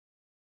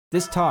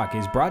This talk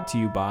is brought to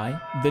you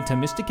by the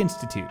Thomistic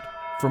Institute.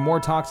 For more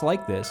talks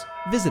like this,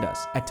 visit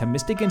us at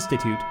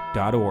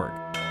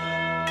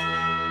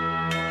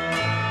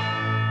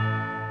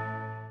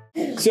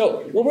ThomisticInstitute.org.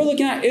 So what we're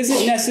looking at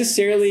isn't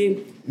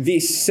necessarily the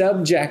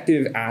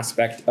subjective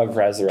aspect of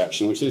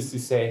resurrection, which is to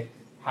say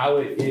how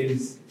it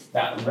is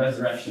that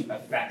resurrection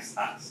affects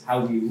us,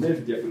 how we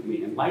live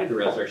differently in light of the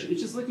resurrection.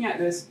 It's just looking at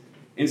this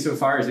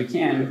insofar as we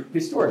can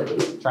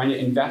historically, trying to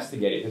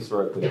investigate it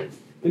historically.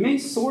 The main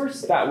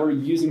source that we're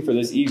using for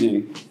this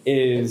evening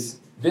is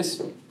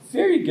this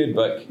very good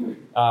book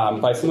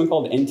by someone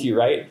called N.T.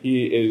 Wright.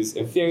 He is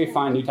a very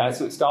fine New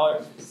Testament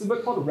scholar. It's a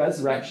book called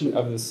Resurrection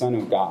of the Son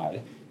of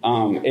God.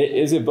 It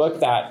is a book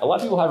that a lot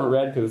of people haven't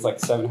read because it's like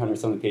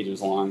 700-something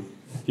pages long.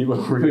 People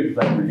really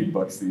like read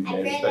books these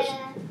days.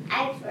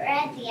 I've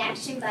read the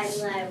Action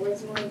Bible. It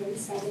was more than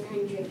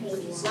 700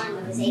 pages long.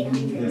 It was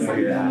 800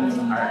 something.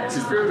 All right,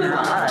 she's proving me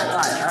wrong. All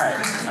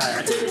right.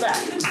 I take it back.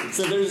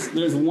 So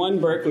there's one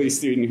Berkeley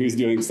student who's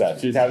doing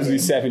stuff. She happens to be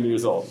 7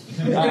 years old.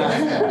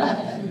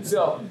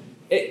 So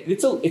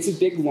it's a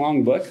big,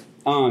 long book.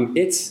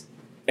 It's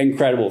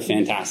incredible,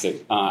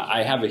 fantastic.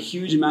 I have a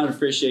huge amount of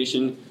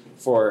appreciation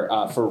for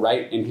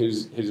Wright and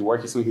his work.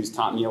 He's someone who's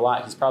taught me a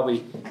lot. He's probably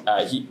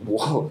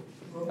whoa,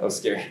 that was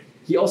scary.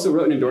 He also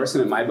wrote an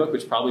endorsement of my book,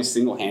 which probably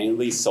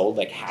single-handedly sold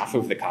like half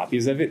of the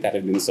copies of it that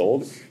have been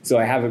sold. So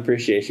I have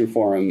appreciation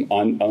for him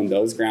on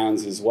those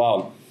grounds as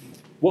well.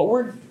 What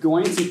we're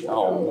going to,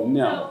 oh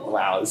no,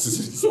 wow, this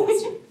is,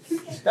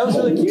 that was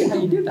really cute how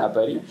you did that,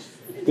 buddy.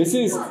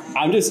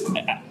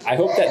 I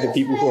hope that the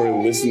people who are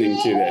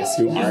listening to this,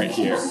 who aren't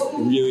here,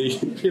 really,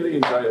 really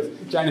enjoy this.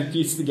 Trying to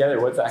piece together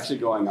what's actually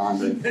going on.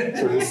 The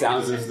sort of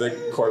sounds of the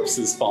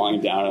corpses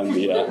falling down on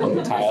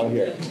the tile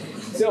here.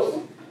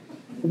 So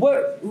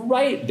what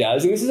Wright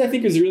does, and this is, I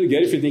think, is really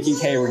good if you're thinking,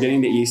 hey, we're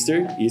getting to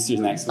Easter.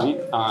 Easter's next week.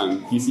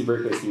 UC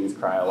Berkeley students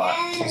cry a lot.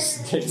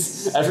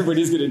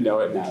 Everybody's going to know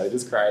it now. They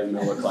just cry in the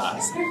middle of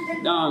class.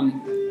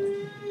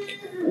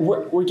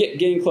 We're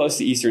getting close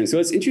to Easter, and so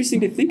it's interesting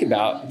to think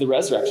about the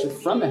resurrection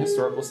from a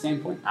historical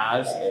standpoint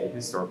as a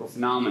historical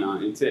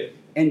phenomenon and to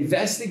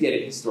investigate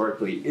it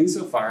historically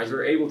insofar as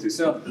we're able to.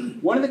 So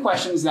one of the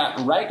questions that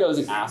Wright goes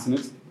and asks, and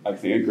it's, I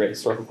think, a great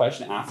historical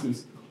question to ask,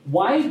 is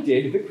why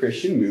did the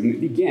Christian movement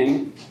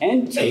begin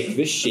and take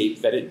the shape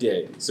that it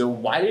did? So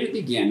why did it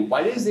begin?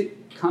 Why does it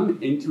come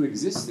into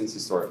existence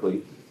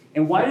historically?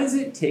 And why does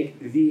it take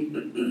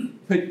the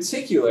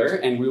particular,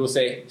 and we will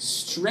say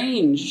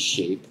strange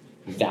shape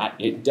that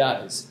it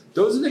does?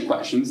 Those are the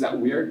questions that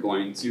we are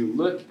going to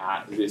look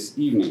at this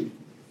evening.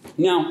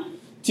 Now,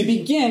 to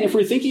begin, if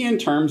we're thinking in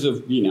terms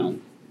of,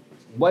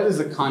 what is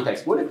the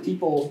context? What do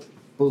people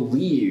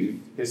believe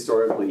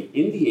historically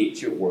in the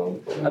ancient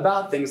world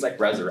about things like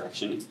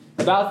resurrection,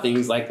 about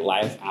things like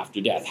life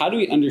after death? How do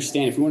we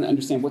understand, if we want to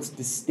understand what's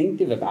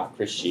distinctive about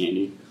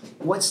Christianity,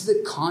 what's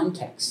the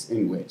context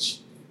in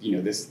which,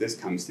 this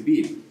comes to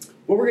be?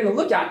 What we're going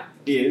to look at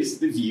is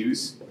the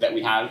views that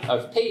we have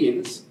of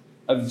pagans,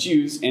 of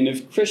Jews, and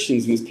of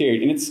Christians in this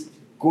period. And it's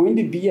going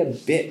to be a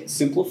bit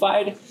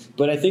simplified,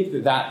 but I think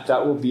that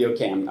will be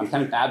okay. I'm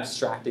kind of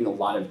abstracting a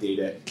lot of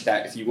data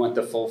that if you want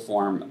the full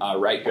form,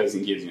 Wright goes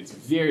and gives you. It's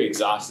very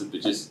exhaustive,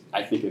 but just,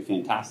 I think, a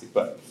fantastic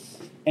book.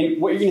 And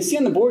what you're going to see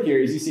on the board here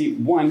is you see,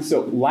 one,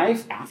 so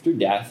life after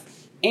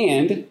death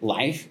and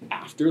life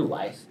after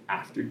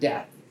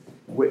death,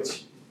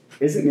 which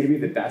isn't maybe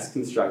the best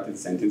constructed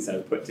sentence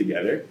I've put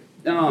together.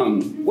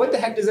 What the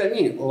heck does that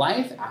mean?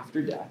 Life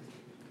after death,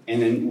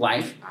 and then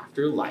life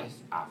after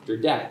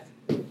death.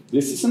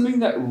 This is something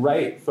that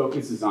Wright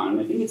focuses on, and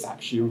I think it's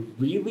actually a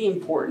really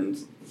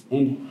important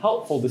and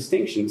helpful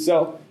distinction.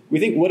 So we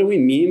think, what do we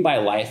mean by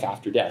life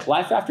after death?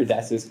 Life after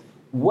death is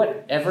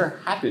whatever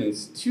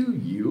happens to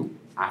you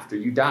after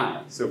you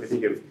die. So if we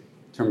think of in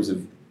terms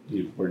of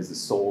where does the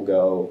soul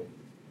go,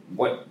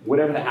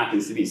 whatever that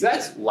happens to be. So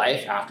that's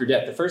life after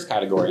death, the first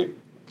category.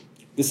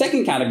 The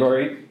second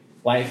category,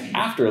 life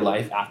after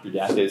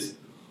death, is,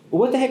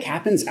 well, what the heck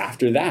happens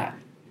after that?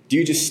 Do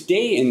you just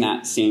stay in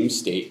that same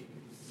state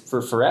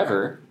for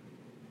forever,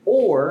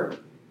 or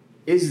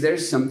is there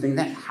something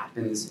that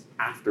happens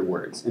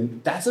afterwards?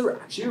 And that's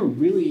actually a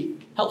really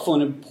helpful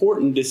and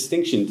important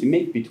distinction to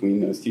make between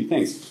those two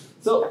things.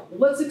 So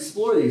let's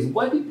explore these.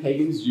 What do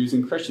pagans, Jews,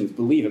 and Christians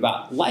believe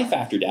about life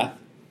after death,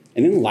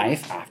 and then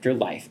life after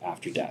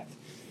death?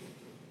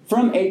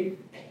 From a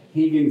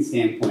pagan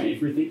standpoint,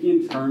 if we're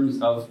thinking in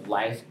terms of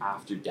life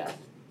after death,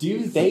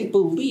 do they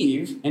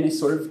believe in a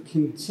sort of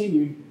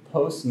continued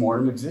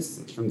post-mortem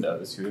existence from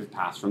those who have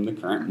passed from the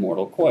current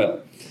mortal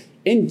coil?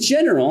 In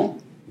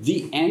general,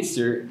 the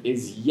answer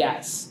is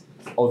yes,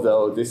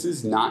 although this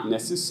is not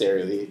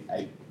necessarily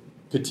a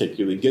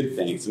particularly good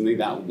thing, something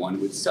that one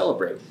would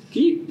celebrate.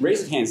 Can you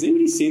raise your hands? Has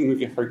anybody seen the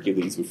movie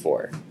Hercules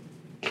before?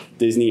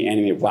 Disney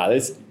animated. Wow,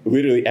 that's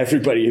literally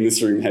everybody in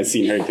this room has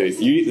seen Hercules.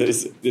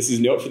 This is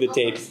note for the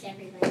tape.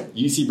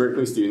 UC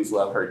Berkeley students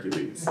love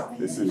Hercules.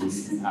 This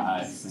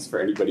is for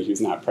anybody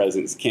who's not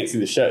present, can't see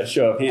the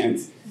show of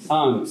hands.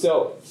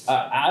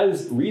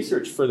 As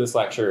research for this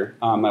lecture,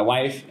 my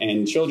wife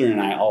and children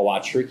and I all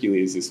watched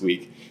Hercules this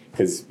week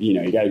because,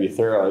 you got to be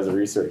thorough as a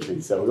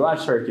researcher. So we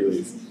watched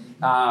Hercules.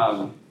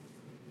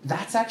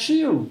 That's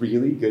actually a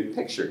really good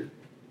picture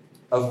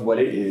of what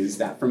it is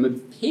that, from a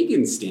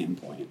pagan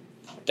standpoint,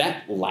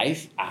 that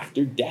life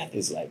after death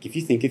is like. If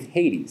you think of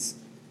Hades.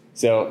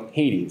 So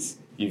Hades,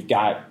 you've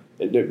got,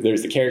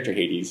 there's the character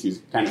Hades,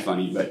 who's kind of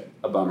funny, but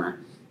a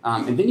bummer.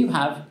 And then you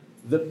have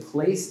the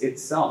place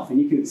itself. And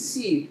you can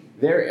see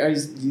there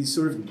is these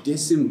sort of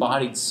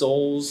disembodied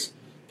souls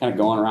kind of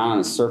going around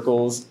in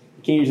circles.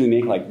 Occasionally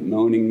make like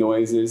moaning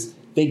noises.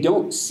 They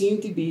don't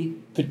seem to be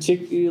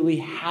particularly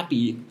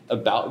happy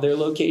about their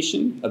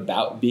location,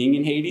 about being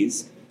in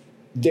Hades.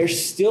 They're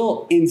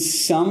still, in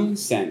some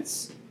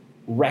sense,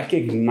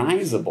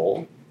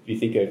 recognizable. If you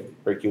think of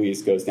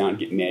Hercules goes down to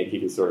get Meg, he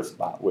can sort of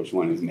spot which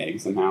one is Meg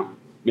somehow.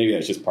 Maybe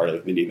that's just part of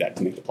it. They need that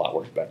to make the plot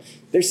work. But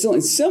they're still,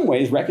 in some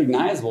ways,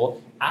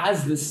 recognizable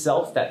as the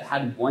self that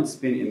had once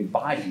been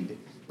embodied.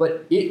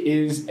 But it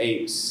is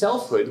a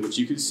selfhood, which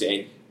you could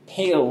say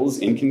pales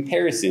in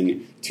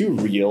comparison to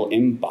real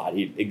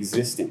embodied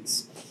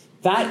existence.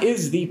 That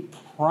is the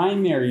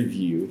primary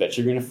view that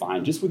you're going to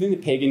find just within the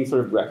pagan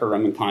sort of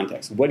Greco-Roman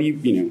context. What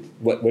do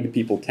what do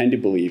people tend to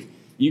believe?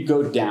 You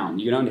go down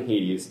to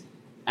Hades,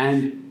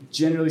 and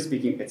generally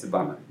speaking, it's a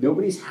bummer.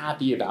 Nobody's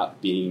happy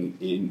about being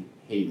in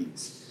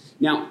Hades.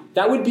 Now,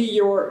 that would be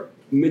your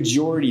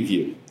majority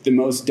view, the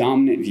most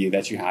dominant view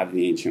that you have in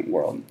the ancient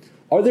world.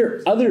 Are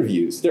there other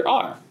views? There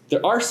are.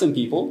 There are some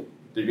people,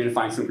 you're going to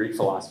find some Greek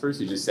philosophers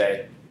who just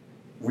say,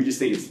 we just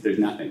think there's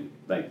nothing.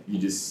 Like, you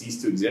just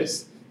cease to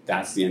exist.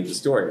 That's the end of the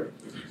story.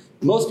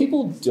 Most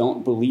people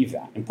don't believe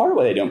that. And part of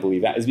why they don't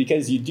believe that is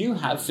because you do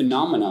have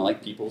phenomena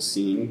like people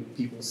seeing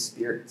people's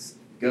spirits,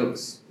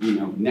 ghosts,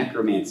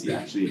 necromancy,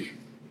 actually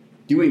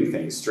doing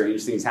things,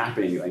 strange things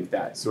happening like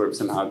that, sort of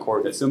somehow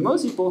accord with it. So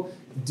most people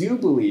do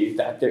believe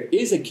that there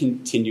is a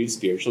continued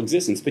spiritual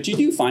existence, but you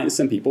do find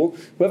some people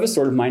who have a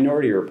sort of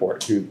minority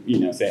report who,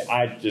 say,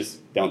 I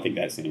just don't think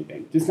that's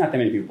anything. Just not that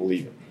many people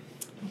believe it.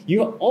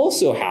 You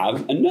also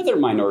have another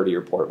minority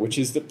report, which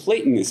is the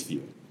Platonist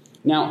view.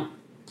 Now,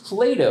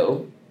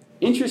 Plato,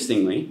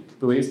 interestingly,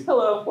 believes,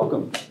 hello,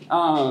 welcome.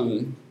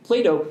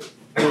 Plato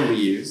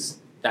believes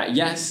that,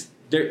 yes,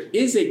 there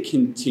is a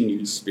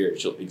continued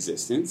spiritual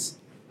existence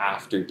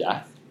after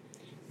death,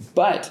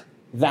 but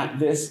that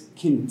this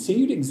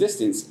continued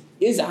existence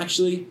is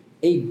actually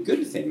a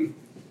good thing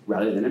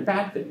rather than a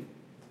bad thing.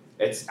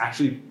 It's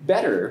actually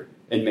better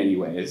in many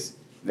ways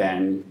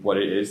than what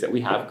it is that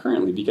we have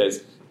currently,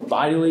 because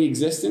bodily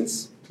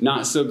existence,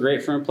 not so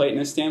great from a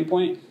Platonist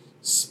standpoint.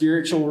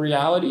 Spiritual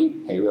reality,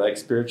 hey, we like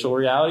spiritual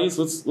realities,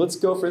 let's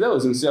go for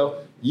those. And so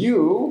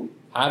you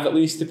have at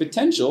least the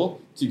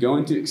potential to go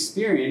and to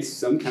experience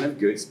some kind of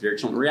good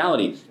spiritual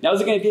reality. Now, is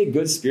it going to be a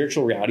good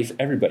spiritual reality for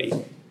everybody?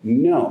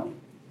 No.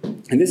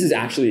 And this is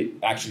actually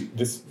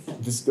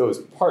this goes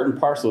part and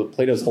parcel with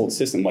Plato's whole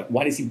system. Like,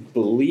 why does he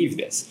believe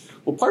this?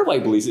 Well, part of why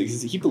he believes it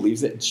is he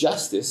believes that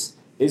justice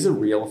is a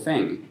real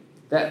thing.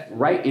 That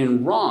right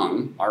and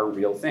wrong are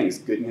real things.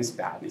 Goodness,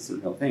 badness are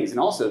real things. And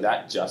also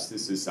that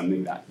justice is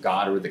something that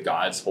God or the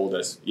gods hold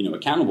us,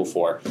 accountable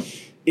for.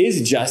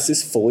 Is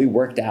justice fully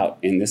worked out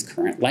in this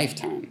current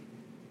lifetime?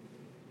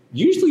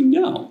 Usually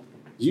no.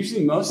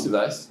 Usually most of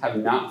us have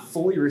not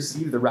fully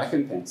received the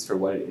recompense for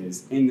what it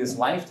is in this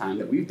lifetime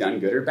that we've done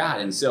good or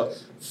bad. And so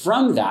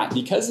from that,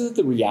 because of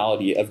the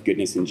reality of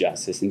goodness and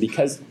justice, and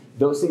because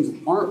those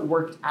things aren't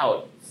worked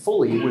out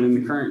fully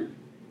within the current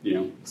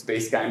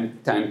space-time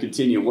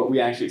continuum, what we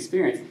actually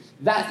experience,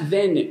 that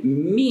then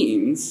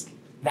means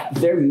that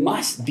there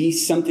must be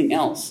something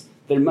else.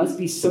 There must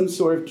be some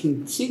sort of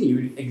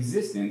continued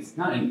existence,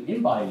 not an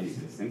embodied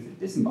existence, a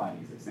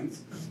disembodied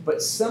existence,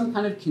 but some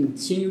kind of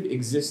continued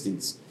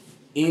existence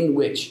in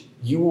which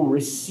you will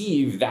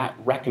receive that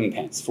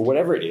recompense for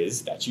whatever it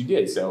is that you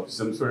did. So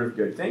some sort of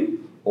good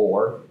thing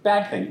or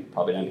bad thing,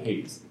 probably down to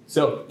Hades.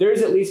 So there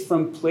is, at least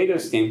from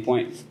Plato's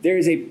standpoint, there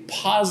is a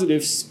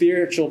positive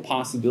spiritual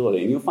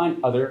possibility. And you'll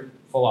find other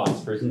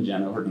philosophers in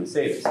general who are going to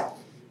say this.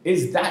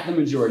 Is that the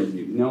majority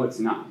view? No, it's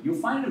not. You'll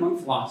find it among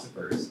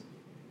philosophers.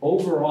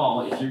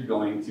 Overall, if you're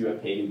going to a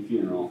pagan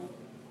funeral,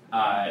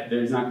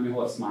 there's not going to be a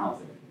whole lot of smiles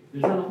there.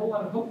 There's not a whole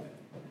lot of hope there.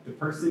 The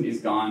person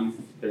is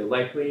gone. They're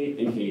likely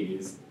in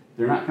Hades.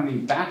 They're not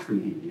coming back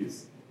from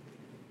Hades.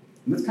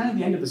 And that's kind of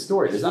the end of the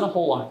story. There's not a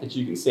whole lot that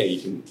you can say.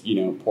 You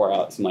can, pour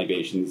out some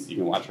libations. You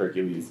can watch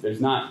Hercules.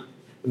 There's not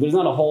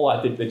a whole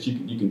lot that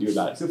you can do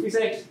about it. So if we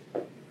say,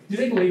 do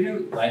they believe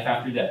in life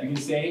after death? We can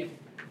say,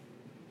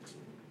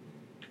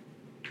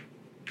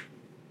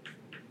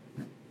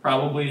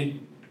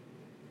 probably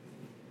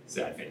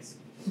sad face.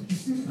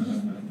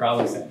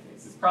 Probably sad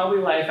face. It's probably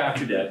life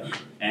after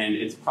death, and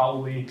it's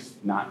probably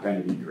not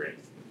going to be great.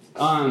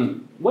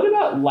 What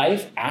about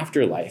life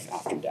after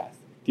death?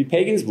 Do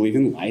pagans believe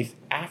in life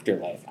after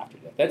death?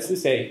 That's to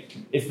say,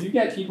 if you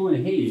get people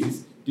in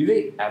Hades, do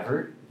they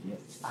ever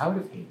get out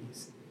of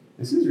Hades?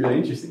 This is really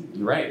interesting.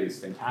 You're right, it was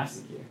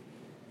fantastic here.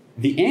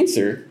 The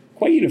answer,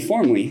 quite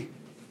uniformly,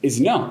 is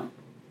no.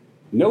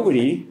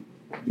 Nobody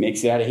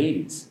makes it out of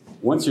Hades.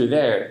 Once you're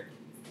there,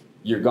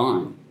 you're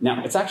gone.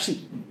 Now, it's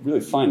actually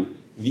really fun.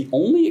 The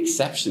only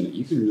exception that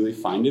you can really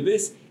find to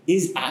this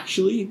is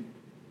actually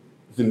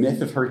the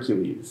myth of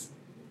Hercules.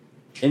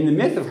 In the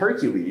myth of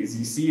Hercules,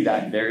 you see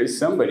that there is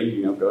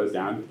somebody, goes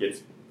down,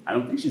 gets, I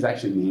don't think she's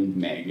actually named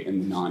Meg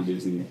in the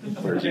non-Disney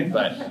version,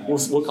 but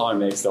we'll call her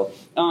Meg still.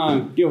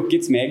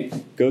 Gets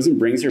Meg, goes and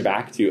brings her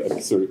back to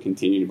a sort of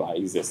continued body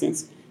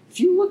existence. If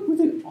you look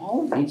within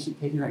all of ancient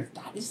pagan rites,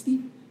 that is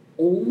the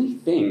only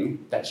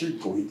thing that you're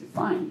going to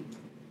find.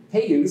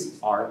 Pagans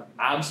are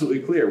absolutely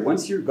clear.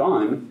 Once you're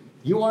gone,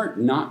 you are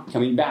not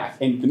coming back.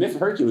 And the myth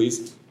of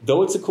Hercules,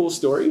 though it's a cool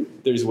story,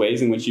 there's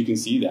ways in which you can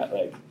see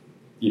that,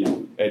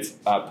 it's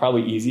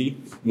probably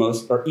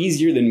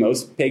easier than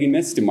most pagan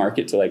myths to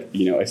market to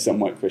a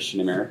somewhat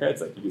Christian America.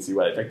 It's like you can see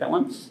why I picked that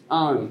one.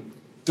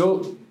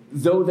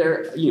 Though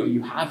there,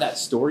 you have that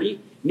story,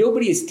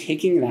 nobody is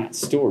taking that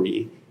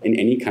story in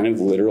any kind of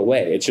literal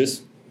way. It's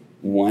just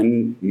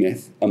one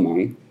myth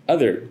among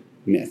other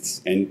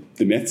myths, and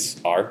the myths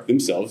are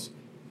themselves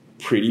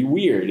pretty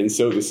weird. And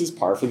so this is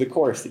par for the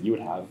course that you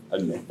would have a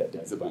myth that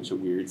does a bunch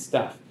of weird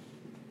stuff.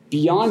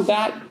 Beyond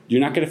that,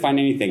 you're not going to find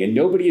anything. And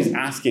nobody is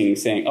asking,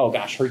 saying, oh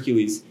gosh,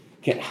 Hercules,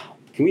 can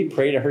we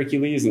pray to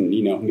Hercules and,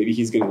 maybe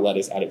he's going to let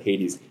us out of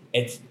Hades?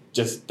 It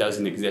just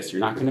doesn't exist. You're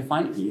not going to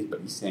find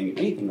anybody saying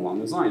anything along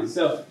those lines.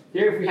 So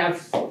here we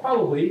have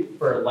probably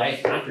for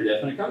life after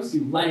death. When it comes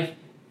to life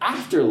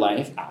after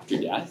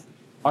death,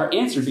 our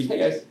answer would be, hey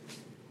guys,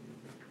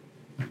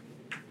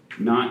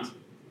 not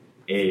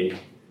a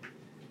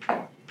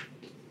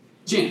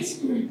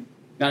chance.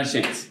 Not a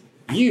chance.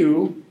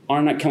 You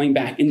are not coming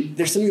back. And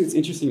there's something that's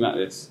interesting about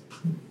this.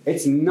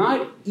 It's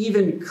not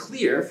even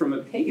clear from a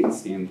pagan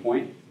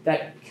standpoint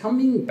that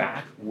coming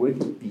back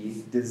would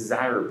be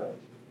desirable.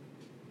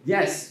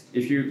 Yes,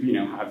 if you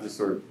have this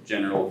sort of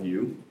general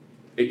view,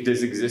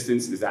 does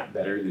existence, is that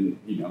better than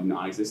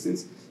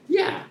non-existence?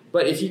 Yeah,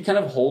 but if you kind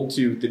of hold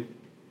to the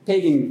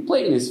pagan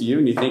Platonist view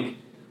and you think,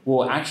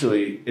 well,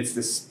 actually, it's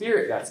the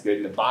spirit that's good,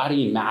 and the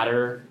body,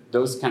 matter,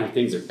 those kind of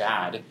things are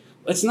bad,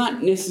 it's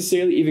not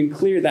necessarily even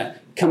clear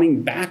that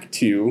coming back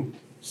to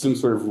some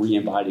sort of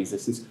re-embodied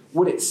existence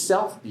would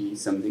itself be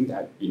something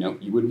that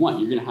you would want.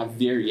 You're going to have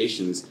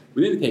variations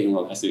within the pagan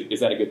world as to is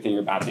that a good thing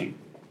or a bad thing.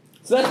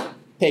 So that's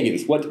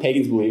pagans. What do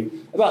pagans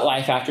believe about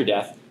life after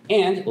death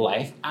and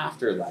life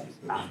after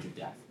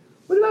death?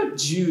 What about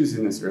Jews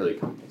in this early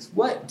context?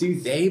 What do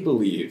they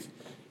believe?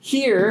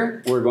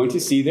 Here, we're going to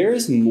see there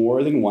is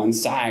more than one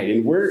side,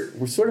 and we're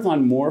sort of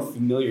on more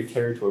familiar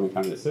territory when it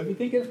comes to this. So if you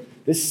think of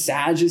the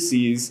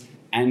Sadducees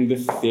and the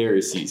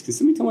Pharisees, can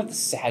somebody tell me what the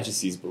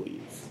Sadducees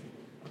believe?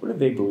 What do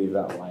they believe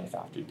about life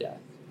after death?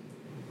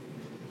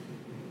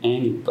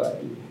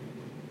 Anybody?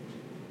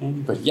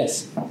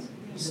 Yes?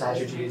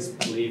 Sadducees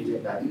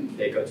believed that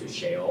they go to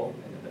Sheol,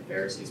 and then the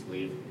Pharisees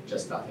believe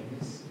just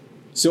nothingness.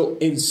 So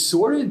it'd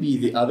sort of be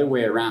the other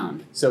way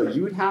around. So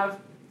you would have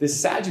the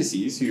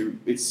Sadducees, who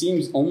it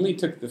seems only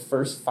took the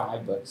first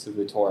 5 books of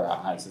the Torah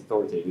as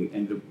authoritative.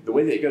 And the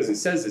way that it goes, it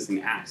says this in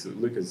Acts,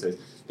 Lucas says,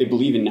 they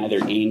believe in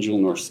neither angel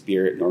nor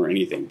spirit nor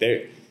anything.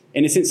 They're,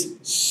 in a sense,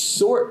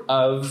 sort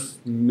of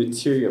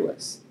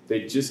materialists.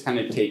 They just kind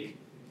of take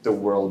the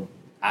world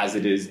as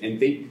it is, and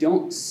they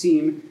don't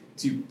seem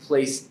to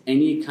place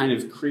any kind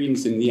of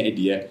credence in the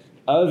idea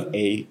of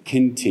a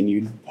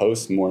continued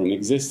post-mortem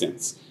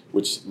existence,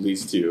 which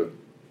leads to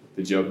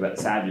the joke about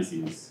the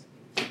Sadducees.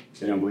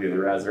 They don't believe in the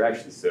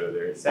resurrection, so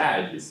they're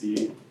sad, you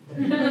see. I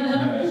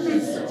know,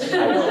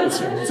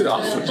 it's an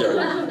awful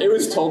joke. It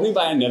was told me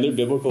by another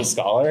biblical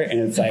scholar, and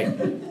it's like,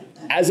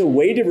 as a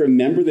way to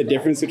remember the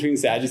difference between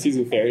Sadducees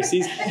and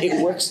Pharisees, it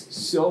works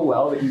so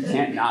well that you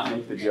can't not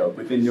make the joke,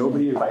 but then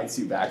nobody invites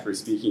you back for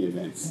speaking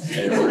events, which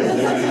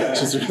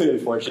is really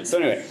unfortunate. So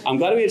anyway, I'm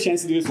glad we had a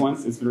chance to do this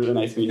once. It's been really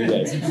nice meeting you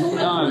guys.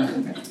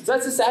 So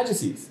that's the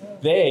Sadducees.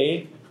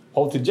 They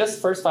hold to just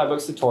the first 5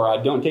 books of the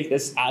Torah, don't take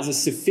this as a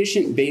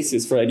sufficient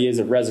basis for ideas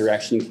of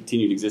resurrection,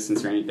 continued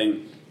existence, or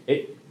anything.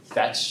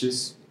 That's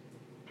just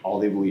all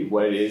they believe.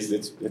 What it is,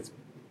 it's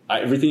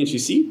everything that you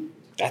see,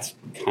 that's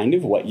kind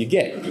of what you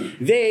get.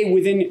 They,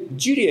 within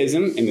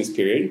Judaism in this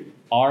period,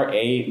 are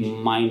a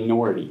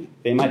minority.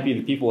 They might be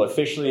the people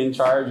officially in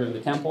charge of the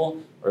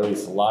temple, or at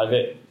least a lot of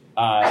it.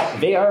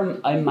 They are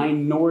a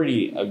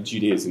minority of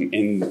Judaism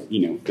in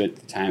the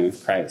time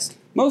of Christ.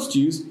 Most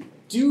Jews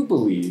do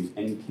believe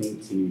in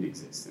continued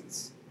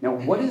existence. Now,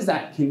 what does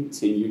that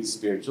continued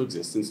spiritual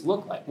existence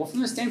look like? Well,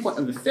 from the standpoint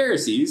of the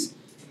Pharisees,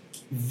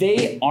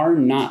 they are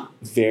not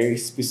very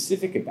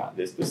specific about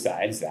this,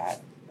 besides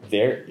that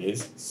there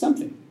is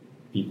something.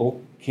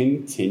 People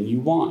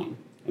continue on.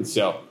 And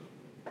so,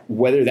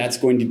 whether that's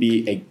going to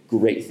be a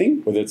great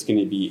thing, whether it's going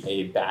to be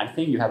a bad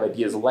thing, you have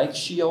ideas like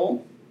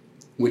Sheol,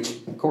 which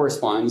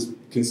corresponds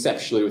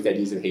conceptually with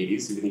ideas of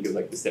Hades. So you think of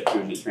like the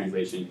Septuagint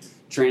translation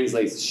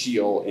translates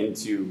Sheol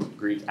into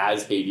Greek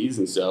as Hades,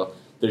 and so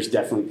there's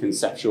definitely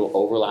conceptual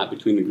overlap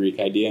between the Greek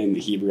idea and the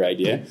Hebrew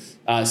idea.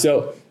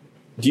 So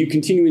Do you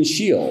continue in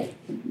Sheol?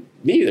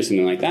 Maybe there's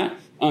something like that.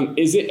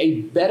 Is it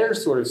a better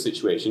sort of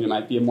situation? It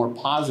might be a more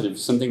positive,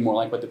 something more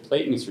like what the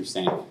Platonists are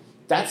saying.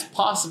 That's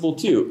possible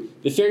too.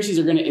 The Pharisees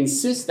are going to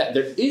insist that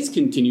there is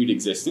continued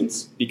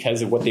existence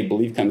because of what they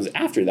believe comes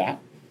after that.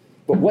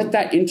 But what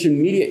that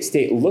intermediate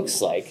state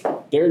looks like,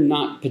 they're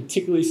not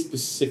particularly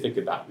specific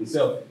about. And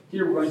so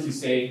here we're going to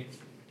say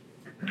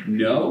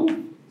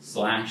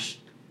no/yes.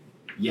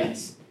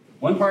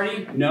 One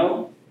party,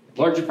 no.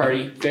 Larger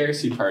party,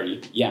 Pharisee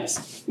party,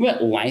 yes. We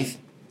got life,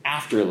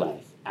 after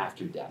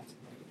death.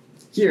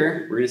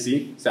 Here, we're going to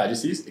see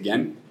Sadducees.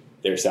 Again,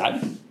 they're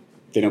sad.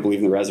 They don't believe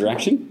in the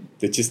resurrection.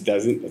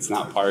 It's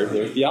not part of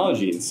their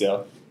theology. And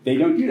so they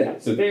don't do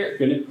that. So they're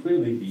going to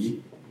clearly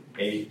be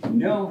a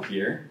no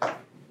here.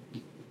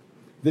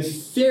 The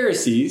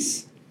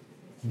Pharisees,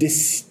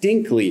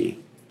 distinctly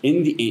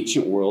in the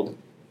ancient world,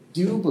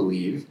 do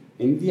believe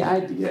in the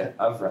idea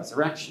of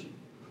resurrection.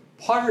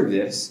 Part of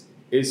this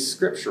is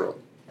scriptural.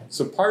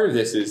 So part of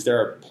this is there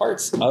are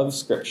parts of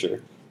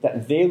Scripture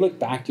that they look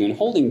back to and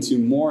holding to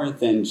more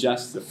than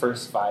just the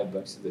first 5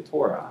 books of the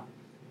Torah.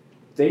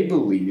 They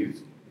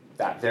believe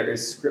that there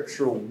is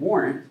scriptural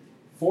warrant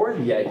for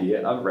the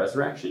idea of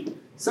resurrection.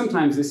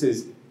 Sometimes this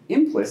is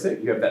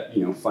implicit. You have that,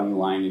 funny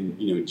line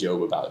in,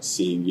 Job about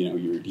seeing, your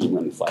Redeemer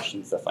in the flesh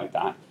and stuff like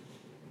that.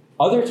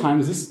 Other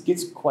times this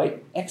gets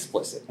quite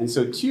explicit. And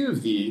so 2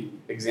 of the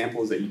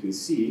examples that you can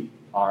see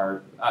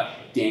are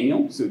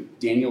Daniel. So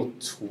Daniel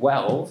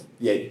 12,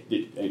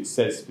 it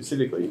says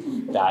specifically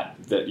that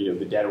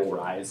the dead will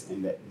rise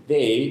and that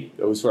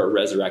those who are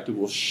resurrected,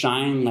 will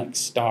shine like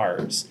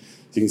stars.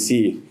 So you can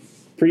see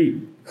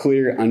pretty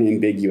clear,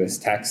 unambiguous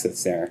text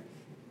that's there.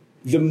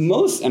 The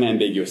most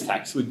unambiguous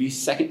text would be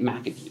 2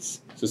 Maccabees.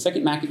 So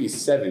 2 Maccabees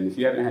 7, if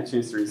you haven't had a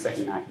chance to read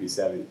 2 Maccabees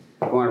 7,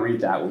 I want to read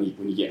that when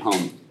you get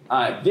home.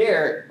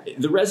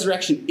 The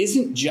resurrection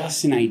isn't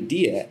just an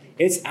idea.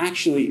 It's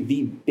actually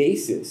the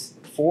basis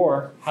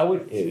for how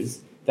it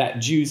is that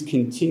Jews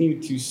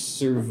continue to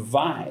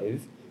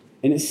survive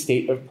in a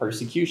state of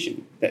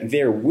persecution. That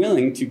they're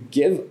willing to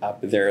give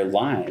up their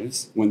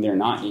lives when they're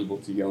not able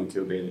to go and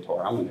to obey the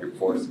Torah, when they're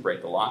forced to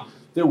break the law.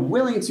 They're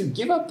willing to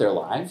give up their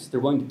lives, they're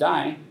willing to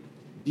die,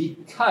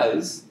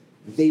 because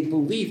they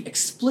believe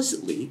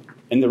explicitly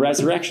in the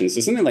resurrection.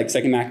 So something like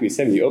 2 Maccabees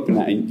 7, you open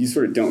that and you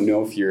sort of don't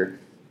know if you're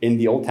in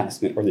the Old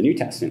Testament or the New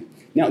Testament.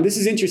 Now, this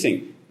is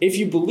interesting. If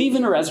you believe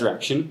in a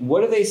resurrection,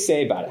 what do they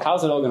say about it?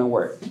 How's it all going to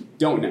work?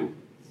 Don't know.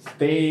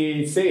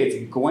 They say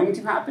it's going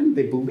to happen.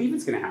 They believe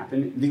it's going to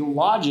happen. The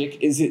logic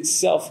is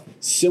itself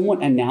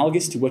somewhat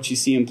analogous to what you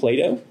see in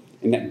Plato,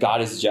 and that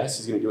God is just,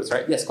 is going to do what's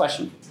right. Yes,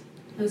 question?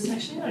 No, it's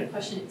actually not a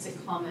question, it's a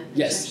comment.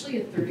 Yes. It's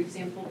actually a third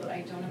example, but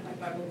I don't have my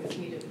Bible with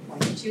me to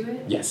point to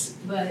it. Yes.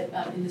 But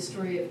in the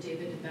story of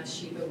David and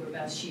Bathsheba, where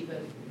Bathsheba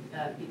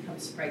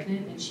becomes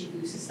pregnant and she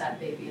loses that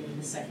baby, and then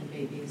the second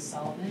baby is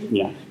Solomon.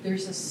 Yeah.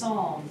 There's a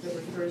psalm that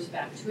refers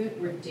back to it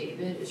where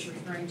David is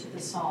referring to the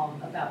psalm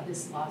about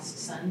his lost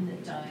son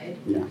that died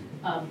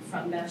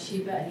from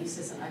Bathsheba, and he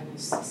says, and I will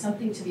see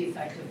something to the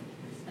effect of,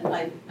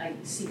 and I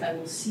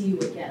will see you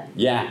again.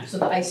 Yeah. So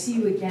the I see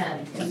you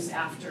again comes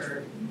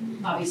after,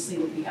 obviously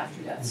would be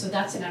after death. So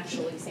that's an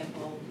actual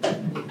example. I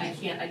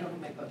don't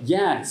have my book.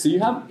 Yeah, so you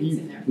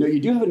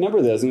do have a number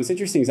of those, and what's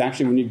interesting is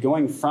actually when you're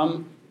going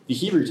from the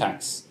Hebrew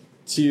text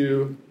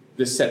to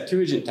the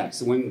Septuagint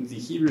text, when the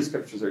Hebrew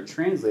scriptures are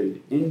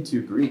translated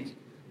into Greek,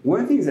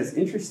 one of the things that's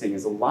interesting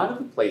is a lot of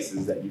the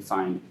places that you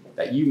find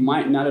that you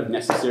might not have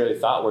necessarily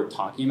thought were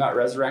talking about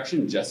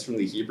resurrection just from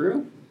the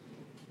Hebrew,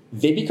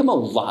 they become a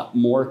lot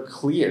more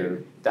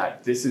clear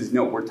that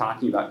we're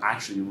talking about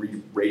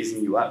actually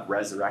raising you up,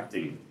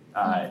 resurrecting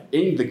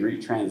in the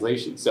Greek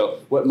translation. So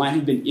what might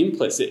have been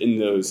implicit in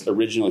those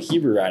original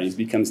Hebrew writings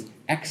becomes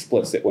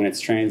explicit when it's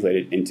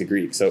translated into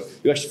Greek. So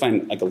you actually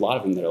find a lot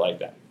of them that are like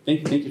that.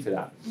 Thank you for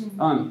that.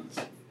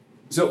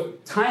 So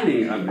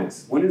timing of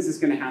this, when is this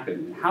going to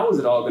happen? How is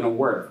it all going to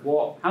work?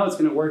 Well, how it's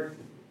going to work,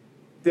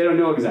 they don't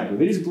know exactly.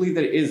 They just believe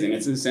that it isn't.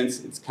 It's in a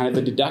sense, it's kind of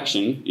a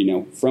deduction,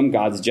 from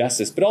God's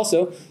justice. But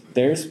also,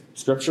 there's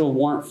scriptural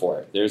warrant for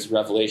it. There's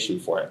revelation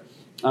for it.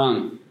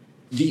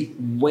 The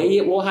way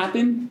it will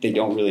happen, they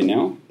don't really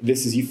know.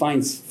 You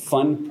find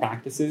fun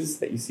practices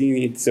that you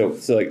see. So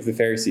like the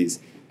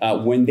Pharisees,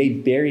 when they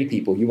bury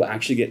people, you will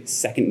actually get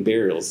second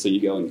burials. So you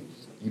go and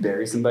you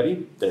bury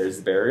somebody, there's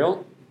the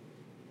burial.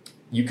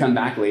 You come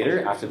back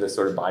later after the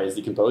sort of body is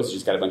decomposed, you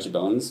just got a bunch of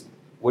bones.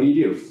 What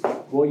do?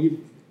 Well,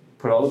 you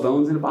put all the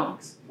bones in a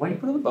box. Why do you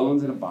put all the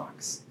bones in a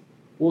box?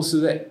 Well, so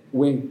that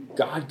when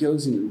God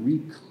goes and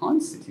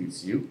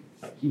reconstitutes you,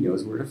 he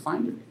knows where to find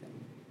everything.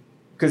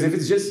 Because if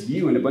it's just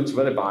you and a bunch of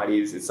other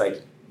bodies, it's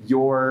like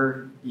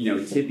your,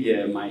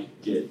 tibia might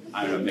get,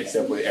 mixed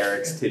up with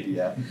Eric's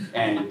tibia.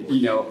 And,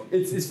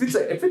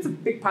 if it's a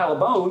big pile of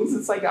bones,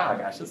 it's like, oh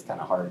gosh, that's kind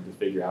of hard to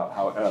figure out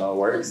how it all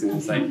works. And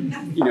it's like,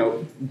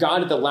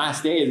 God at the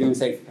last day is going to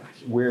say,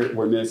 gosh,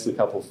 we're missing a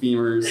couple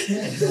femurs.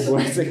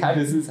 It's like, how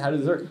does this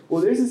work?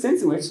 Well, there's a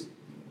sense in which,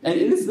 and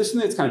there's something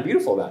that's kind of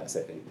beautiful about this,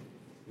 I think.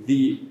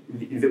 the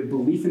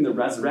belief in the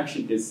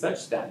resurrection is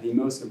such that the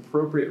most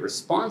appropriate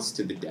response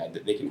to the dead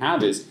that they can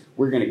have is,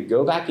 we're going to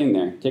go back in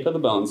there, take out the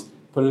bones,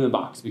 put them in the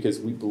box, because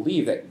we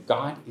believe that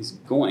God is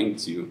going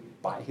to,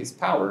 by his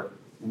power,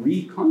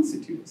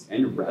 reconstitute us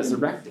and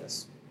resurrect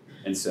us.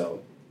 And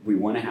so we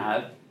want to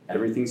have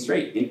everything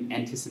straight in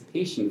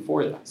anticipation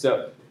for that.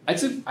 So I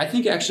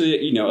think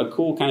actually, a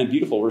cool, kind of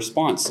beautiful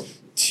response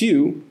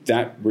to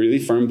that really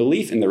firm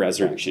belief in the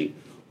resurrection.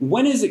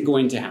 When is it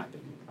going to happen?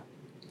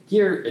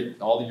 Here,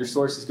 all of your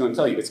sources going to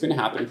tell you it's going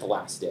to happen at the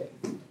last day.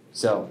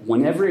 So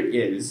whenever it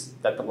is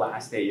that the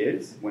last day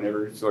is,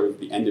 whenever sort of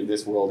the end of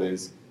this world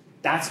is,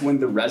 that's when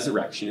the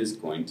resurrection is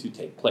going to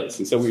take place.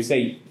 And so we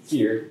say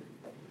here,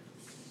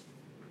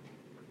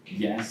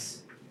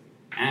 yes,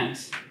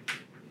 at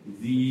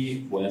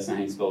that's not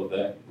how you spell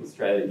the, let's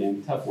try that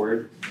again, tough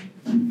word,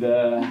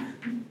 the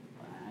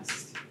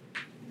last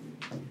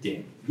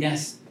day.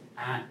 Yes,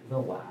 at the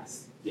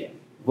last day.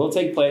 Will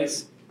take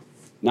place,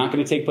 not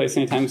going to take place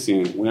anytime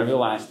soon, whenever the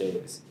last day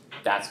is.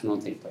 That's when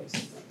it'll take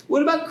place.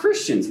 What about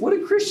Christians? What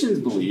do Christians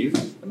believe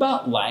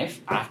about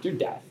life after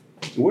death?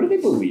 What do they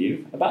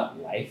believe about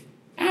life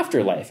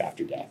after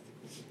death?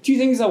 Two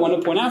things I want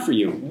to point out for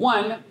you.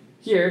 One,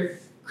 here,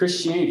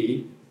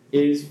 Christianity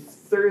is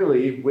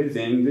thoroughly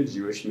within the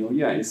Jewish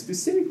milieu, and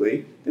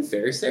specifically the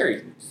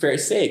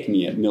Pharisaic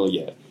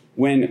milieu.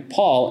 When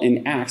Paul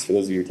in Acts, for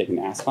those of you who are taking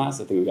the Acts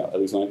class, I think we've got at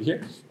least one over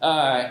here,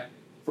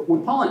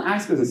 when Paul in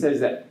Acts goes and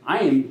says that I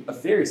am a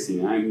Pharisee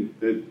and I'm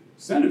the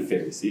son of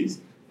Pharisees,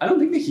 I don't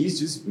think that he's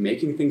just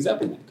making things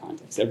up in that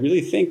context. I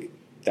really think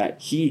that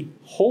he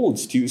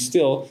holds to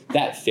still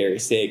that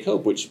Pharisaic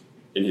hope, which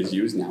in his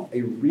view is now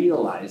a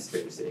realized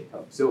Pharisaic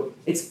hope. So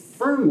it's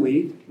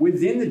firmly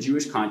within the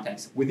Jewish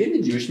context, within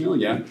the Jewish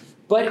milieu,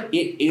 but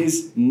it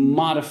is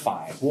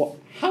modified. Well,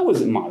 how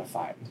is it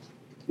modified?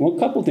 Well, a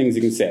couple things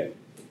you can say.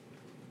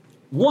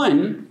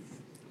 One,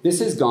 this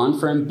has gone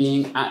from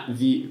being at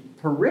the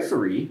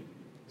periphery,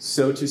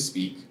 so to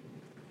speak,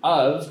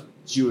 of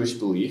Jewish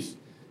belief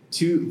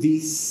to the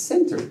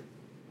center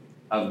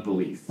of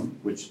belief,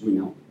 which we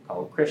know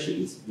call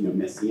Christians,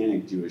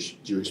 Messianic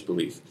Jewish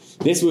belief.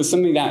 This was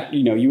something that,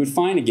 you would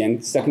find,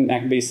 again, 2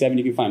 Maccabees 7,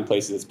 you can find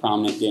places that's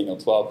prominent, Daniel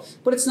 12,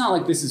 but it's not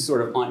like this is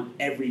sort of on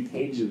every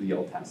page of the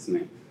Old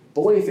Testament.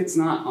 Boy, if it's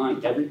not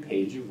on every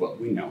page of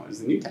what we know as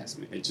the New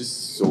Testament. It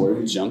just sort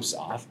of jumps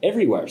off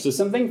everywhere. So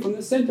something from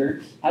the center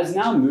has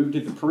now moved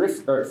to the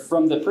periphery, or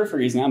from the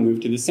periphery has now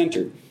moved to the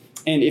center.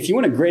 And if you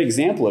want a great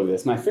example of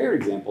this, my favorite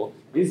example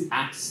is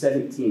Acts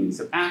 17.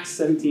 So Acts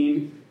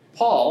 17,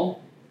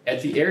 Paul,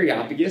 at the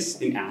Areopagus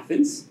in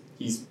Athens,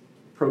 he's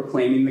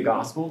proclaiming the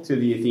gospel to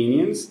the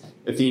Athenians.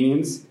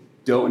 Athenians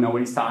don't know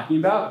what he's talking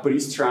about, but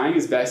he's trying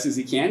as best as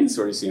he can,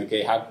 sort of saying,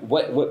 okay,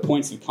 what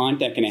points of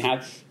contact can I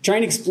have?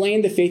 Trying to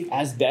explain the faith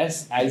as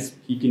best as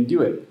he can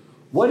do it.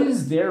 What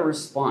is their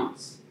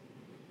response?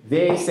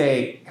 They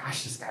say,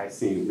 gosh, this guy's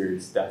saying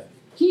weird stuff.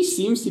 He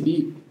seems to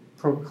be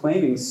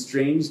proclaiming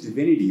strange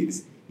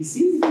divinities. He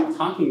seems to be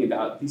talking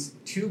about these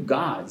two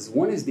gods.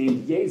 One is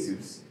named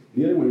Jesus,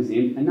 the other one is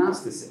named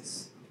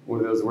Anastasis. What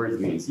do those words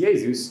mean?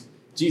 Jesus,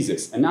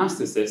 Jesus.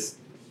 Anastasis,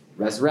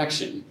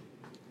 resurrection.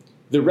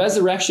 The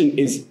resurrection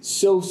is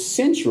so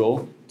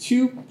central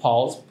to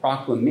Paul's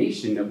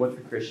proclamation of what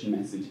the Christian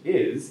message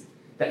is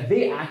that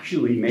they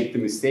actually make the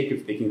mistake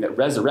of thinking that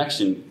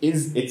resurrection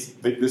is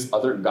this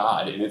other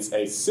God, and it's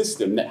a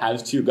system that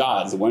has two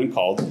gods, one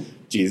called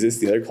Jesus,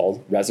 the other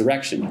called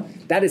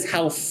resurrection. That is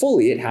how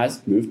fully it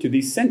has moved to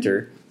the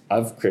center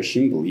of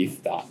Christian belief,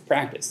 thought,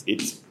 practice.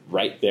 It's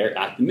right there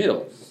at the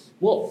middle.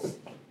 Well,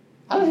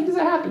 how the heck does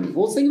that happen?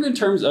 Well, let's think of it in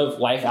terms of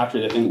life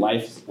after death and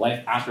life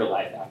after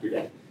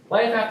death.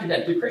 Life after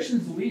death. Do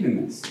Christians believe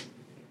in this?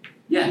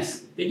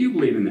 Yes, they do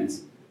believe in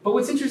this. But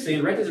what's interesting,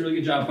 and Rhett does a really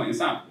good job pointing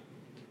this out,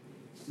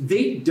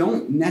 they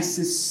don't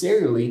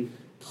necessarily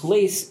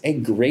place a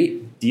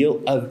great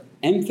deal of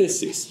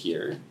emphasis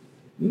here,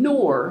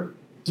 nor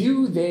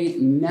do they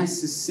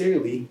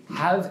necessarily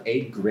have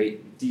a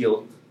great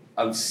deal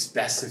of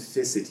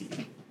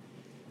specificity.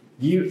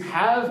 You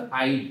have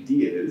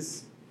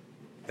ideas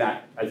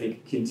that I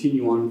think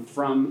continue on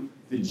from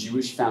the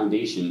Jewish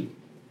foundation.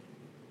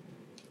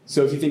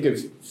 So if you think of,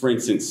 for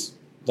instance,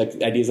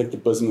 like ideas like the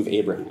bosom of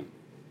Abraham.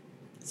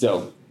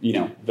 So,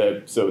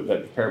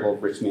 the parable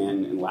of rich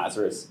man and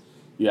Lazarus.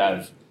 You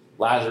have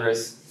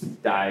Lazarus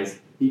dies,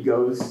 he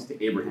goes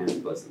to Abraham's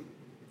bosom.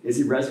 Is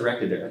he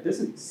resurrected there? It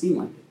doesn't seem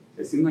like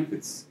it. It seems like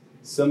it's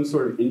some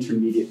sort of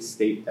intermediate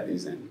state that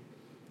he's in.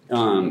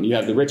 You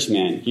have the rich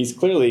man. He's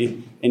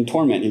clearly in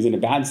torment. He's in a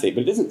bad state,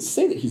 but it doesn't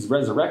say that he's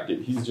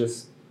resurrected. He's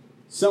just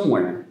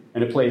somewhere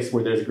in a place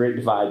where there's a great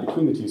divide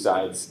between the two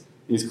sides.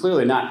 He's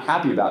clearly not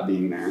happy about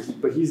being there,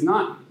 but he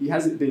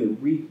hasn't been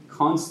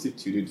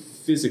reconstituted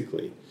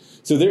physically.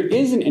 So there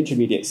is an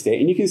intermediate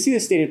state, and you can see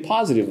this stated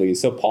positively. And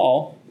so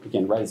Paul,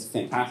 again, writes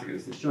fantastic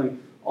at this,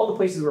 showing all the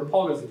places where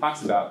Paul goes and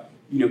talks about,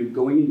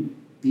 going and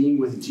being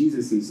with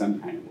Jesus in some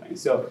kind of way.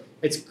 So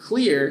it's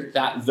clear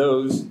that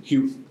those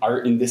who are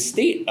in the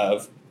state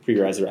of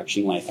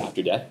pre-resurrection life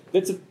after death,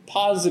 that's a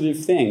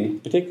positive thing,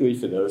 particularly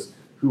for those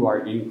who are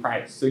in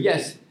Christ. So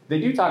yes, they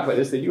do talk about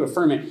this, they do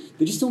affirm it,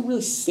 they just don't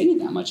really say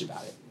that much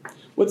about it.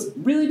 What's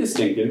really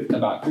distinctive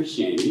about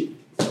Christianity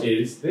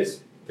is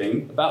this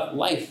thing about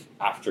life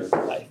after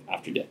death.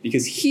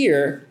 Because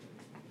here,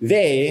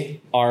 they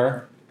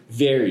are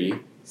very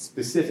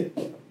specific.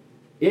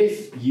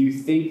 If you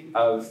think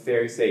of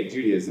Pharisaic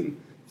Judaism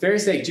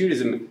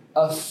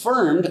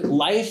affirmed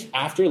life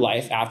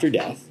after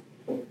death,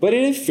 but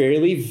in a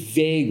fairly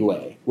vague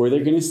way, where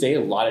they're going to say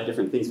a lot of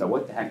different things about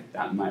what the heck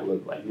that might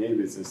look like.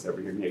 Maybe it's this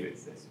over here, maybe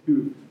it's this.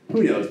 Who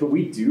knows? But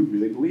we do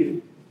really believe in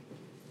it.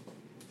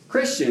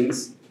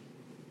 Christians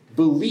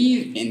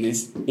believe in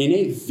this in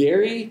a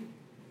very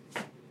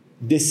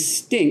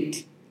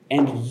distinct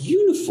and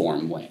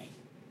uniform way.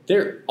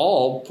 They're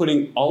all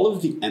putting all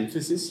of the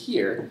emphasis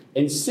here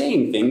and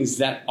saying things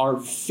that are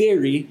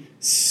very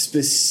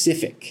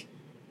specific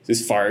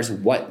as far as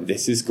what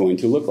this is going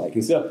to look like.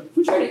 And so if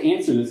we try to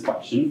answer this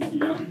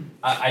question,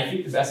 I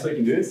think the best way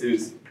to do this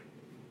is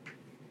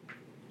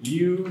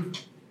you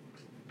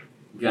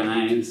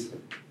guys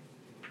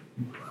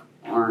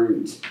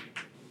aren't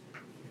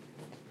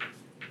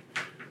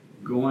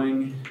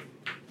going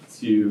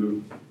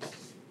to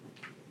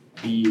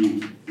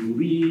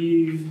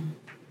believe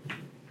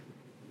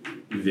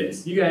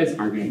this. You guys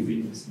aren't going to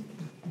believe this.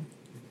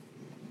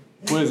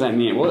 What does that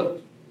mean? Well,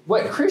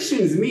 what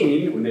Christians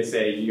mean when they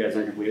say you guys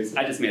aren't going to believe this,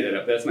 I just made that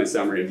up. That's my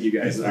summary of you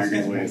guys aren't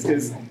going to believe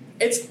this,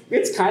 because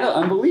it's kind of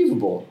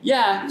unbelievable.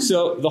 Yeah,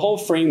 so the whole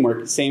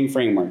framework, same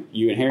framework.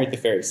 You inherit the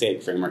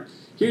Pharisaic framework.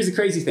 Here's the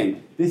crazy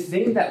thing. The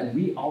thing that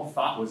we all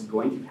thought was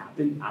going to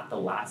happen at the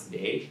last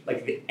day,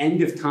 like the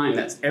end of time,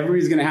 that's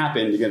everybody's going to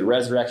happen. You get a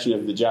resurrection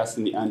of the just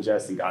and the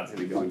unjust, and God's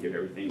going to go and give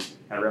everything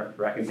kind of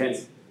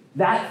recompense.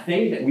 That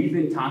thing that we've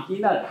been talking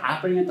about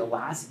happening at the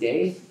last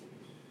day,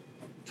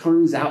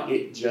 turns out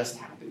it just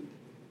happened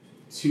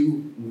to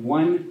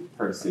one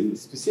person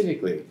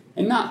specifically.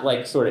 And not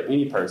like sort of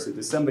any person,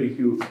 to somebody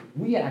who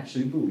we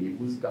actually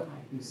believe was God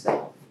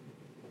himself.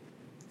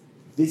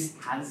 This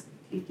has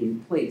taken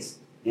place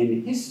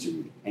in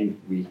history,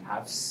 and we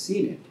have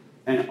seen it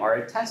and are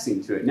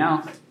attesting to it.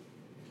 Now,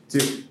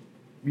 to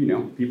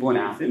people in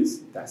Athens,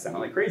 that sounded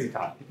like crazy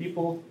talk. To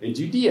people in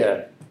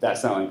Judea, that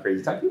sounded like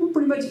crazy talk. People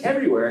pretty much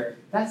everywhere,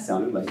 that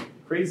sounded like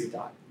crazy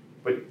talk.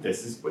 But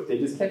this is what they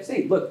just kept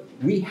saying. Look,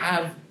 we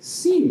have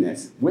seen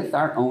this with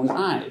our own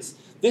eyes.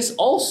 This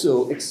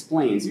also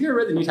explains, have you ever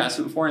read the New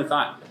Testament before and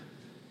thought,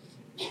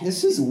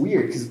 this is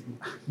weird, because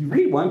you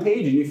read one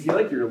page and you feel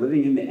like you're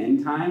living in the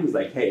end times,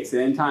 like, hey, it's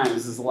the end times,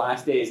 this is the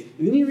last days.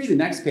 And then you read the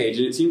next page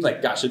and it seems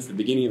like, gosh, it's the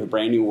beginning of a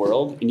brand new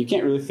world, and you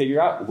can't really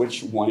figure out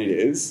which one it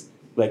is.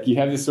 Like, you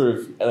have this sort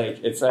of, like,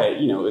 it's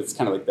it's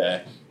kind of like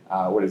the,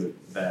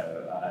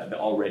 the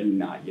already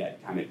not yet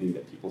kind of thing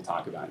that people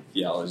talk about in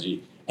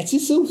theology. It's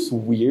just this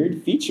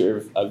weird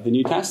feature of the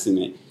New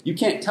Testament. You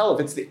can't tell if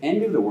it's the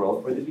end of the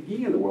world or the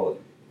beginning of the world.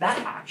 That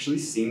actually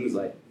seems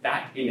like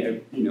that,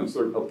 in a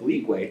sort of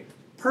oblique way,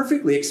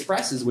 perfectly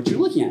expresses what you're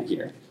looking at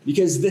here.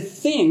 Because the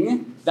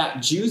thing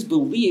that Jews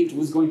believed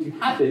was going to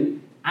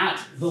happen at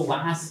the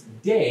last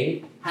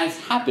day has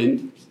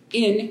happened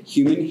in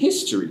human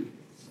history.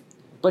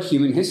 But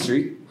human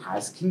history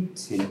has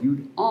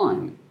continued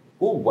on.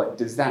 Well, what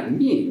does that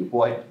mean?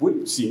 Well, it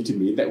would seem to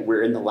me that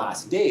we're in the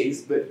last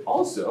days, but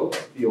also,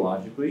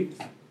 theologically,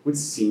 would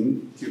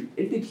seem to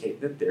indicate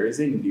that there is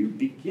a new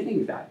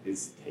beginning that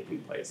is taking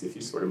place, if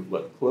you sort of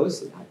look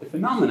closely at the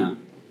phenomena.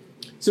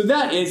 So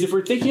that is, if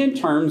we're thinking in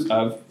terms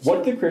of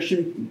what the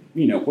Christian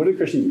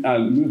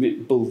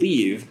movement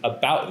believe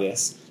about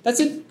this, that's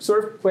a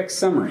sort of quick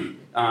summary.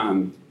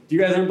 If you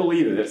guys don't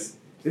believe this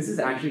has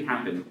actually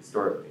happened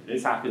historically.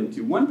 This happened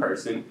to one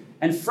person,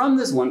 and from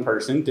this one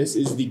person, this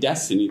is the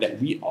destiny that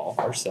we all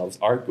ourselves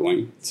are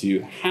going to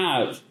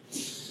have.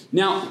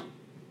 Now,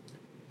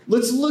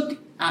 let's look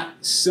at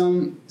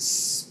some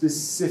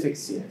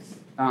specifics here.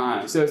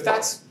 So if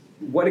that's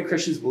what do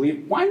Christians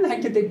believe, why in the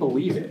heck did they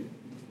believe it?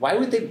 Why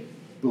would they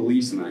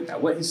believe something like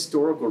that? What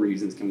historical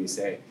reasons can we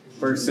say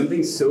for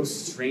something so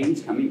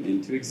strange coming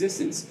into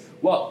existence?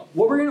 Well,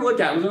 what we're going to look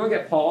at, we're going to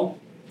look at Paul,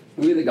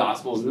 we'll look at the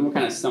Gospels, and then we'll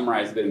kind of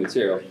summarize a bit of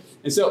material.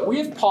 And so we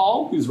have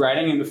Paul, who's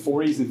writing in the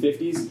 40s and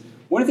 50s.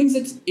 One of the things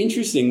that's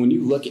interesting when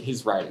you look at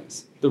his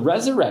writings, the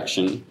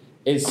resurrection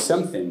is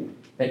something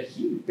that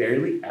he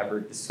barely ever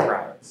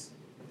describes.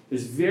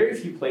 There's very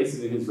few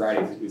places in his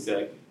writings that he say,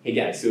 like, hey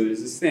guys, so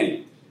there's this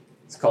thing.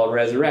 It's called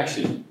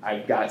resurrection.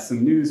 I've got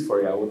some news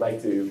for you. I would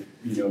like to,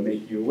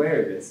 make you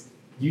aware of this.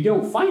 You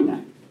don't find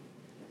that.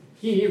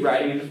 He,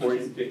 writing in the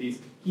 40s and 50s,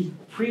 he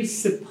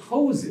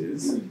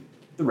presupposes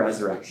the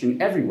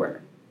resurrection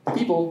everywhere. The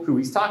people who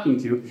he's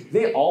talking to,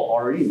 they all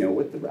already know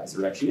what the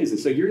resurrection is. And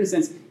so you're, in a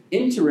sense,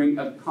 entering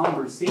a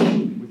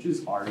conversation which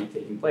is already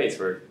taking place,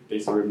 where they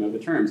sort of know the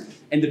terms.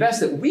 And the best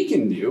that we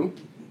can do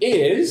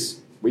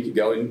is we could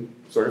go and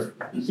sort of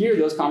hear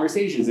those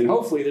conversations. And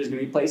hopefully there's going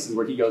to be places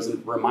where he goes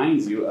and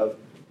reminds you of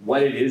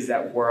what it is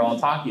that we're all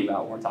talking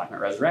about when we're talking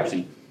about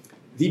resurrection.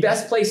 the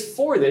best place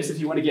for this, if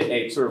you want to get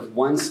a sort of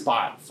one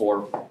spot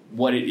for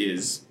what it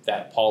is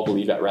that Paul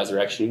believed about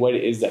resurrection, what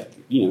it is that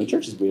the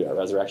churches believe about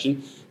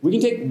resurrection, we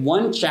can take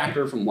one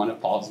chapter from one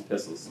of Paul's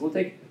epistles. So we'll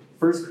take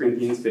 1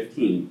 Corinthians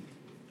 15.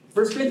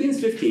 1 Corinthians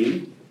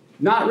 15,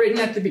 not written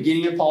at the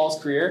beginning of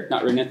Paul's career,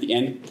 not written at the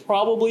end,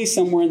 probably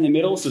somewhere in the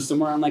middle, so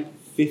somewhere around like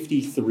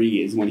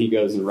 53 is when he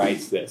goes and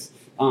writes this.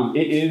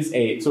 It is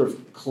a sort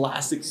of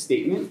classic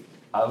statement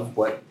of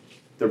what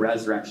the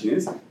resurrection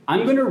is.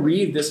 I'm going to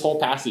read this whole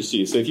passage to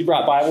you. So if you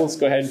brought Bibles,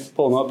 go ahead and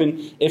pull them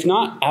open. If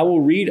not, I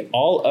will read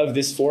all of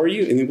this for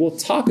you, and then we'll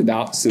talk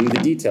about some of the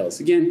details.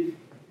 Again,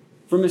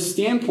 from a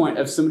standpoint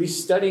of somebody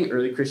studying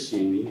early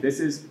Christianity, this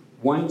is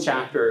one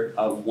chapter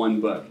of one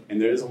book. And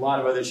there's a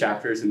lot of other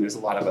chapters, and there's a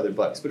lot of other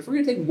books. But if we're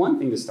going to take one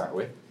thing to start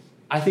with,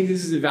 I think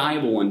this is a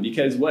valuable one,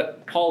 because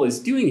what Paul is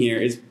doing here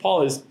is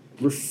Paul is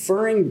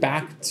referring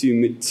back to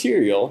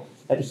material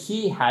that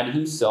he had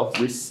himself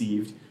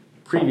received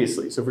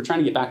previously. So if we're trying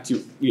to get back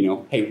to,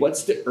 hey,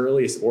 what's the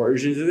earliest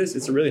origins of this?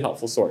 It's a really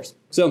helpful source.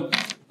 So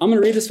I'm going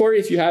to read this for you.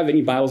 If you have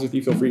any Bibles with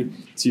you, feel free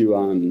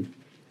to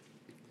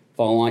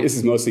follow along. This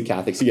is mostly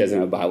Catholics. You guys don't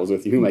have Bibles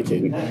with you. Who am I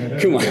kidding?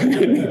 Come on.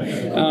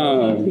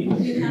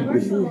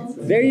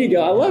 There you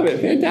go. I love it.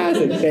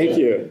 Fantastic. Thank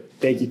you.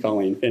 Thank you,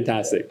 Colleen.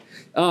 Fantastic.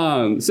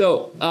 1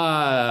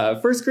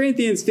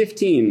 Corinthians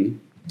 15.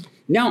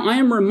 Now I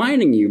am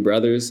reminding you,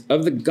 brothers,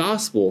 of the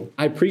gospel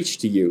I preached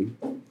to you,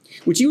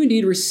 which you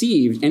indeed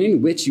received and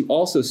in which you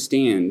also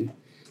stand.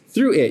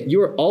 Through it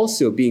you are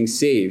also being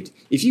saved,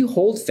 if you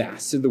hold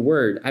fast to the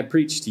word I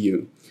preached to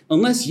you,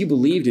 unless you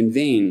believed in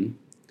vain.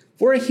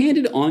 For I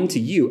handed on to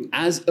you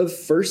as of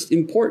first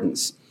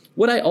importance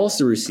what I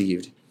also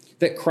received,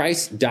 that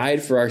Christ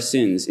died for our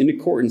sins in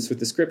accordance with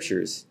the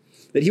Scriptures,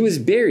 that he was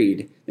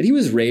buried, that he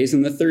was raised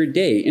on the third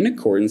day in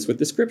accordance with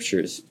the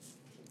Scriptures,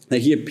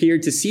 that he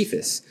appeared to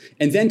Cephas,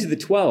 and then to the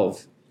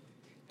 12.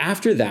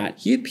 After that,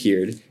 he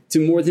appeared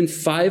to more than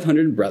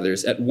 500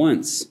 brothers at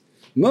once,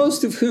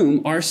 most of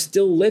whom are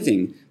still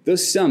living, though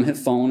some have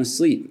fallen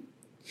asleep.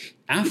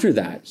 After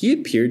that, he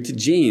appeared to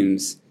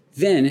James,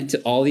 then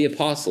to all the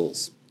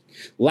apostles.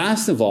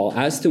 Last of all,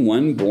 as to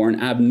one born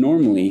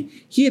abnormally,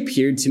 he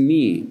appeared to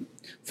me.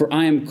 For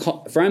I am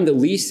the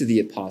least of the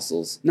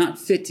apostles, not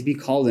fit to be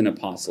called an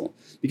apostle,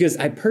 because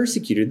I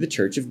persecuted the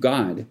church of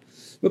God.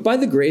 But by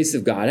the grace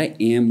of God, I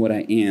am what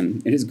I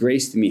am, and his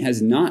grace to me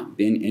has not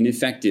been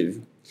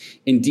ineffective.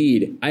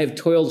 Indeed, I have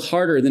toiled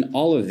harder than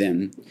all of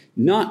them.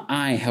 Not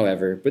I,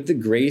 however, but the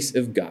grace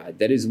of God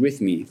that is with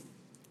me.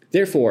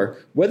 Therefore,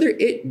 whether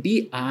it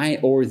be I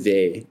or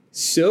they,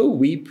 so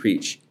we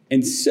preach,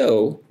 and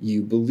so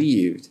you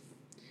believed.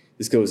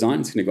 This goes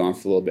on. It's going to go on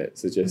for a little bit,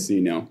 so just so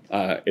you know,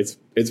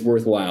 it's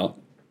worthwhile.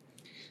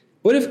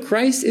 But if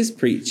Christ is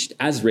preached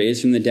as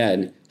raised from the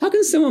dead, how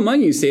can some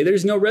among you say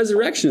there's no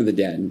resurrection of the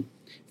dead?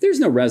 If there's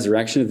no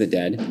resurrection of the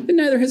dead, then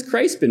neither has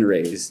Christ been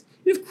raised.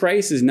 And if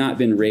Christ has not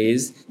been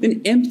raised,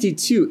 then empty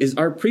too is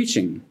our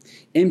preaching,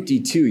 empty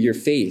too your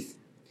faith.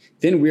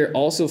 Then we are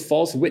also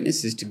false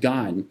witnesses to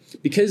God,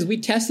 because we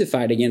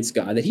testified against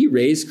God that he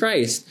raised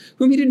Christ,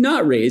 whom he did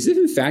not raise, if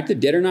in fact the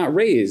dead are not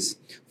raised.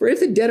 For if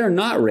the dead are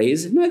not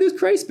raised, neither has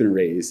Christ been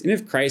raised. And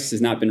if Christ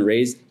has not been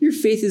raised, your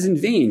faith is in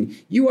vain.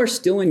 You are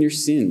still in your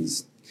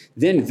sins.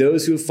 Then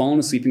those who have fallen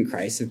asleep in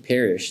Christ have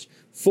perished.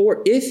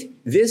 For if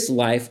this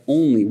life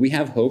only we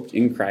have hoped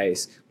in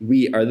Christ,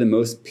 we are the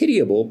most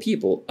pitiable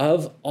people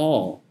of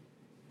all.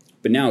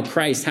 But now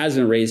Christ has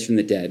been raised from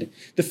the dead,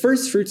 the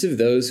first fruits of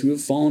those who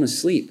have fallen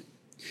asleep.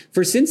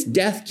 For since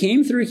death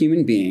came through a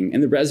human being,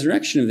 and the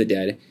resurrection of the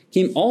dead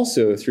came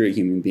also through a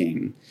human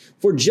being,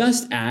 for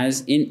just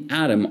as in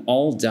Adam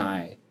all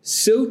die,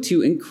 so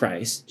too in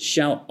Christ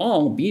shall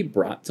all be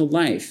brought to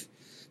life,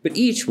 but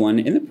each one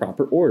in the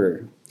proper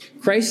order.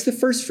 Christ the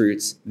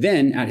firstfruits,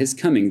 then at his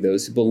coming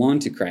those who belong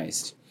to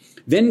Christ.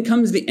 Then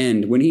comes the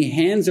end, when he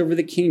hands over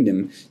the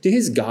kingdom to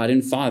his God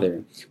and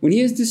Father, when he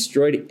has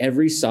destroyed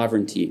every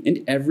sovereignty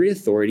and every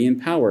authority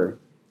and power.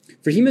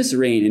 For he must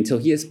reign until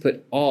he has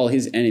put all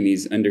his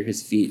enemies under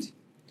his feet.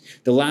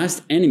 The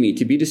last enemy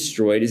to be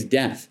destroyed is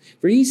death,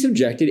 for he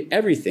subjected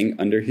everything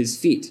under his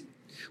feet.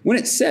 When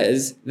it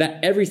says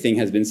that everything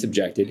has been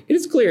subjected, it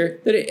is clear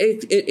that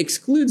it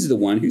excludes the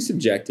one who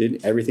subjected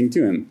everything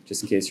to him.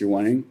 Just in case you're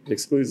wondering, it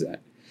excludes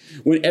that.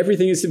 When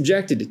everything is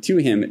subjected to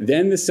him,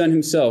 then the Son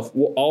himself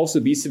will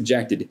also be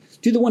subjected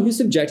to the one who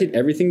subjected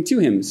everything to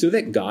him, so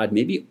that God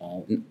may be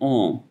all in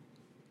all.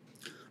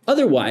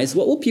 Otherwise,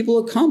 what will people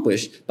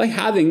accomplish by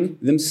having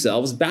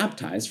themselves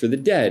baptized for the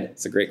dead?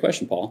 It's a great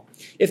question, Paul.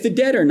 If the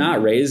dead are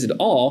not raised at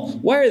all,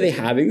 why are they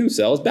having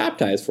themselves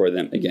baptized for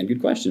them? Again, good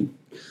question.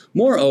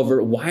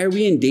 Moreover, why are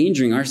we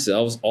endangering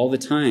ourselves all the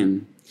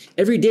time?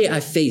 Every day I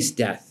face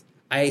death.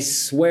 I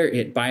swear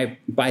it by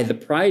the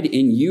pride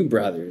in you,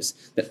 brothers,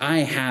 that I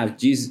have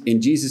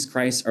in Jesus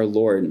Christ our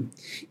Lord.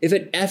 If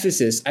at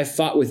Ephesus I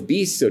fought with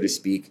beasts, so to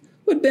speak,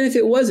 what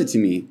benefit was it to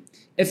me?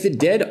 If the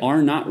dead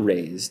are not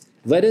raised,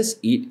 let us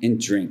eat and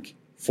drink,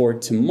 for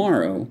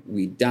tomorrow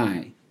we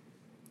die.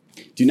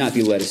 Do not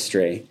be led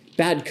astray.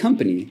 Bad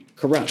company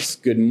corrupts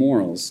good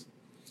morals.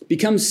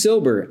 Become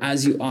sober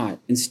as you ought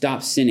and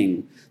stop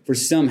sinning, for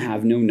some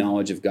have no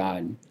knowledge of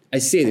God. I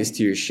say this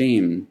to your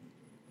shame.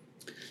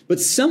 But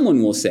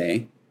someone will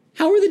say,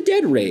 how are the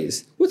dead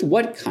raised? With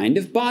what kind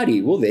of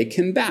body will they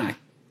come back?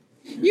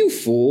 You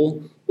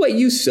fool, what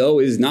you sow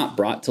is not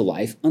brought to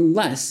life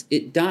unless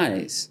it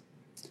dies.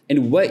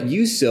 And what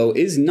you sow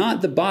is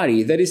not the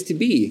body that is to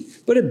be,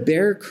 but a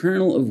bare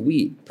kernel of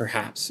wheat,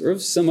 perhaps, or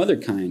of some other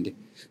kind.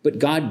 But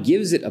God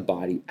gives it a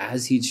body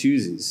as he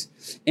chooses,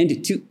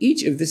 and to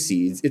each of the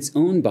seeds its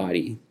own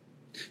body.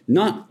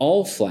 Not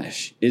all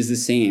flesh is the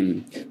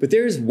same, but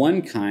there is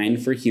one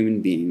kind for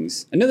human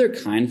beings, another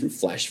kind of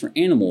flesh for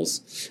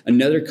animals,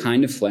 another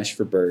kind of flesh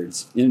for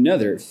birds, and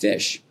another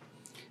fish.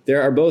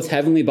 There are both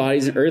heavenly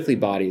bodies and earthly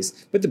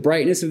bodies, but the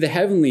brightness of the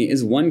heavenly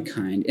is one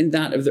kind, and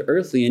that of the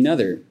earthly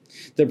another.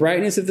 The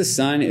brightness of the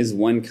sun is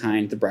one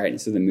kind, the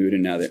brightness of the moon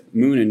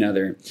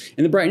another,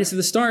 and the brightness of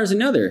the stars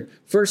another.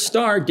 For a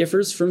star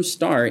differs from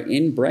star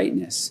in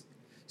brightness.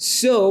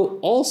 So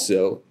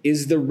also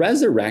is the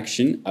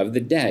resurrection of the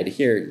dead.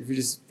 Here, if you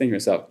just think to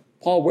yourself,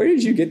 Paul, where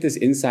did you get this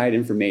inside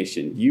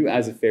information? You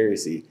as a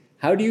Pharisee,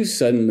 how do you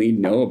suddenly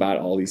know about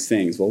all these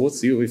things? Well, we'll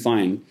see what we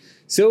find.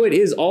 So it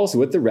is also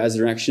with the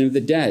resurrection of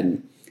the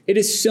dead. It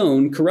is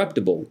sown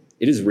corruptible.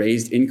 It is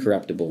raised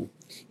incorruptible.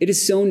 It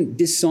is sown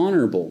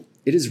dishonorable.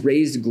 It is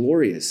raised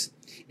glorious.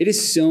 It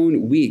is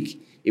sown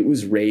weak. It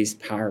was raised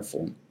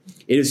powerful.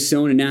 It is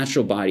sown a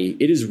natural body.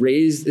 It is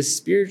raised a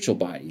spiritual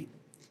body.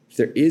 If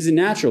there is a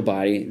natural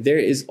body, there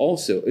is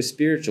also a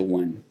spiritual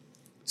one.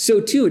 So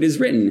too it is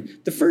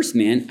written, the first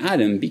man,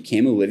 Adam,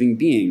 became a living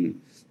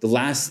being. The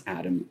last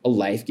Adam, a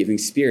life-giving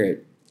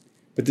spirit.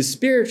 But the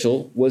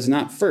spiritual was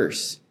not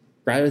first,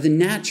 rather the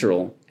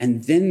natural,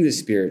 and then the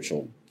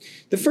spiritual.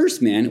 The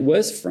first man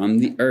was from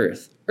the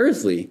earth,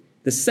 earthly,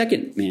 the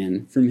second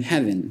man from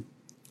heaven.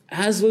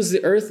 As was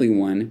the earthly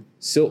one,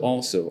 so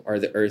also are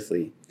the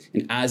earthly.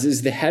 And as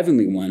is the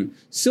heavenly one,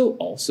 so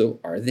also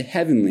are the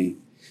heavenly.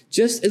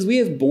 Just as we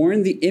have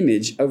borne the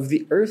image of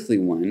the earthly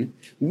one,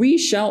 we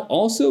shall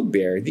also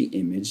bear the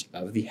image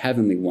of the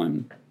heavenly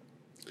one.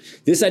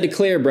 This I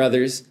declare,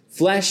 brothers,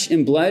 flesh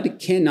and blood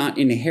cannot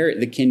inherit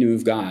the kingdom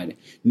of God,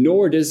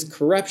 nor does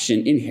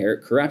corruption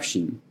inherit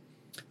corruption.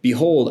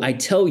 Behold, I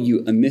tell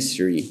you a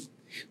mystery.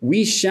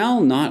 We shall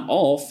not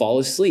all fall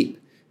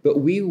asleep, but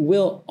we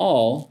will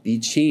all be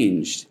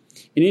changed.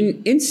 In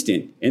an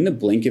instant, in the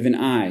blink of an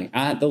eye,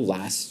 at the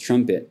last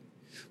trumpet.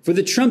 For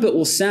the trumpet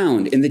will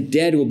sound, and the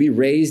dead will be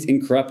raised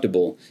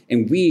incorruptible,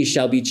 and we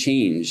shall be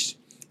changed.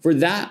 For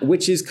that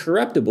which is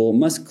corruptible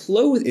must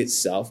clothe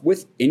itself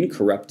with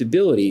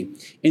incorruptibility,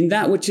 and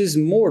that which is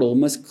mortal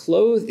must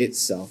clothe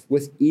itself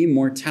with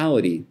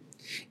immortality.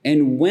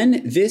 And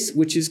when this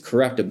which is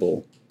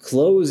corruptible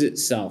clothes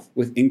itself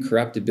with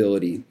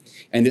incorruptibility,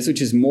 and this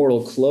which is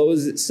mortal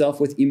clothes itself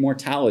with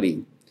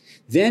immortality,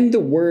 then the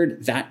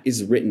word that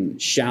is written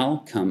shall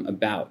come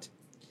about.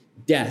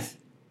 Death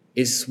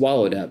is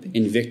swallowed up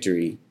in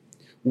victory.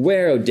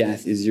 Where, O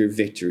death, is your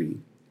victory?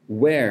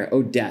 Where,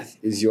 O death,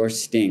 is your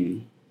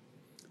sting?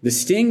 The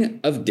sting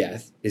of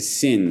death is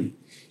sin,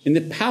 and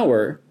the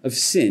power of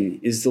sin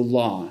is the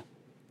law.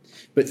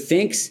 But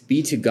thanks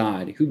be to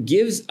God, who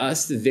gives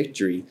us the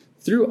victory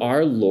through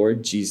our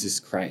Lord Jesus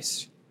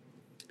Christ.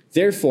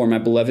 Therefore, my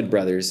beloved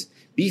brothers,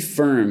 be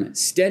firm,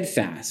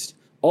 steadfast,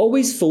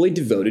 always fully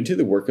devoted to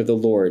the work of the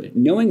Lord,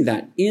 knowing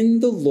that in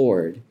the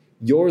Lord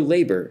your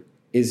labor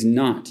is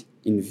not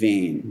in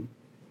vain.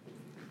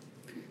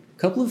 A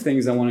couple of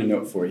things I want to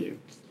note for you.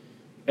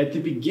 At the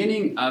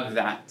beginning of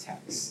that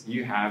text,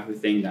 you have the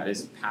thing that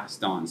is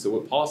passed on. So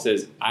what Paul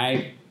says,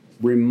 I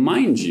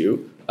remind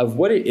you of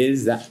what it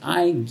is that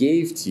I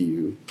gave to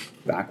you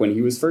back when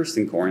he was first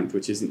in Corinth,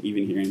 which isn't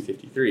even here in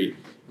 53.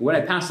 What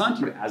I passed on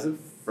to you as of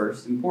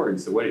first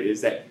importance. So what it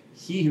is that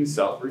he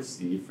himself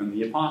received from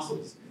the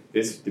apostles.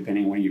 This,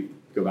 depending on when you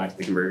go back to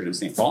the conversion of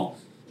St. Paul,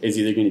 is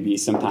either going to be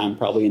sometime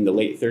probably in the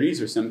late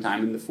 30s or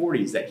sometime in the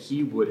 40s that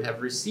he would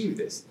have received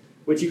this.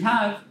 What you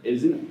have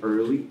is an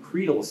early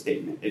creedal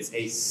statement. It's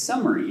a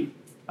summary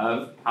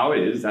of how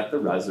it is that the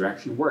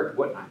resurrection worked,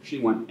 what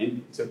actually went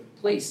into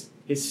place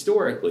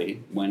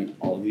historically when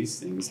all these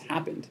things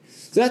happened.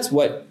 So that's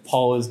what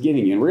Paul is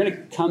giving you. And we're going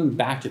to come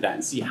back to that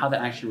and see how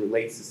that actually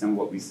relates to some of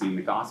what we see in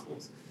the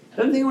Gospels.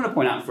 The other thing I want to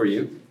point out for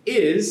you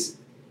is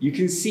you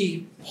can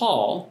see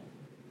Paul,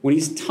 when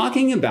he's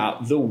talking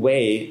about the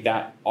way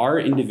that our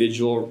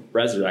individual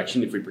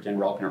resurrection, if we pretend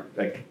we're all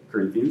like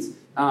Corinthians,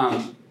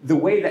 the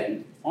way that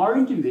our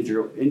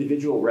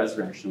individual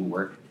resurrection will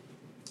work,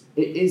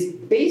 it is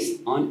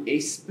based on a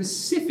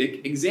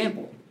specific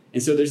example.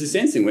 And so there's a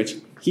sense in which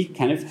he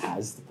kind of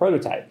has the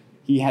prototype.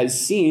 He has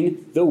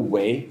seen the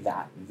way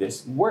that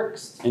this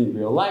works in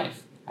real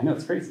life. I know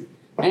it's crazy.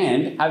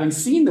 And having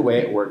seen the way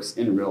it works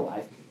in real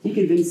life, he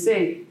can then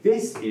say,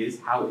 this is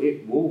how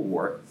it will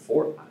work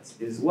for us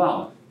as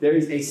well. There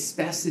is a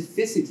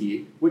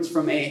specificity which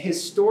from a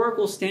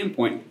historical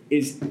standpoint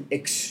is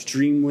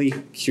extremely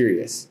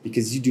curious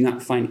because you do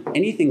not find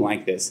anything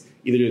like this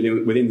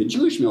either within the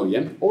Jewish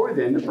milieu or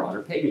within the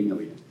broader pagan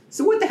milieu.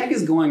 So what the heck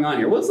is going on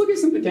here? Well, let's look at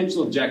some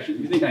potential objections.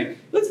 You think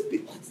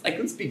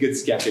let's be good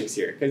skeptics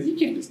here, because you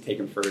can't just take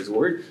him for his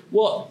word.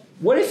 Well,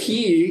 what if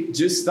he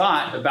just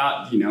thought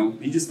about,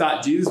 he just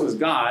thought Jesus was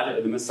God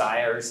or the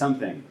Messiah or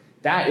something?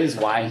 That is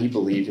why he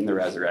believed in the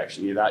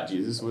resurrection. He thought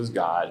Jesus was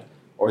God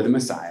or the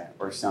Messiah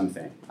or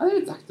something. I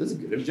think that's a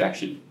good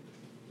objection.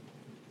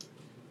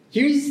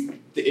 Here's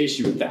the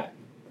issue with that.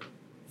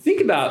 Think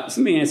about,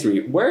 somebody answer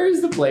me, where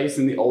is the place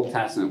in the Old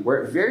Testament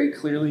where it very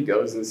clearly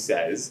goes and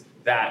says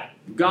that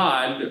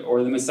God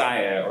or the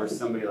Messiah or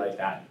somebody like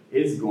that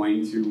is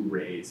going to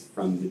raise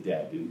from the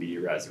dead and be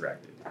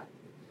resurrected?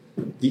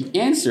 The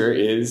answer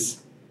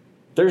is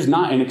there's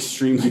not an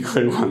extremely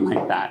clear one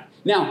like that.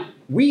 Now,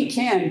 we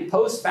can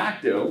post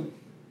facto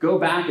go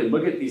back and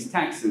look at these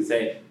texts and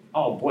say,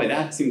 oh boy,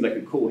 that seems like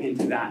a cool hint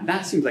of that.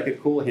 That seems like a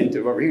cool hint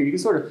of over here. You can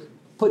sort of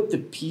put the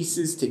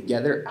pieces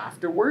together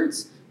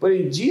afterwards. But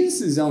in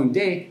Jesus' own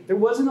day, there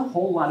wasn't a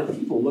whole lot of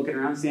people looking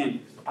around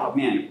saying, oh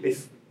man,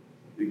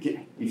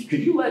 could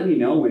you let me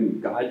know when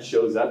God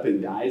shows up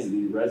and dies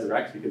and then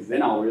resurrects, because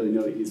then I'll really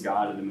know that he's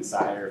God or the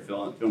Messiah or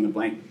fill in the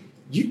blank.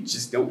 You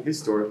just don't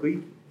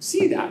historically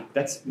see that.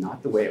 That's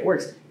not the way it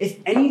works. If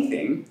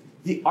anything,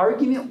 the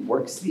argument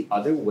works the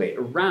other way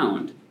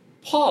around.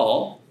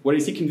 Paul, what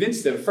is he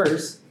convinced of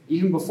first?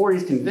 Even before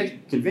he's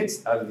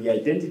convinced of the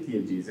identity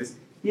of Jesus,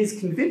 he is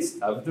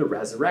convinced of the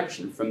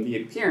resurrection from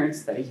the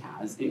appearance that he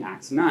has in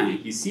Acts 9.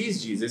 He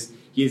sees Jesus.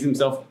 He is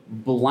himself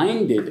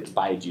blinded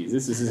by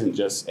Jesus. This isn't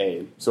just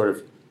a sort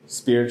of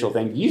spiritual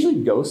thing.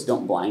 Usually ghosts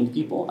don't blind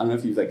people. I don't know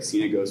if you've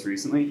seen a ghost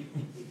recently.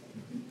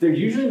 They're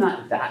usually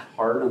not that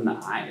hard on the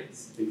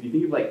eyes. If you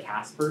think of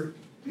Casper,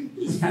 you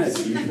just kind of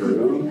see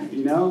through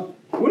them,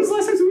 When was the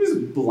last time somebody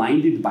was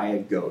blinded by a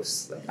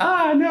ghost?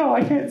 No,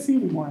 I can't see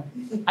anymore.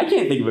 I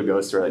can't think of a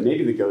ghost story.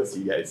 Maybe the ghosts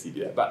you guys see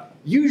do that. But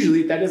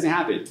usually that doesn't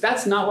happen.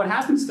 That's not what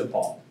happens to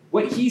Paul.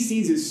 What he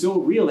sees is so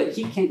real that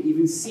he can't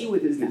even see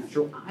with his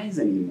natural eyes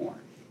anymore.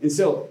 And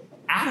so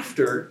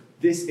after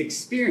this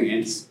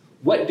experience,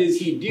 what does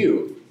he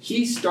do?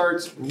 He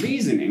starts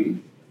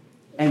reasoning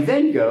and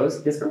then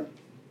goes, yes, girl?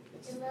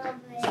 It's a little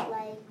bit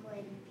like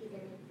when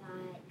Peter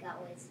thought God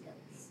was a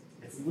ghost.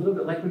 It's a little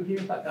bit like when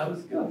Peter thought God was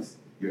a ghost.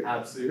 You're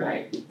absolutely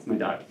right. It's my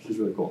daughter. She's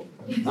really cool.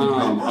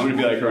 I'm going to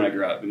be like her when I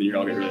grow up, and then you're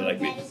all going to really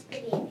like me. That is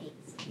pretty amazing.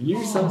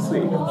 You're so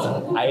sweet.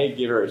 I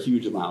give her a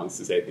huge allowance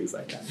to say things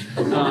like that.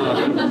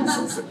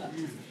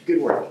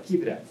 Good work.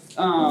 Keep it up.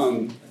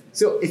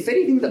 So if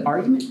anything, the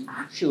argument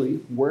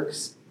actually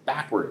works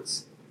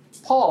backwards.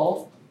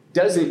 Paul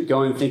doesn't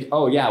go and think,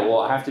 oh yeah, well,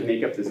 I have to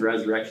make up this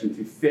resurrection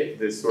to fit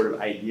this sort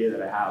of idea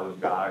that I have of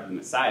God and the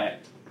Messiah.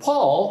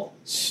 Paul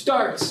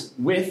starts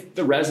with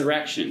the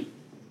resurrection.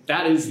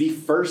 That is the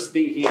first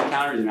thing he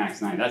encounters in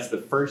Acts 9. That's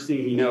the first thing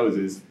he knows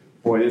is,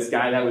 boy, this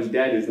guy that was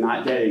dead is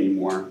not dead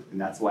anymore, and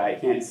that's why I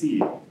can't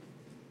see.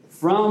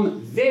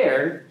 From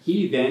there,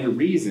 he then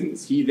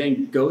reasons. He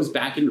then goes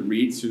back and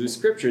reads through the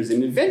scriptures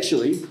and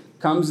eventually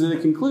comes to the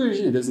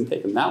conclusion, it doesn't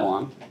take him that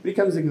long, but he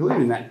comes to the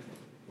conclusion that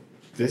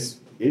this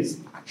is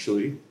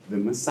actually the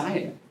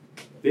Messiah.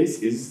 This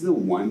is the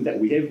one that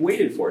we have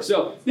waited for.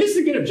 So this is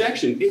a good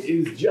objection. It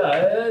is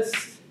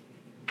just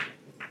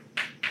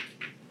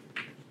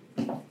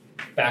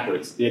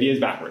backwards. The idea is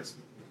backwards.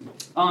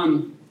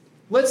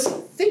 Let's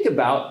think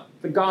about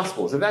the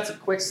Gospels. If that's a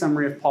quick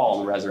summary of Paul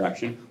and the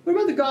resurrection, what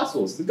about the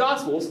Gospels? The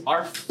Gospels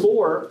are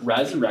 4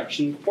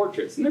 resurrection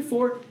portraits, and they're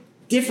 4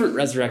 different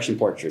resurrection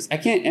portraits. I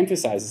can't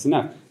emphasize this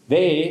enough.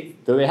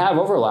 Though they have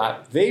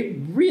overlap, they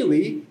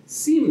really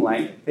seem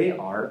like they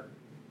are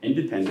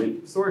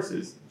independent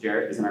sources.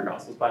 Jarrett is in our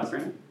Gospels class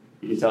right now.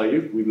 He can tell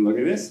you, we've been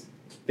looking at this.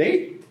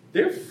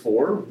 They're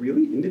 4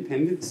 really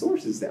independent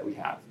sources that we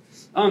have.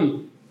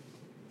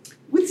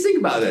 Let's think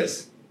about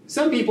this.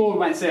 Some people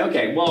might say,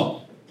 okay,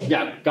 well,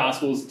 yeah,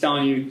 Gospels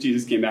telling you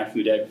Jesus came back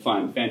from the dead,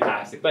 fun,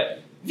 fantastic. But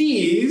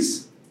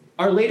these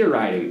are later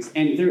writings,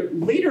 and they're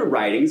later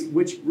writings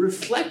which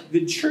reflect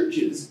the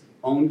church's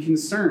own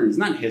concerns,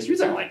 not history.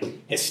 These aren't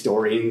like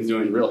historians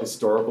doing real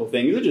historical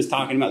things. They're just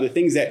talking about the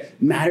things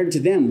that mattered to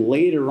them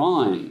later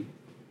on.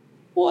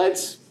 Well,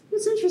 it's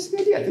an interesting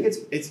idea. I think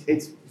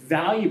it's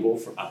valuable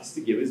for us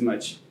to give as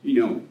much,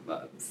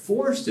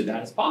 force to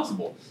that as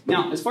possible.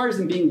 Now, as far as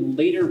them being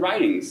later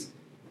writings,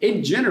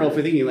 in general, if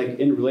we're thinking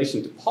in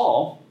relation to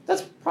Paul,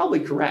 that's probably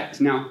correct.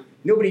 Now,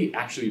 nobody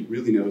actually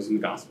really knows when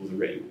the Gospels are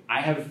written.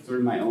 I have sort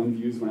of my own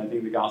views when I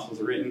think the Gospels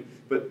are written,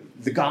 but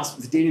the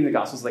dating of the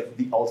Gospels is like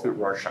the ultimate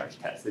Rorschach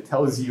test. It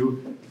tells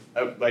you,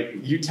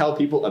 you tell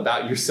people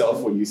about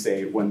yourself when you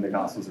say when the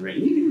Gospels are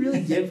written. You can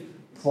really give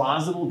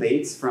plausible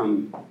dates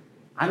from,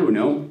 I don't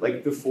know,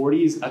 the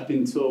 40s up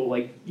until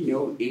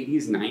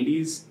 80s,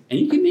 90s, and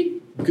you can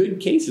make good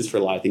cases for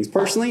a lot of things.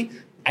 Personally,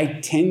 I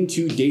tend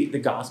to date the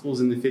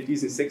Gospels in the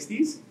 50s and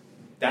 60s.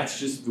 That's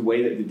just the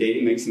way that the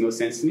dating makes the most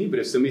sense to me. But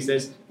if somebody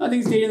says, I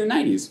think it's dated in the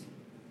 90s,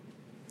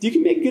 you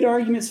can make good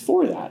arguments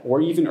for that.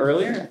 Or even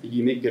earlier, I think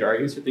you make good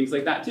arguments for things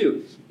like that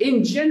too.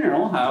 In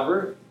general,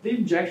 however, the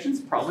objection's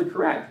probably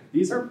correct.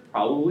 These are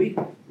probably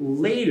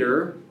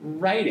later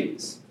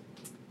writings.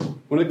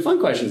 One of the fun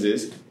questions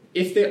is,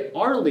 if they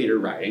are later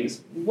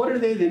writings, what are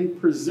they then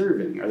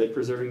preserving? Are they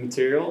preserving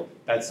material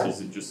that's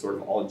just sort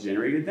of all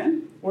generated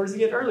then? Or does it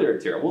get earlier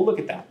material? We'll look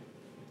at that.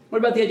 What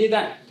about the idea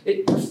that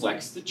it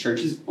reflects the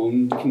church's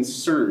own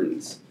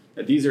concerns?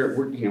 That these are,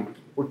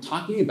 we're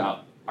talking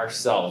about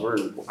ourselves.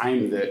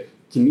 I'm the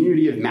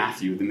community of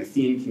Matthew, the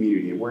Matthean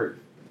community, and we're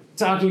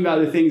talking about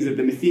the things of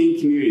the Matthean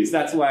communities.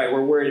 That's why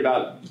we're worried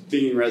about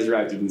being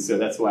resurrected, and so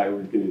that's why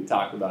we're going to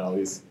talk about all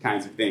these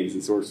kinds of things.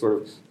 And so we're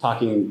sort of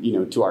talking,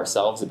 to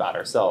ourselves about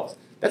ourselves.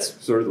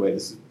 That's sort of the way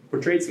this is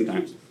portrayed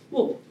sometimes.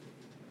 Well,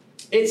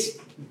 it's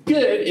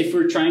good if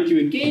we're trying to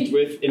engage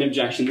with an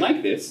objection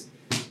like this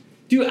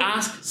to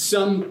ask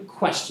some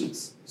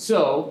questions.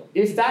 So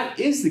if that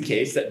is the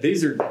case, that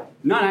these are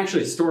not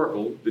actually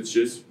historical, but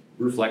just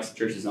reflects the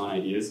church's own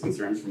ideas,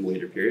 concerns from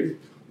later periods,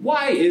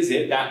 why is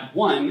it that,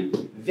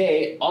 one,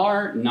 they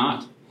are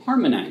not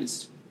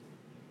harmonized?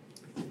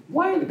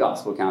 Why are the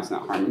gospel accounts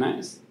not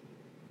harmonized?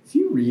 If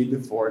you read the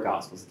 4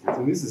 gospels accounts,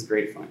 and this is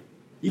great fun,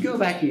 you go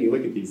back and you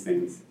look at these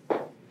things,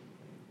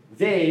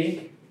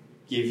 they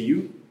give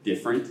you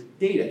different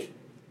data.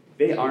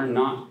 They are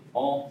not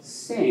all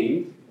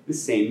saying the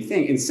same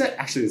thing.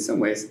 Actually, in some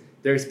ways,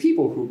 there's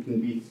people who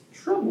can be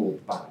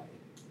troubled by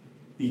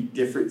the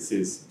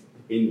differences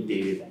in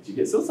data that you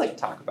get. So let's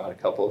talk about a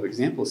couple of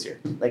examples here.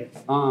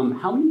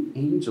 How many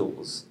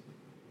angels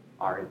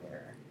are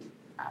there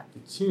at the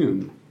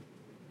tomb?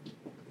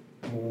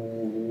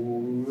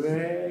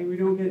 We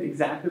don't get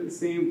exactly the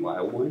same.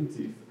 1,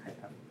 2,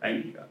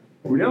 5.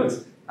 Who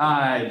knows?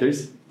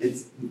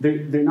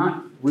 They're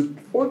not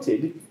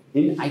reported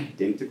in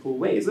identical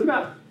ways. What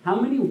about how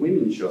many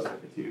women show up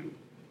at the tomb?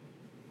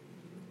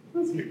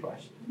 That's a good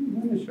question. How many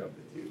women show up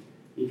at the tomb?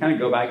 You kind of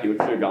go back, you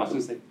look through the gospel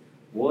and say,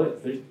 well,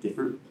 there's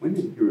different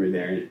women who are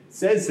there. And it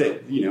says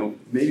that,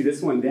 maybe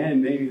this one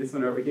then, maybe this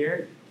one over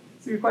here.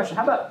 It's a good question.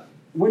 How about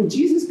when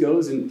Jesus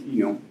goes and,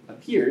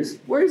 appears,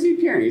 where is he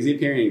appearing? Is he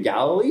appearing in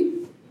Galilee?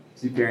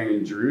 Is he appearing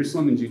in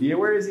Jerusalem and Judea?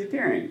 Where is he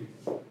appearing?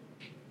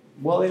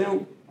 Well, they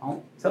don't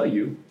all tell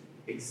you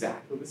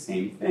exactly the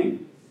same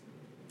thing.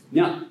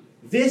 Now,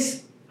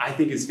 this, I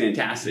think, is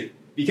fantastic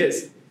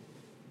because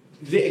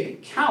the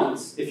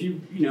accounts, if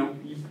you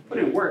put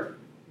in work,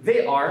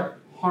 they are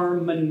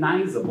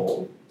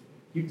harmonizable.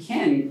 You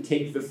can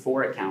take the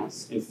 4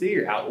 accounts and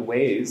figure out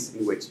ways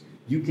in which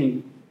you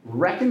can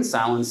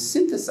reconcile and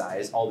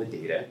synthesize all the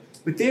data,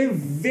 but they're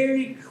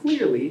very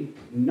clearly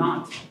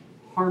not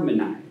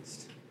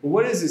harmonized. Well,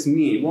 what does this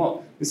mean?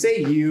 Well, let's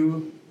say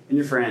you and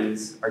your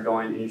friends are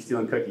going and you're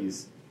stealing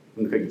cookies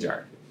from the cookie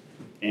jar.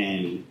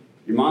 And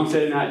your mom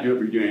said not to do it,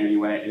 but you're doing it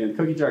anyway, and then the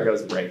cookie jar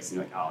goes and breaks,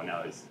 and you're like, oh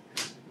no, it's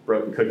a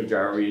broken cookie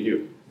jar, what are you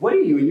do? What do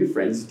you and your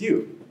friends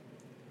do?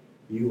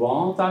 You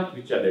all talk to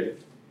each other,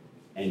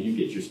 and you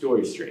get your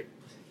story straight.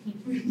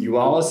 You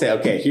all say,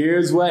 okay,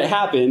 here's what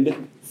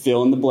happened,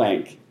 fill in the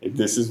blank.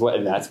 This is what,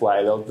 and that's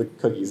why the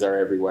cookies are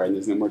everywhere, and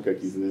there's no more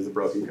cookies, and there's a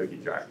broken cookie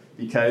jar.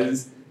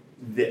 Because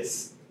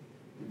this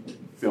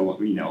film,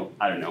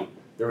 I don't know,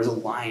 there was a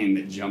lion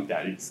that jumped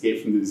out, it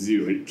escaped from the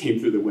zoo, and it came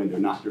through the window,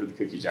 knocked over the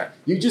cookie jar.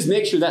 You just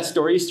make sure that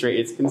story is straight,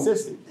 it's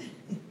consistent.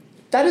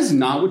 That is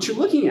not what you're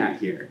looking at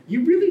here.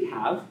 You really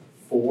have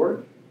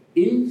 4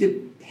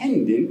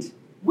 independent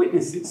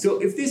witnesses.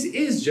 So if this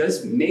is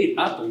just made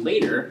up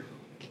later,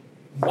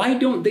 why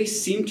don't they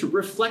seem to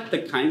reflect the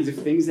kinds of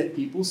things that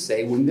people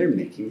say when they're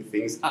making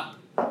things up?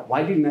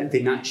 Why do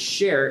they not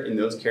share in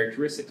those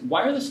characteristics?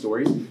 Why are the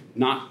stories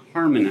not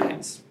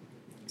harmonized?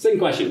 Second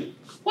question,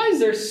 why is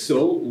there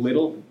so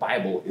little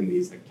Bible in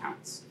these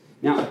accounts?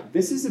 Now,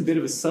 this is a bit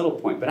of a subtle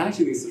point, but I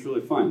actually think this is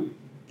really fun.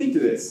 Think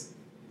of this.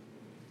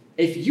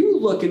 If you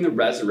look in the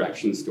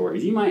resurrection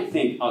stories, you might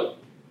think, oh,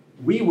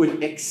 we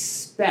would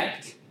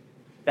expect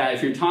that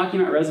if you're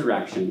talking about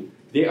resurrection,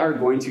 they are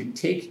going to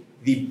take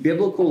the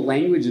biblical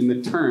language and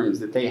the terms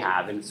that they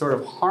have and sort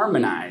of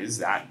harmonize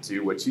that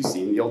to what you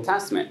see in the Old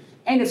Testament.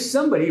 And if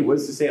somebody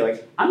was to say,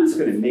 I'm just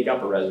going to make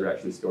up a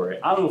resurrection story,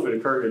 I don't know if it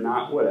occurred or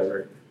not,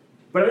 whatever,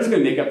 but I'm just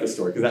going to make up the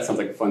story because that sounds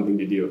like a fun thing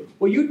to do.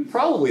 Well, you'd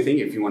probably think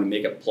if you want to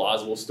make a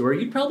plausible story,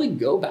 you'd probably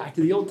go back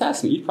to the Old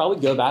Testament. You'd probably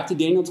go back to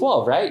Daniel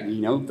 12, right?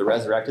 The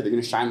resurrected, they're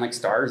going to shine like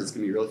stars. It's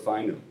going to be really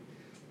fun,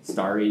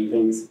 starry and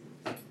things.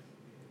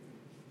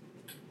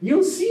 You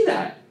don't see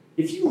that.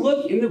 If you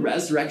look in the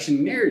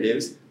resurrection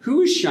narratives,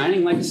 who is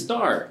shining like a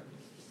star?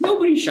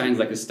 Nobody shines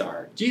like a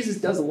star. Jesus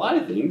does a lot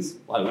of things,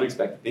 a lot of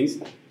unexpected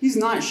things. He's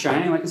not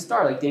shining like a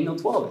star like Daniel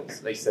 12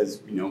 is. Like says,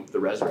 the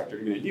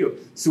resurrected are going to do.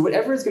 So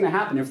whatever is going to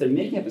happen, if they're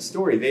making up a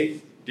story,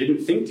 they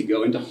didn't think to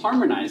go and to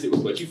harmonize it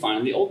with what you find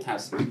in the Old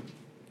Testament.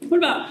 What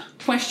about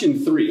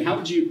question 3? How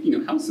would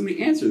how would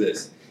somebody answer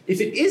this? If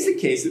it is the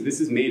case that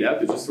this is made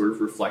up, it's just sort of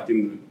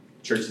reflecting the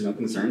church's own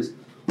concerns,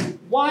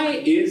 why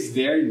is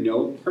there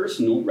no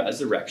personal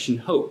resurrection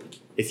hope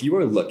if you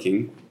are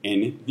looking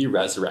in the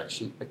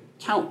resurrection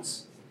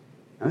accounts?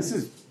 Now, this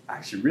is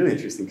actually really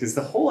interesting because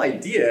the whole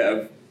idea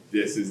of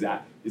this is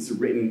that it's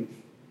written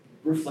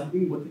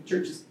reflecting what the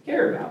churches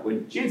care about.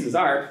 When chances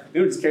are, they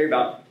don't just care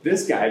about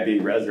this guy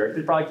being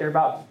resurrected, they probably care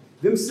about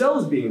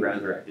themselves being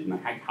resurrected. And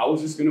how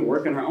is this going to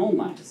work in our own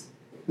lives?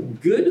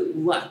 good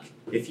luck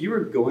if you were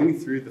going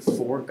through the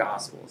 4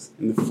 Gospels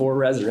and the 4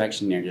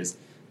 resurrection narratives.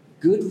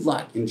 Good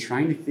luck in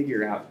trying to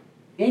figure out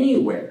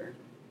anywhere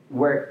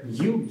where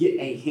you get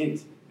a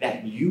hint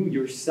that you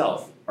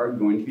yourself are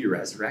going to be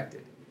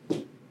resurrected.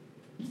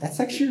 That's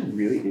actually a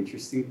really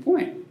interesting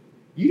point.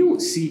 You don't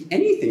see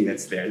anything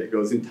that's there that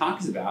goes and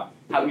talks about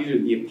how either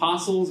the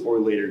apostles or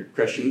later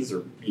Christians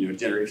or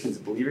generations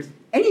of believers,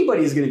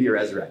 anybody is going to be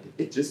resurrected.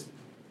 It just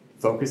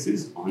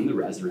focuses on the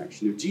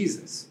resurrection of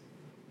Jesus.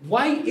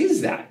 Why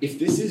is that? If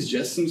this is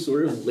just some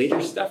sort of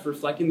later stuff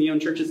reflecting the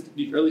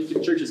early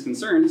church's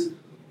concerns,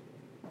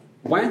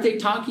 why aren't they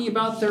talking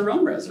about their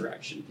own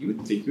resurrection? You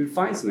would think you would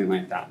find something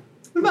like that.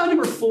 What about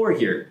number 4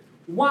 here?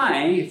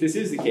 Why, if this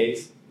is the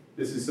case,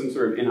 this is some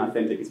sort of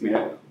inauthentic, it's made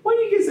up, why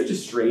do you get such a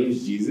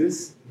strange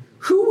Jesus?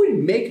 Who would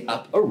make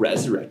up a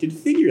resurrected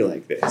figure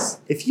like this?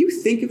 If you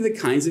think of the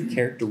kinds of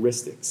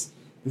characteristics,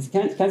 the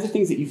kinds of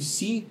things that you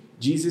see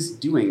Jesus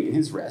doing in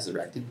his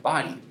resurrected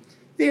body,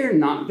 they're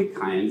not the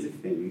kinds of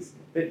things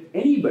that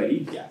anybody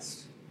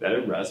guessed that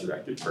a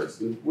resurrected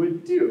person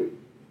would do.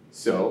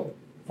 So,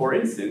 for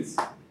instance,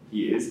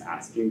 he is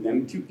asking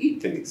them to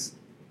eat things.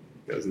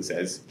 He goes and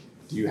says,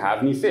 do you have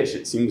any fish?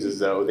 It seems as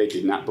though they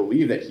did not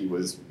believe that he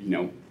was,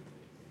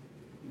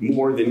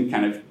 more than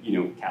kind of,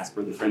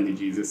 Casper the Friendly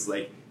Jesus.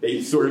 Like,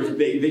 they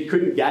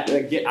couldn't get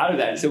out of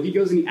that. And so he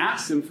goes and he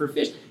asks them for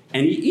fish,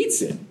 and he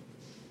eats it.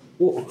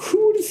 Well,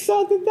 who would have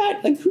thought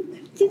who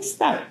thinks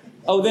that?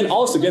 Oh, then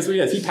also, guess what he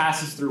does? He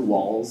passes through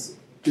walls.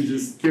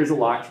 Here's a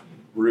locked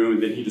room,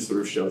 and then he just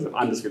sort of shows up.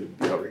 I'm just going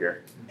to be over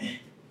here.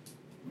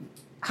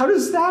 How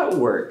does that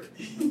work?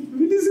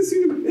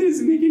 It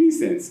doesn't make any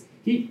sense.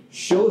 He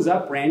shows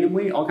up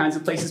randomly, all kinds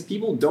of places.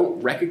 People don't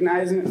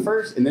recognize him at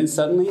first, and then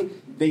suddenly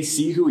they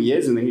see who he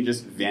is, and then he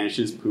just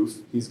vanishes, poof,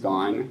 he's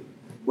gone.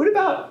 What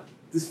about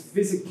this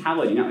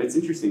physicality? Now, it's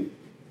interesting.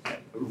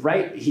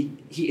 Right?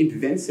 He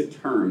invents a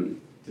term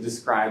to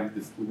describe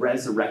the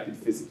resurrected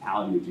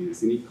physicality of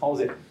Jesus, and he calls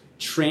it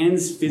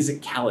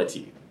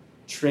transphysicality.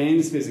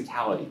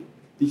 Transphysicality.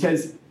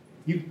 Because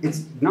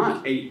it's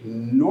not a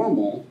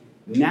normal,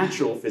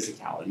 natural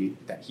physicality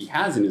that he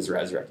has in his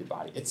resurrected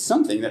body. It's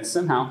something that's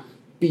somehow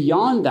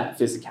beyond that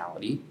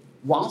physicality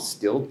while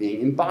still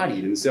being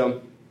embodied. And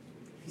so,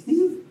 if you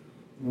think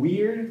of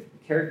weird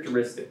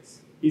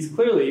characteristics, he's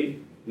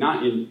clearly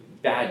not in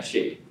bad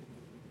shape.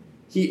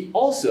 He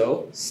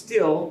also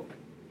still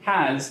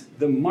has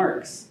the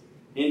marks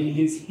in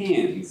his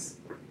hands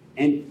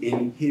and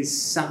in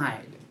his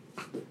side.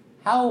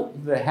 How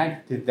the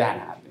heck did that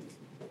happen?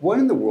 What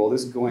in the world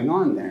is going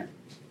on there?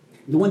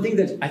 The one thing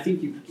that I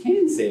think you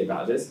can say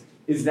about this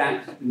is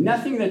that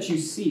nothing that you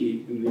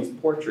see in these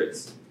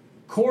portraits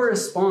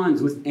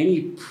corresponds with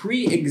any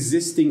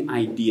pre-existing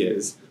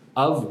ideas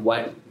of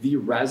what the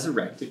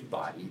resurrected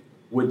body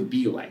would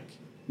be like.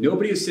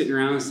 Nobody was sitting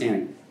around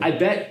saying, I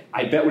bet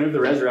whenever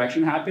the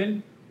resurrection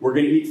happened, we're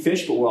going to eat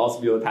fish, but we'll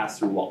also be able to pass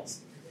through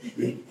walls.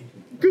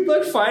 Good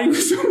luck finding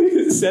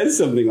somebody that says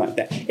something like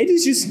that. It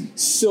is just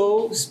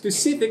so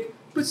specific,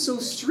 but so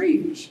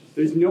strange.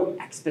 There's no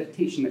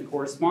expectation that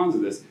corresponds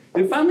with this.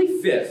 And finally,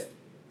 5th,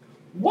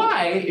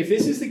 why, if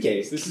this is the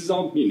case, this is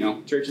all,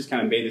 churches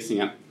kind of made this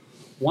thing up,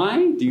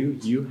 why do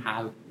you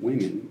have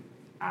women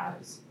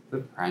as the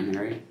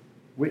primary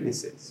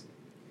witnesses?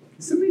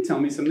 Can somebody tell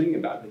me something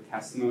about the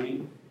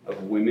testimony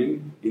of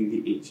women in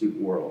the ancient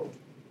world?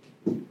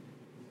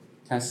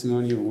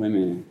 Testimony of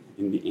women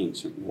in the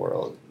ancient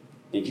world.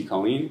 Thank you,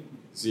 Colleen.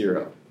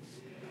 0.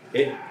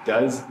 It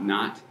does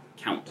not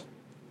count.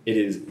 It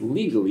is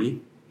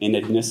legally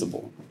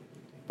inadmissible,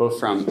 both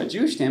from a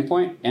Jewish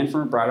standpoint and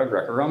from a broader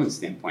Greco-Roman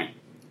standpoint.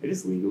 It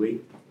is legally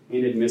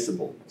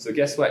inadmissible. So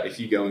guess what? If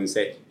you go and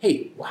say,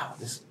 hey, wow,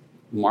 this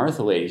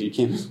Martha lady, she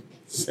came and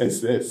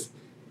says this.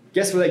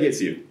 Guess what that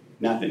gets you?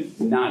 Nothing.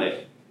 Not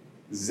it.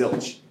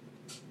 Zilch.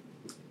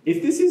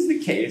 If this is the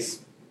case,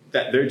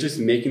 that they're just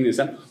making this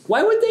up,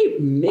 why would they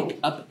make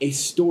up a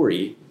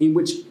story in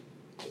which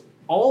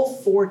all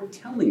 4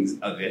 tellings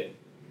of it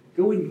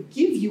go and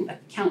give you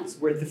accounts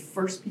where the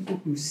first people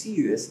who see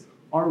this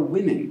are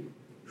women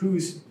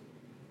whose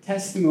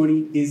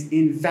testimony is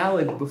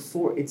invalid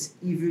before it's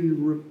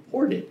even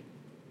reported?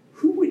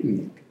 Who would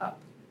make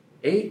up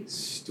a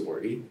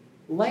story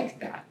like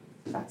that?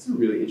 That's a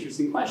really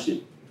interesting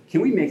question. Can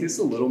we make this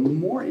a little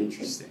more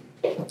interesting?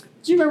 Do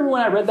you remember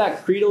when I read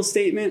that creedal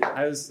statement?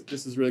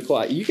 This is really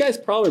cool. You guys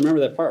probably remember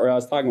that part where I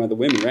was talking about the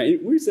women,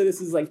 right? We said this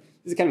is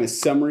kind of a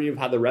summary of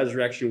how the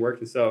resurrection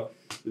worked. And so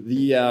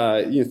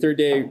the third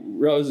day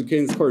rose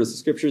again, according to the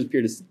scriptures,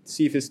 appeared to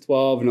Cephas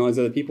 12 and all these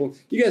other people.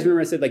 You guys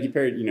remember I said he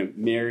paired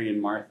Mary and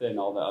Martha and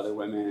all the other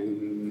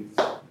women.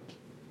 Or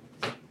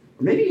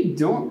maybe you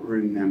don't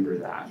remember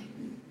that.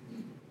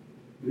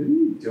 Maybe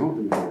you don't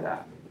remember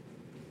that.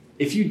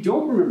 If you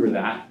don't remember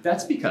that,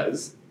 that's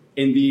because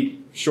in the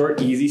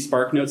short, easy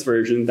SparkNotes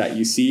version that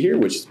you see here,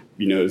 which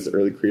is the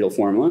early creedal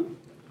formula,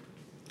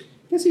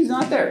 guess who's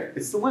not there?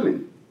 It's the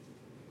women.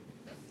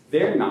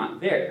 They're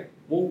not there.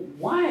 Well,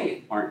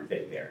 why aren't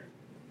they there?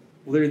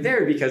 Well, they're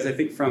there because I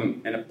think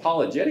from an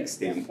apologetic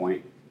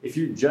standpoint, if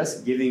you're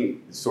just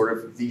giving sort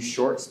of the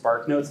short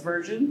SparkNotes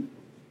version,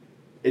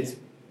 it's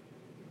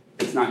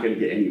not going to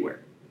get anywhere.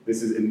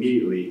 This is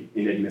immediately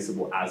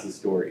inadmissible as a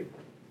story.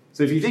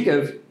 So if you think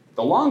of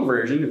the long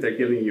version, if they're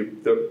giving you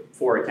the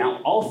 4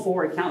 accounts, all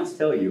 4 accounts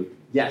tell you,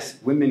 yes,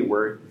 women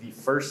were the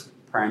first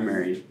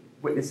primary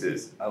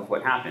witnesses of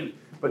what happened.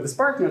 But the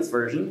SparkNotes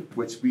version,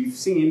 which we've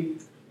seen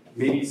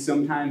maybe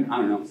sometime, I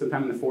don't know,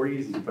 sometime in the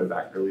 40s, you can put it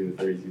back early in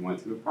the 30s if you want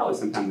to, but probably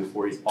sometime in the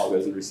 40s, Paul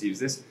goes and receives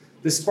this.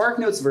 The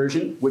SparkNotes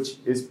version, which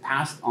is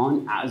passed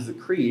on as the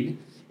creed,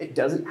 it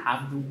doesn't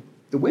have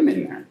the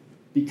women there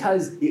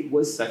because it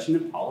was such an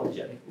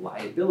apologetic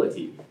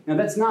liability. Now,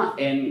 that's not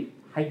an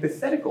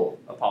hypothetical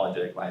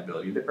apologetic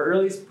liability. The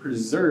earliest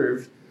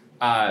preserved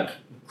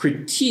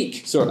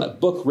critique, sort of a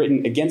book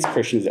written against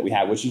Christians that we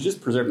have, which is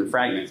just preserved in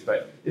fragments,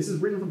 but this is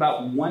written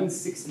about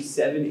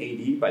 167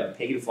 AD by the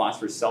pagan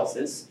philosopher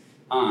Celsus.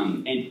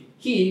 And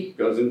he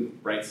goes and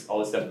writes all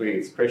this stuff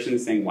against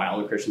Christians, saying why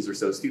all the Christians are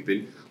so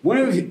stupid. One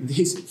of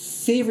his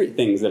favorite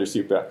things that are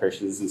stupid about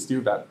Christians, and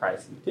stupid about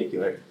Christ in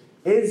particular,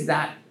 is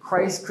that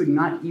Christ could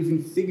not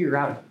even figure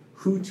out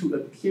who to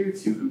appear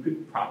to, who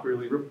could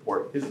properly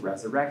report his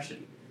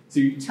resurrection. So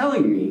you're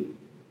telling me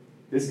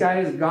this guy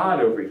is God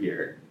over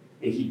here,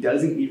 and he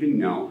doesn't even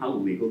know how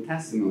legal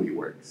testimony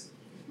works.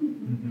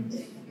 And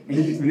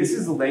this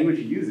is the language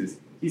he uses.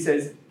 He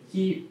says,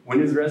 when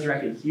he was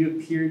resurrected, he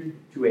appeared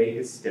to a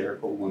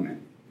hysterical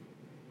woman.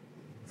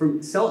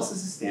 From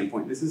Celsus'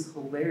 standpoint, this is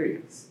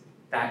hilarious.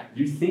 That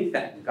you think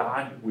that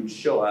God would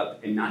show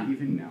up and not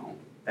even know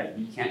that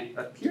he can't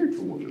appear to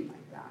a woman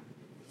like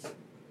that.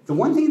 The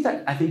one thing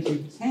that I think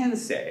you can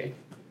say,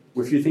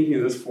 if you're thinking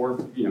of those 4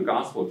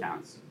 gospel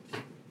accounts,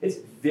 it's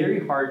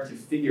very hard to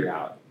figure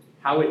out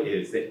how it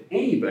is that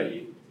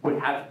anybody would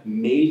have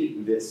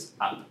made this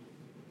up,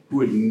 who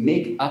would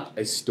make up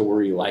a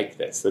story like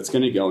this that's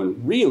going to go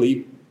and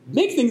really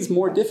make things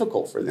more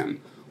difficult for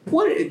them.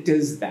 What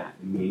does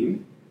that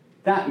mean?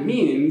 That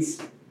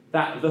means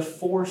that the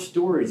 4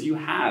 stories you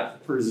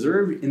have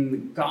preserved in the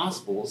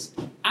Gospels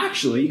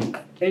actually,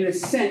 in a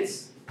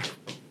sense,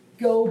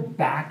 go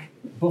back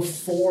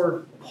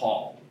before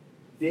Paul.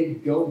 They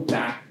go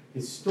back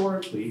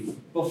historically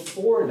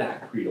before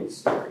that creedal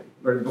story,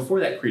 or before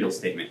that creedal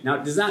statement. Now,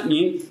 does that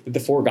mean that the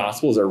 4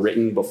 Gospels are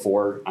written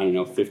before,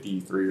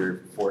 53 or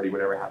 40,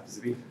 whatever it happens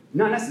to be?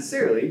 Not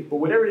necessarily, but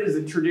whatever it is,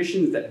 the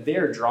traditions that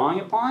they're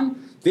drawing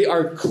upon, they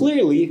are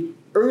clearly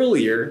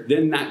earlier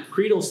than that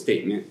creedal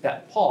statement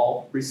that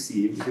Paul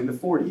received in the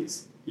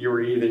 40s. You were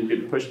either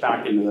getting pushed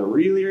back into the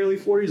really early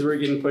 40s or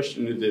getting pushed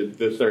into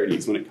the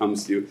 30s when it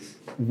comes to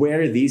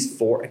where these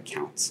 4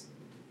 accounts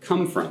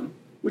come from,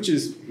 which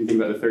is, if you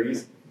think about the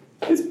 30s,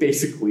 is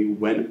basically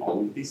when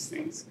all of these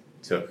things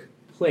took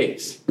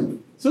place.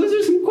 So those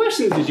are some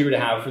questions that you would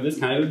have for this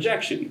kind of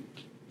objection.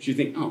 You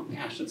think, oh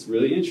gosh, that's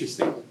really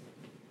interesting.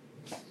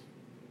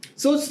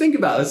 So let's think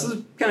about this. This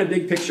is kind of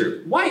big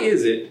picture. Why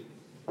is it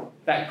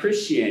that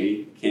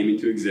Christianity came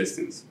into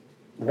existence?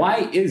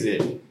 Why is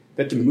it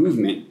that the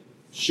movement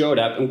showed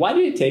up, and why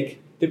did it take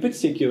the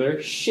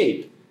particular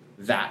shape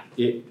that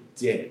it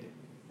did?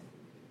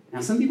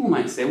 Now, some people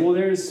might say, well,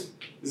 there's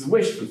this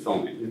wish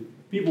fulfillment.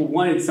 People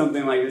wanted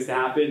something like this to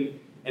happen,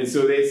 and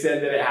so they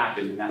said that it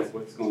happened, and that's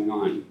what's going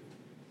on.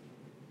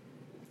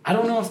 I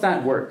don't know if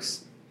that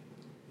works.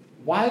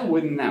 Why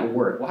wouldn't that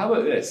work? Well, how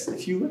about this?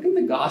 If you look in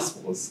the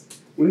Gospels,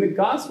 when the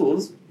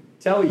Gospels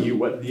tell you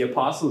what the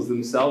apostles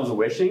themselves are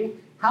wishing,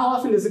 how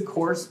often does it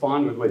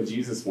correspond with what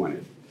Jesus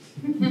wanted?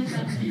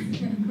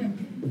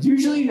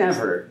 Usually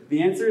never.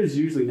 The answer is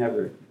usually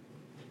never.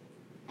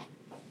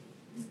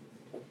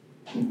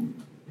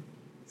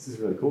 This is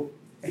really cool.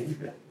 Thank you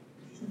for that.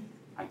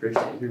 I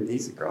appreciate your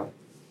music, girl.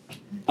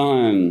 If you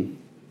want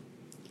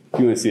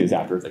to see this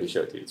afterwards, I can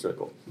show it to you. It's really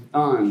cool.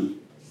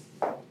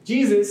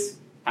 Jesus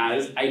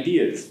has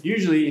ideas.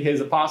 Usually his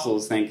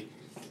apostles think,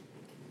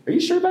 are you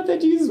sure about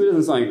that, Jesus? It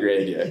doesn't sound like a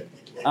great idea.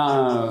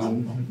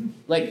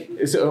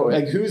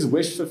 Whose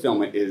wish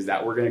fulfillment is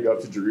that we're going to go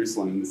up to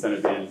Jerusalem and the Son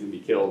of Man is going to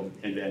be killed,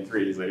 and then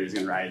 3 days later he's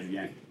going to rise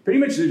again? Pretty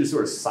much they're just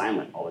sort of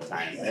silent all the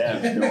time. They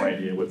have no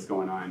idea what's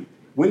going on.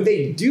 When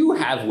they do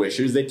have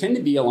wishes, they tend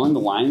to be along the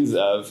lines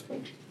of,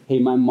 hey,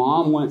 my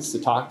mom wants to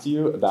talk to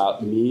you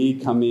about me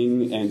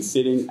coming and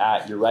sitting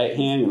at your right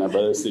hand and my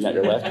brother sitting at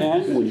your left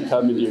hand when you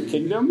come into your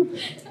kingdom.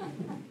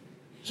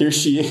 Here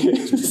she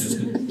is.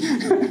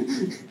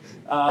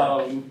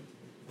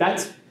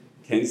 That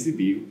tends to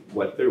be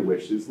what their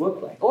wishes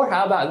look like. Or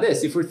how about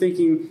this? If we're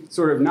thinking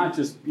sort of not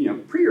just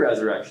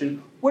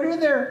pre-resurrection, what are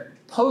their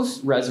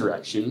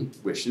post-resurrection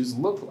wishes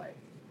look like?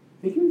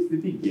 Think of the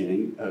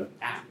beginning of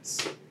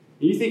Acts.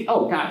 And you think,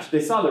 oh gosh,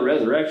 they saw the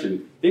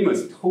resurrection. They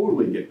must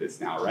totally get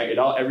this now, right?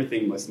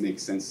 Everything must make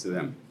sense to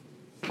them.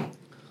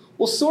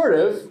 Well, sort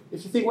of.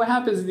 If you think what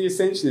happens at the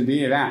ascension in the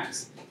beginning of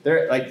Acts,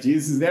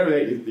 Jesus is there.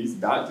 He's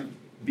about to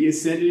be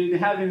ascended into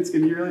heaven. It's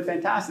going to be really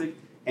fantastic.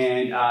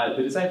 And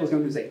the disciples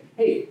come and say,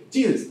 hey,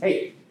 Jesus,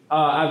 I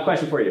have a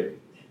question for you.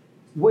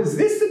 Was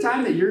this the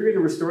time that you're going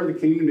to restore the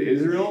kingdom to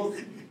Israel?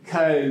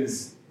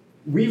 Because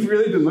we've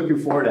really been looking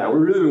forward to that.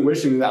 We've really been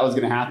wishing that was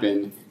going to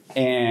happen.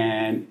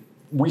 And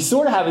we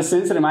sort of have a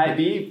sense that it might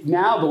be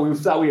now, but we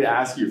thought we'd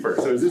ask you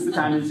first. So is this the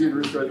time that you would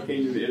restore the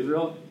kingdom of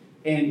Israel?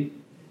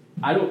 And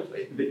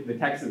the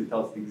text doesn't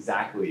tell us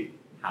exactly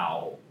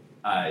how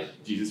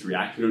Jesus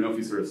reacts. We don't know if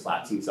he sort of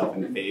slaps himself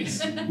in the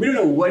face. We don't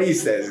know what he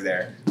says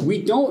there.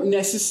 We don't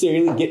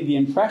necessarily get the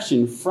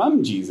impression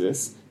from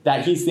Jesus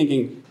that he's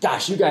thinking,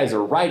 gosh, you guys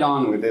are right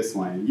on with this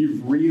one.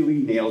 You've really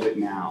nailed it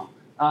now.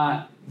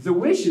 The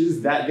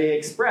wishes that they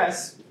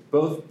express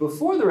both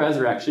before the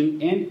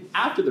resurrection and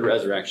after the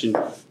resurrection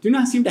do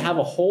not seem to have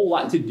a whole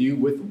lot to do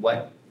with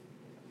what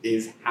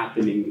is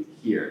happening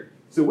here.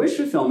 So wish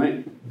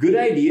fulfillment, good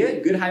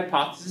idea, good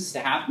hypothesis to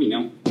have,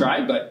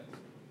 try, but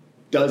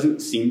doesn't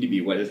seem to be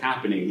what is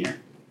happening here.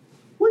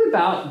 What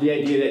about the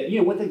idea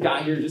that, what they've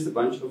got here is just a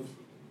bunch of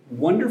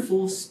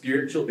wonderful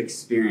spiritual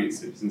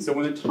experiences. And so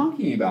when they're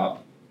talking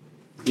about,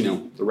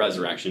 the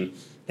resurrection,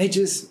 they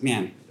just,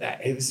 I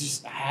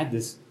had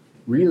this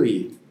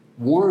really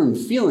warm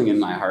feeling in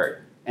my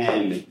heart.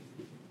 And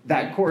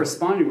that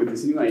corresponded with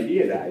this new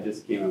idea that I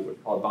just came up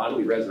with called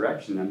bodily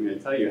resurrection. I'm going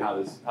to tell you how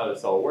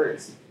this all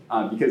works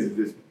because of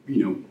this,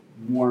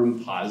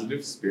 warm,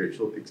 positive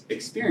spiritual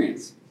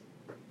experience.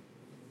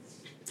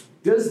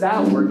 Does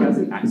that work as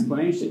an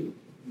explanation?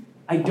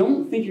 I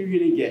don't think you're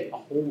going to get a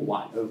whole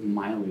lot of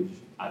mileage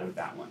out of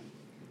that one.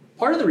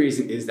 Part of the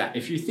reason is that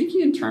if you're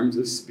thinking in terms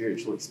of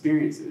spiritual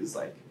experiences,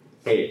 like,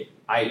 hey,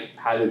 I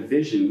had a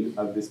vision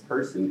of this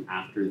person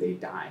after they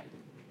died,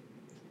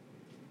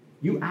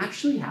 you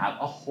actually have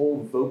a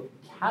whole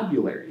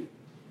vocabulary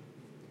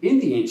in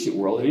the ancient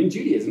world and in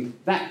Judaism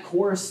that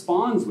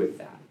corresponds with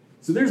that.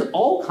 So there's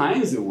all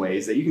kinds of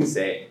ways that you can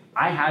say,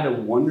 I had a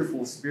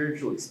wonderful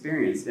spiritual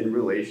experience in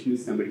relation to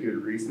somebody who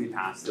had recently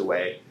passed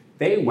away.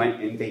 They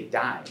went and they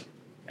died.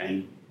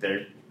 And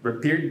they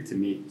appeared to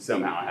me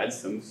somehow had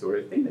some sort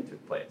of thing that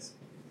took place.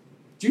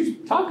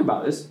 Jews talk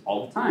about this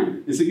all the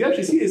time. And so you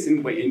actually see this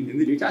in the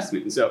New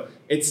Testament. And so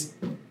it's,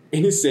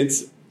 in a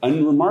sense,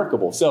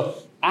 unremarkable. So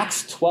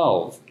Acts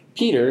 12,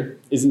 Peter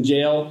is in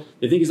jail.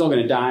 They think he's all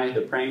going to die.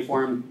 They're praying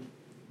for him.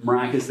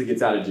 Miraculously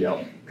gets out of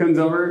jail. Comes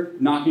over,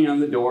 knocking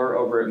on the door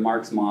over at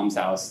Mark's mom's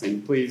house,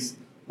 saying, please,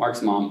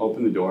 Mark's mom,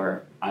 open the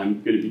door.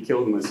 I'm going to be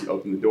killed unless you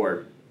open the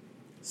door.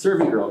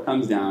 Servant girl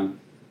comes down,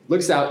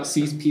 looks out,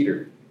 sees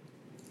Peter.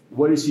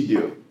 What does she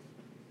do?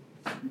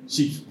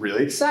 She's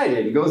really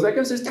excited and goes back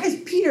upstairs. Guys,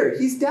 Peter,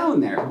 he's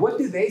down there. What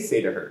do they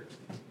say to her?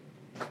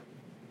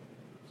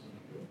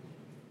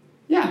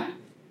 Yeah.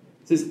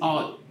 Says,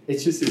 oh,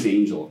 it's just his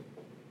angel.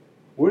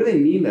 What do they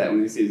mean by that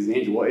when they say his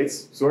angel? Well,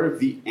 it's sort of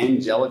the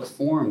angelic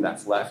form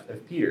that's left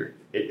of Peter.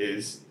 It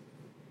is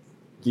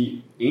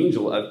the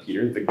angel of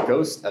Peter, the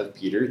ghost of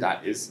Peter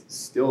that is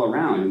still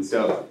around. And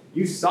so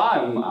you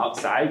saw him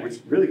outside, which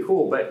is really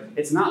cool, but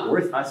it's not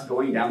worth us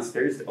going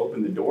downstairs to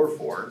open the door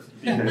for,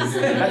 because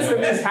that's when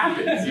this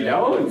happens,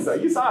 And so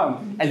you saw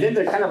him. And then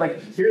they're kind of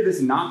like, hear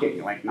this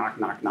knocking, like knock,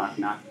 knock, knock,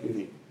 knock. And you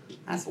think,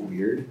 that's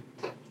weird.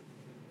 Have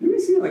you ever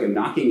seen like a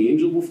knocking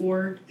angel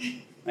before?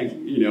 Like,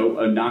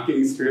 a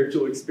knocking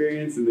spiritual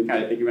experience, and they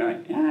kind of think about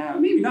it like,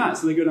 maybe not.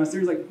 So they go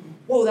downstairs like,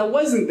 whoa, that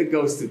wasn't the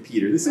ghost of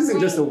Peter. This isn't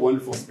just a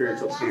wonderful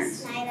spiritual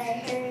experience. Last night I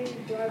heard a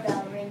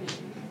doorbell ringing.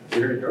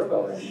 You heard a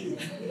doorbell ringing?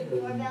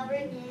 Doorbell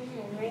ringing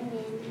and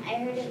ringing. I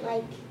heard it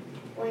like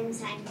one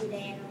time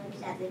today, and I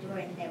looked at the door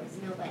and there was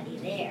nobody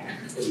there.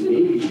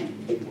 Maybe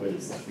it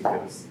was the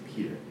ghost of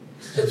Peter.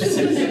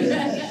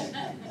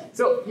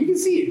 So you can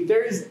see,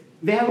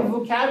 they have a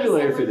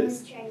vocabulary for this.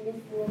 Someone was trying to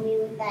fool me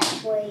with that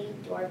toy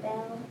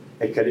doorbell.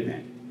 It could have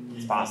been.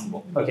 It's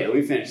possible. Okay, let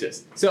me finish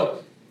this.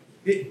 So,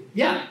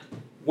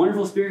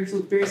 wonderful spiritual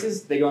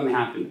experiences, they go and they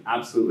happen.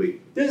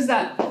 Absolutely. Does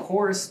that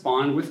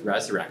correspond with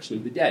resurrection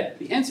of the dead?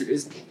 The answer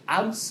is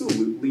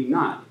absolutely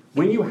not.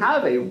 When you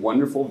have a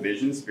wonderful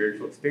vision,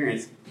 spiritual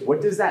experience,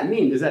 what does that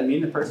mean? Does that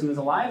mean the person is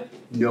alive?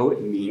 No,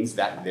 it means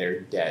that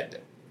they're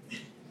dead.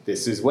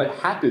 This is what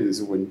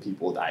happens when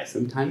people die.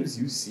 Sometimes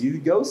you see the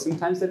ghost.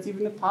 Sometimes that's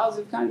even a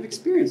positive kind of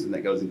experience when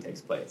that goes and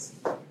takes place.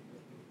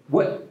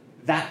 What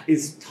that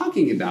is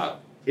talking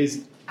about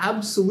is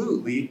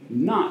absolutely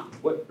not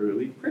what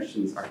early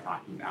Christians are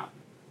talking about.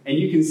 And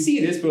you can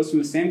see this both from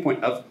the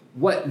standpoint of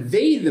what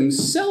they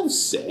themselves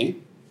say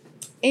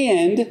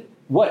and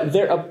what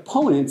their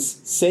opponents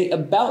say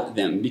about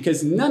them.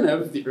 Because none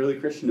of the early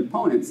Christian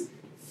opponents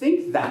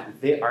think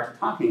that they are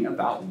talking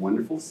about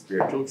wonderful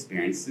spiritual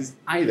experiences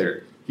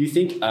either. You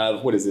think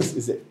of, what is this?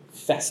 Is it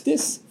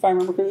Festus, if I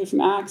remember correctly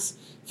from Acts?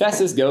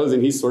 Festus goes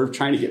and he's sort of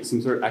trying to get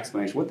some sort of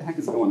explanation. What the heck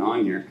is going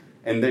on here?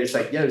 And there's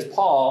like, there's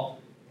Paul,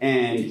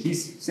 and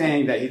he's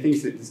saying that he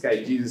thinks that this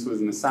guy Jesus was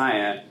the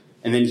Messiah,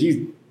 and then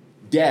he's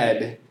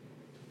dead,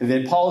 and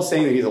then Paul is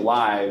saying that he's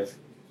alive.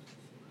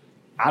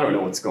 I don't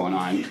know what's going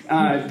on.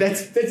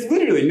 That's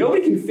literally,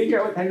 nobody can figure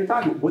out what the heck they're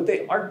talking about. What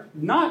they are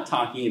not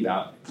talking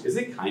about is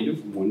a kind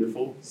of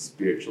wonderful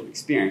spiritual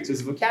experience.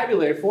 There's a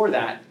vocabulary for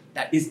that.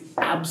 That is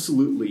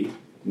absolutely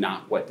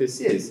not what this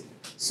is.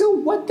 So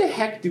what the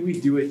heck do we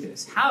do with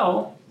this?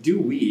 How do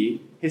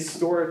we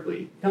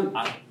historically come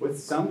up with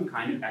some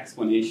kind of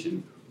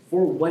explanation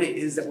for what it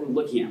is that we're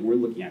looking at. We're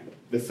looking at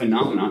the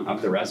phenomenon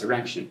of the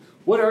resurrection.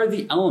 What are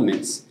the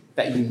elements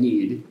that you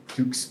need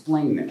to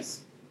explain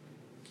this?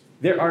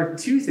 There are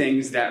two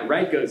things that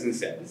Wright goes and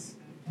says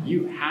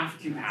you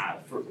have to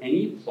have for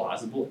any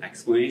plausible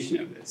explanation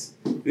of this.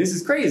 This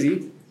is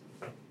crazy,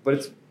 but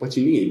it's what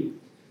you need.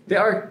 There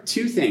are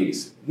two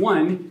things.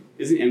 One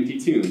is an empty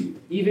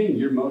tomb. Even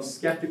your most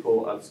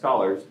skeptical of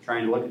scholars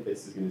trying to look at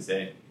this is going to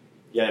say,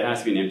 yeah, it has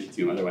to be an empty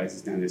tomb,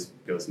 otherwise none of this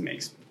goes and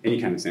makes any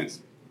kind of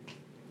sense.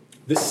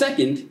 The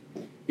second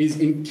is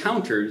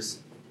encounters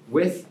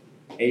with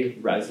a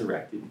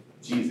resurrected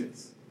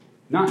Jesus.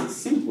 Not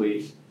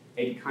simply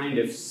a kind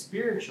of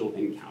spiritual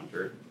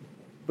encounter,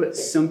 but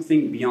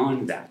something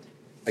beyond that.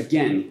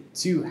 Again,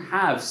 to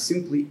have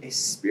simply a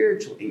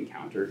spiritual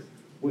encounter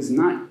was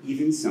not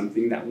even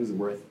something that was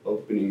worth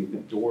opening the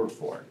door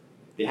for.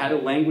 They had a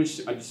language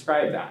to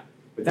describe that,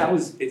 but that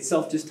was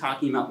itself just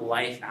talking about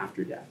life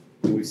after death.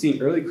 And we've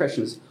seen early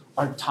Christians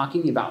are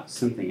talking about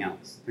something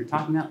else. They're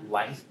talking about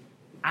life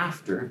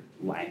after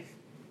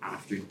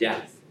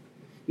death.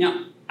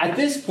 Now, at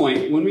this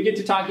point, when we get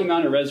to talking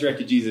about a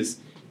resurrected Jesus,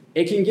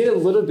 it can get a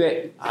little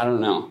bit, I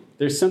don't know,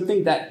 there's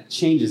something that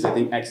changes, I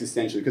think,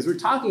 existentially, because we're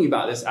talking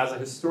about this as a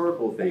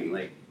historical thing,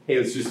 like, hey,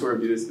 let's just sort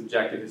of do this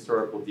objective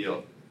historical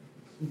deal.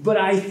 But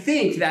I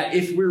think that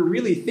if we're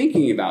really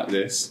thinking about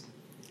this,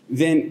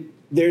 then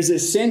there's a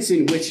sense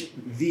in which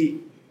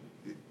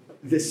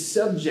the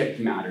subject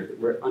matter that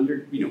we're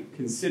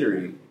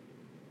considering,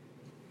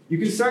 you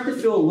can start to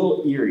feel a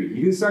little eerie.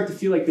 You can start to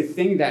feel like the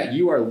thing that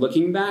you are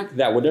looking back,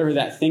 that whatever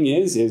that thing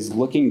is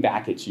looking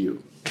back at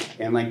you.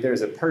 And like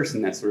there's a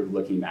person that's sort of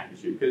looking back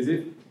at you. Because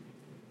if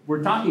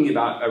we're talking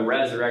about a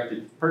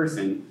resurrected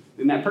person,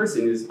 then that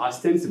person is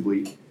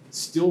ostensibly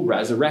still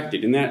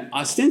resurrected. And that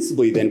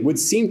ostensibly then would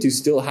seem to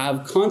still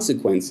have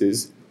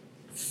consequences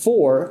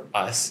for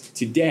us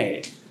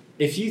today.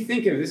 If you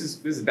think of, this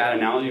is a bad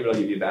analogy, but I'll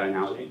give you a bad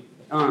analogy.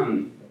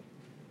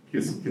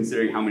 Because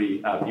considering how many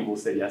people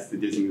said yes to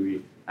the Disney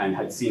movie and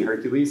had seen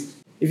Hercules.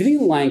 If you think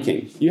of The Lion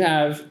King, you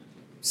have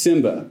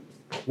Simba.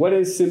 What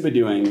is Simba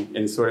doing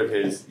in sort of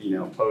his,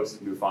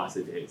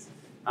 post-Mufasa days?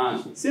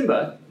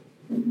 Simba,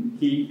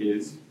 he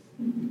is,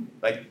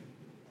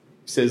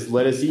 says,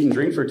 let us eat and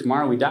drink for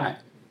tomorrow we die,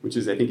 which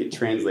is, I think it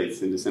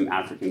translates into some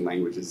African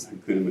languages,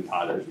 Hakuna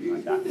Matata or something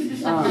like that.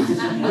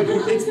 But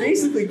it's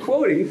basically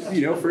quoting,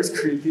 1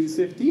 Corinthians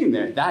 15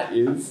 there. That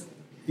is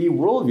the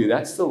worldview.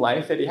 That's the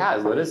life that he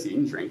has. Let us eat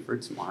and drink for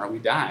tomorrow we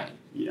die.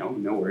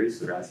 No worries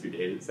for the rest of your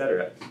days,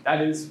 etc.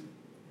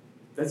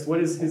 That's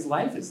what his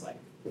life is like.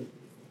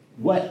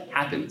 What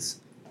happens?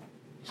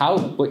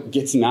 What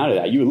gets him out of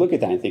that? You would look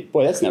at that and think,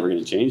 boy, that's never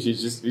going to change.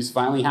 He's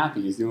finally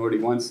happy. He's doing what he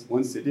wants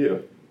to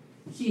do.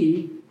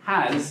 He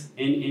has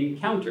an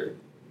encounter.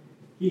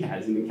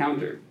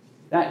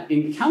 That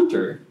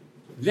encounter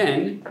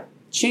then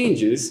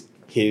changes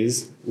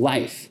his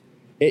life.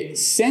 It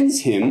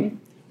sends him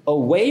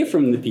away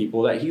from the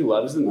people that he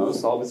loves the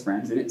most, all of his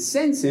friends, and it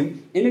sends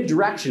him in a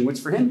direction which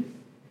for him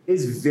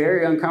is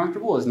very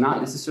uncomfortable, is not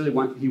necessarily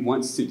what he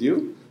wants to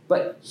do,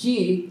 but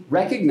he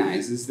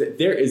recognizes that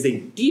there is a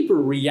deeper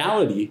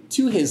reality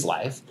to his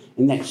life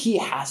and that he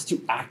has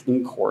to act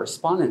in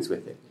correspondence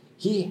with it.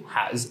 He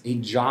has a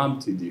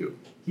job to do.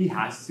 He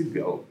has to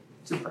go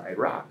to Pride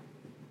Rock.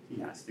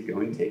 He has to go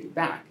and take it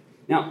back.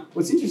 Now,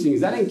 what's interesting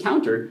is that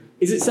encounter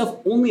is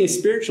itself only a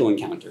spiritual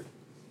encounter.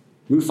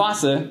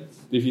 Mufasa,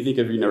 if you think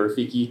of,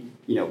 Rafiki,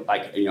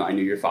 I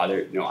knew your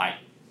father. No,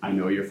 I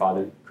know your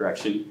father,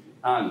 correction.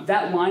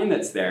 That line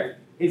that's there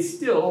is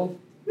still,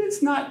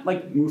 it's not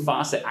like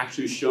Mufasa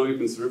actually showing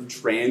up in sort of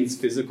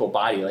trans-physical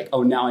body, like,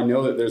 oh, now I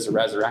know that there's a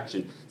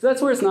resurrection. So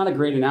that's where it's not a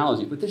great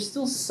analogy, but there's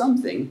still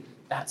something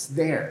that's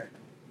there.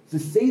 The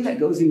thing that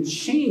goes and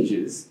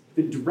changes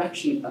the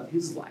direction of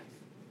his life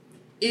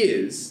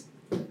is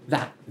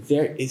that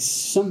there is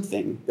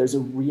something, there's a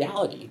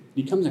reality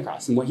he comes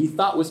across. And what he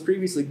thought was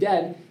previously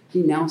dead,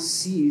 he now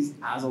sees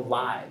as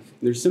alive.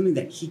 And there's something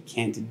that he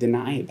can't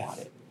deny about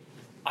it.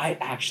 I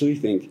actually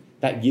think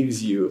that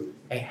gives you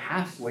a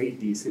halfway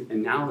decent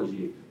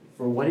analogy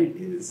for what it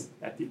is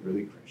that the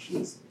early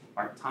Christians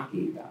are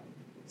talking about.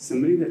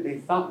 Somebody that they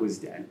thought was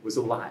dead was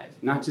alive,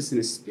 not just in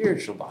a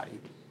spiritual body,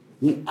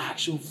 in an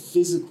actual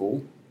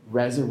physical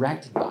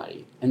resurrected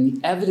body. And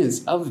the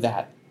evidence of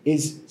that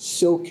is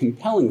so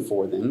compelling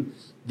for them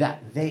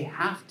that they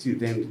have to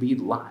then lead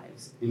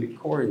lives in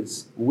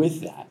accordance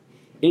with that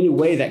in a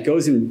way that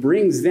goes and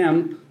brings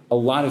them a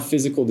lot of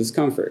physical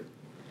discomfort,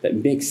 that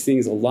makes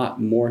things a lot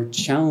more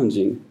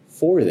challenging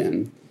for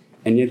them,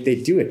 and yet they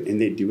do it, and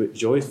they do it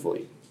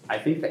joyfully. I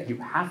think that you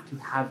have to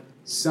have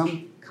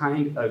some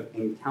kind of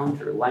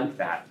encounter like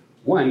that.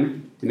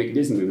 One, to make a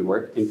Disney movie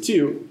work, and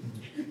two,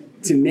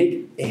 to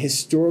make a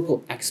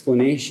historical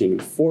explanation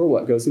for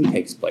what goes and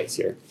takes place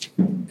here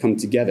come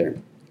together.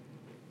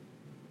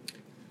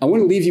 I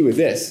want to leave you with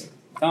this.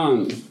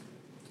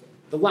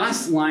 the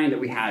last line that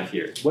we have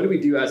here, what do we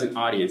do as an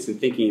audience in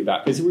thinking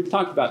about, because we're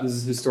talking about this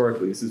is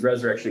historically, this is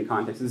resurrection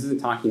context, this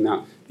isn't talking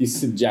about these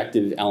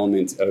subjective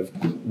elements of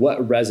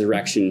what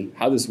resurrection,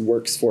 how this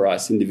works for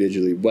us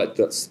individually, what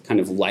this kind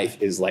of life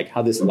is like,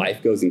 how this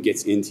life goes and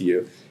gets into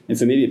you. And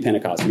so maybe at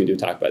Pentecost we can do a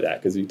talk about that,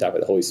 because we talk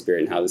about the Holy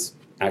Spirit and how this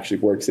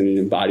actually works in an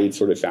embodied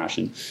sort of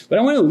fashion. But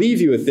I want to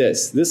leave you with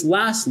this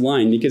last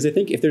line, because I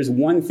think if there's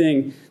one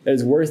thing that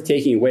is worth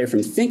taking away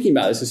from thinking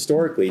about this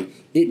historically,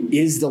 it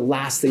is the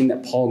last thing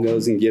that Paul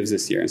goes and gives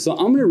us here. And so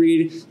I'm going to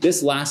read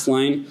this last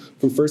line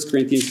from 1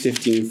 Corinthians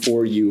 15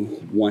 for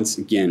you once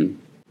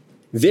again.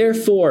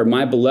 Therefore,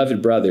 my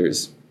beloved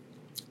brothers,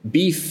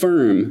 be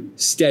firm,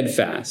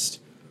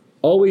 steadfast,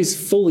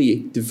 always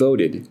fully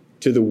devoted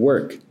to the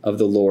work of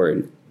the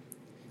Lord,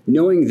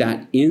 knowing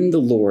that in the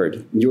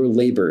Lord your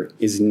labor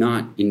is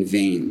not in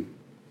vain.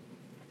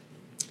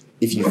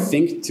 If you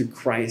think to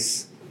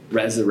Christ's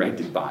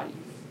resurrected body,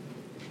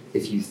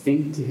 if you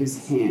think to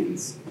his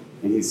hands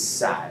and his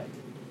side,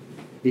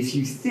 if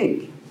you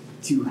think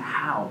to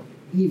how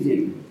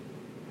even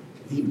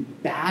the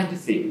bad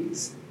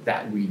things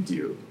that we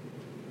do,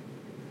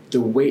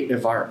 the weight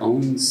of our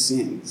own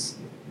sins,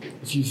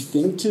 if you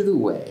think to the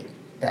way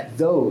that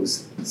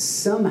those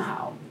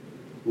somehow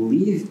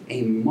leave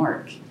a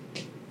mark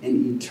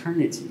in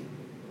eternity,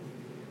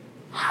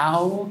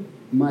 how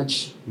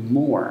much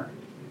more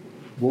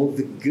will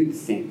the good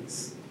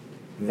things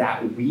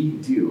that we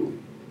do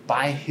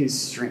by his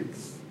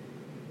strength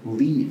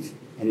leave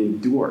and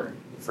endure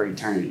for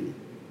eternity?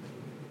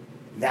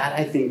 That,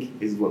 I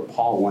think, is what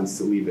Paul wants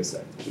to leave us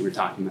with when we're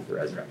talking about the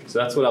resurrection. So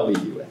that's what I'll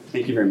leave you with.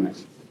 Thank you very much.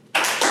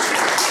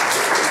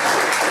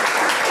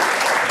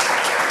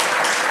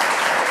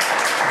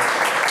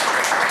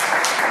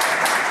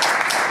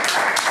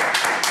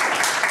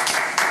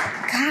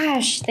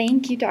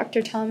 Thank you,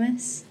 Dr.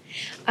 Thomas.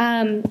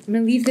 I'm going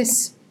to leave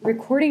this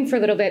recording for a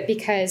little bit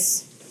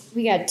because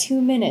we got 2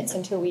 minutes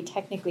until we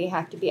technically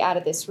have to be out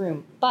of this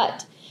room.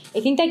 But I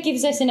think that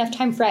gives us enough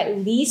time for at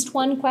least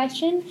one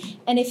question.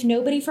 And if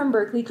nobody from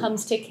Berkeley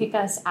comes to kick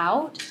us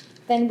out,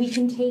 then we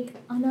can take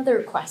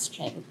another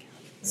question.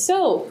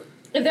 So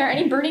if there are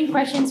any burning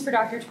questions for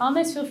Dr.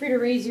 Thomas, feel free to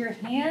raise your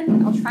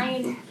hand. I'll try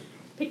and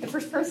pick the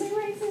first person who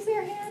raises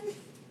their hand.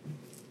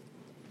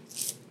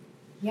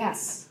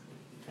 Yes.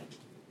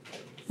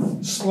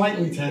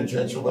 Slightly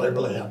tangential, but I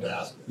really have to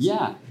ask this.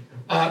 Yeah.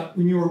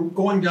 When you were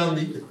going down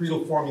the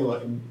creedal formula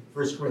in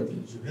 1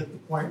 Corinthians, you hit the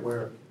point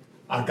where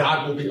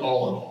God will be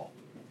all in all.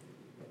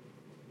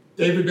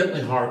 David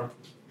Bentley Hart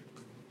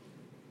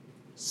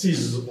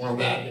seizes upon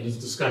that in his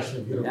discussion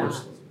of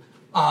universalism.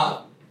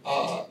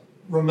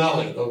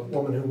 Romelli, the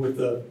woman who with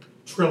the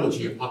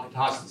trilogy of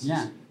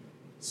Apokatasis,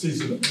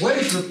 seizes it. What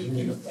is your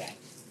opinion of that?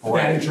 Of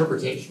that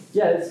interpretation?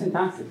 Yeah, it's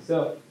fantastic.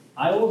 So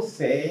I will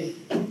say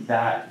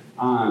that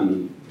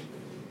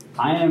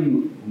I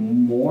am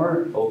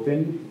more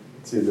open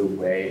to the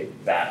way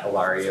that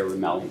Ilaria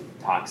Romelli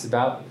talks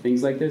about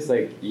things like this,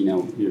 like,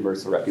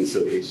 universal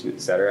reconciliation,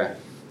 etc.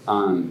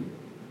 I'm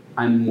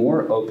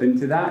more open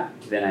to that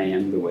than I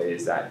am the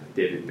ways that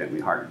David Bentley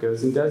Hart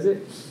goes and does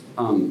it.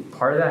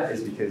 Part of that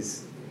is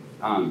because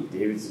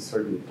David's just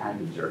sort of been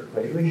kind of a jerk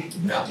lately.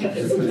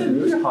 It's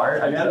really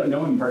hard. I mean, I don't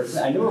know him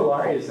personally. I know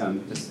Ilaria is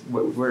just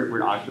we're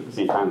in Oxford at the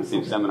same time, the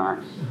same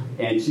seminar,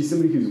 and she's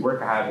somebody whose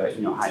work I have a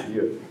high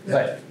view of.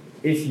 But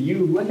if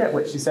you look at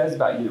what she says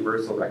about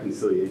universal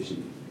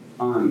reconciliation,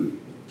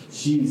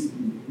 she's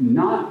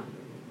not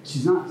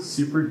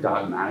super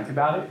dogmatic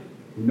about it,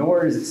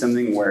 nor is it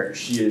something where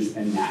she is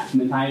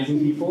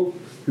anathematizing people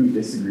who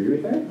disagree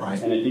with her.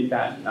 Right. And I think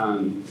that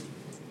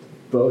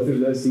both of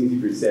those things you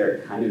could say are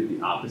kind of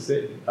the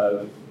opposite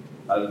of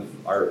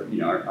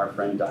our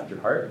friend Dr.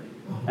 Hart.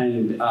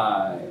 And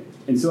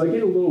so I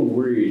get a little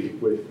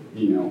worried with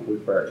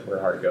where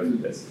Hart goes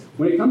with this.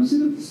 When it comes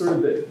to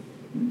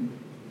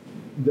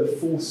the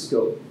full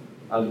scope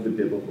of the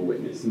biblical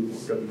witness and the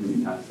full scope of the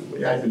New Testament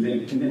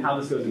witness, and then how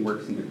this goes and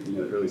works in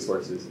the early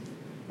sources,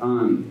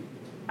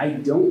 I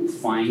don't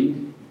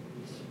find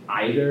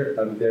either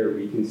of their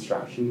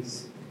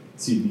reconstructions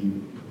to be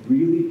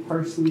really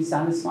personally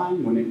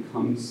satisfying when it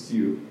comes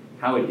to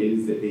how it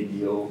is that they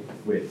deal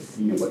with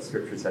what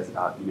Scripture says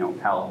about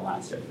hell,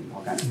 last judgment,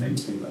 all kinds of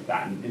things like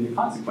that, and the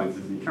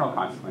consequences, the eternal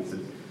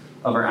consequences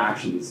of our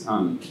actions.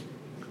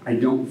 I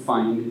don't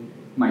find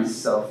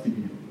myself to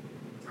be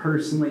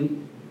personally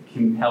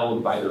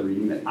compelled by the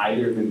reading that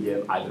either of them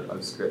give, either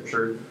of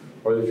Scripture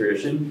or the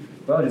tradition.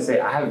 But I'll just say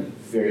I have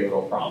very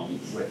little problem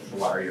with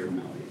Ilaria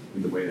Romelli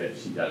in the way that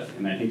she does it.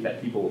 And I think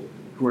that people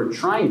who are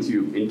trying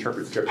to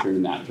interpret Scripture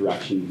in that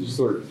direction, just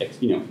sort of,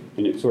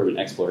 in sort of an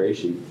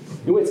exploration,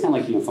 in a way it's kind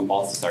of like, from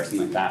Balthasar or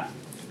something like that.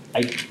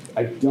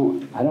 I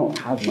don't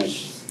have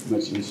much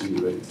issue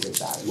with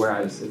that.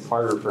 Whereas it's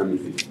harder for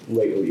me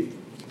lately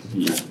to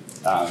be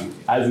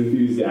as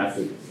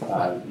enthusiastic,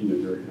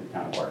 during that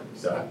kind of work.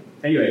 So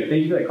anyway,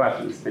 thank you for that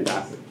question. It's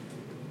fantastic.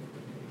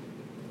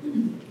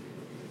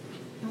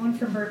 No one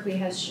from Berkeley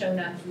has shown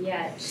up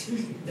yet.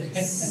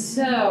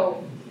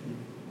 So,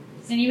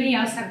 does anybody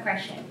else have a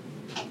question?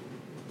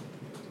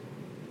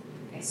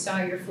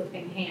 saw your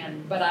flipping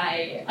hand, but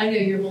I know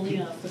you're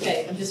holding up.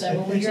 Okay, I'm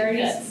only you checking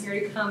already, this. you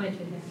already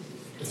commented there.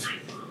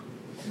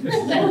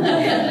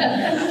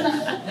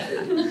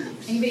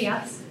 Anybody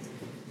else?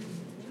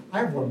 I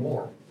have one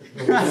more.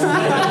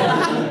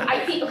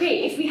 I think,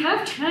 okay, if we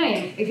have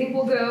time, I think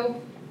we'll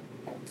go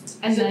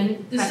and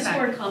then This is back.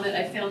 more a comment.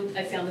 I found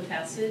the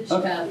passage.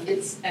 Okay.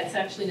 It's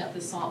actually not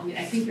the psalm. I mean,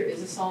 I think there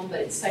is a psalm, but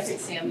it's 2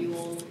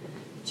 Samuel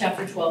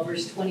chapter 12,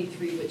 verse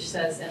 23, which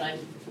says, and I'm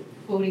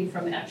quoting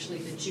from actually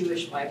the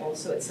Jewish Bible,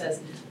 so it says,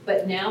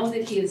 "But now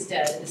that he is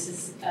dead," and this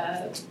is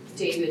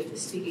David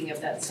speaking of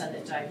that son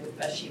that died with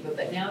Bathsheba,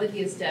 "but now that he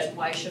is dead,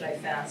 why should I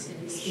fast?"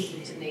 And he's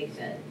speaking to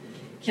Nathan.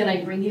 "Can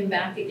I bring him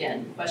back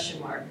again?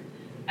 Question mark.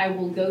 I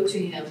will go to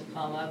him,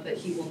 comma, but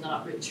he will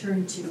not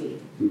return to me,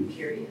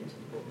 period."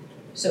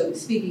 So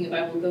speaking of,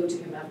 I will go to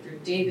him after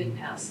David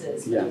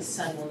passes, but his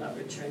son will not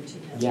return to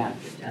him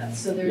after death.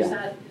 So there's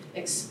that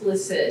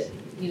explicit,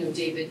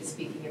 David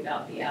speaking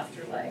about the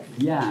afterlife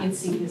and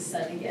seeing his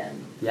son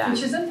again,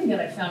 which is something that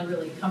I found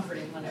really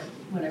comforting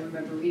when I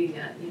remember reading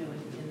that, in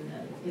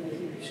the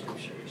Hebrew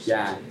scriptures.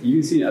 Yeah,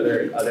 you can see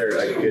other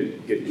like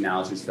good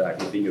analogies for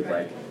that. You think of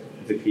like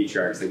the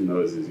patriarchs like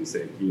Moses, who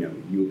said, you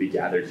will be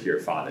gathered to your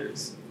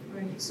fathers.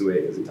 Right. That's the way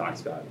it goes and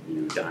talks about,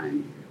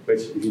 dying.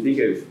 Which, if you think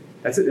of,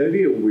 that would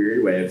be a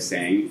weird way of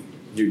saying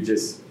you're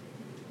just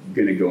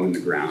gonna go in the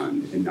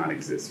ground and not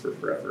exist for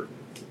forever.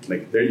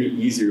 Like, there'd be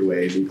easier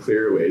ways and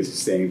clearer ways of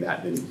saying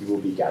that than you will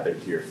be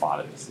gathered to your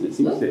fathers. And it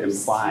seems to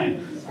imply.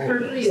 Wow.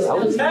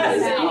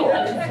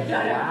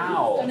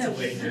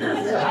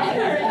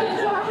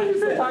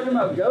 We're talking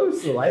about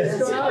ghosts, the lights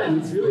go out,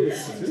 and it's really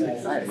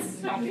exciting.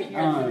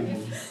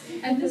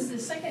 And this is the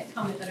second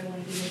comment that I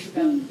wanted to make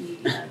about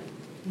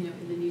the,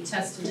 in the New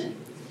Testament,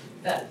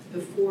 that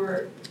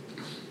before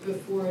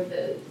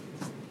the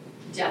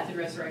death and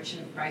resurrection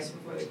of Christ,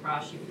 before the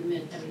cross, the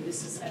men,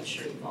 I'm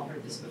sure you've all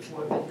heard this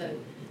before, but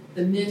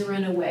the men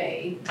run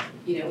away.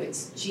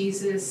 It's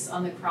Jesus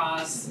on the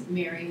cross,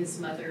 Mary, his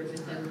mother,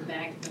 with them,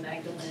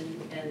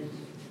 Magdalene, and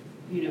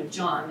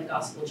John, the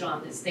Gospel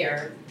John, that's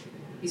there.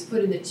 He's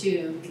put in the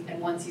tomb, and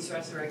once he's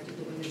resurrected,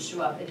 the women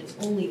show up. And it's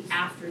only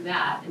after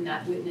that, and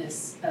that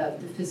witness of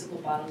the physical,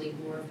 bodily,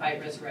 glorified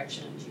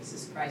resurrection of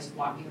Jesus Christ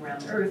walking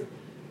around earth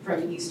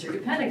from Easter to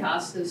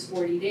Pentecost, those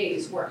 40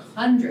 days, where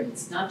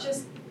hundreds, not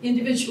just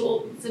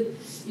individuals,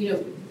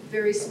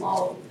 very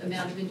small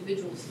amount of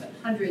individuals, but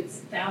hundreds,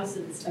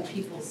 thousands of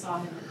people saw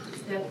him.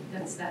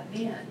 That's that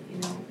man,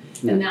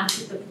 And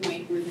that's at the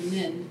point where the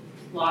men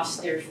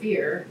lost their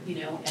fear,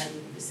 and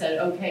said,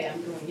 "Okay,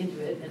 I'm going into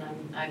it, and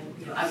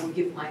I will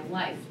give my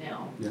life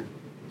now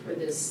for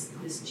this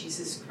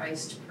Jesus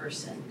Christ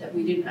person that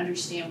we didn't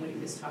understand what he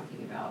was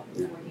talking about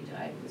before he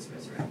died, was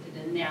resurrected,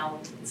 and now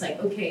it's like,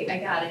 okay, I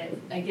got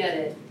it, I get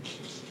it,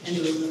 and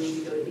they were willing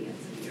to go to the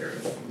ends of the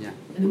earth. Yeah,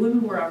 and the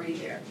women were already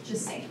there.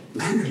 Just saying.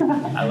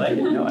 I like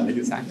it. No, I think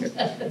it's accurate.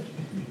 Any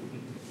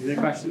other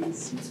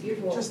questions? It's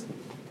beautiful.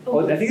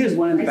 I think there's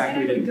one in the back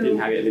we didn't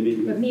have yet.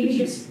 But maybe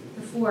just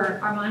before,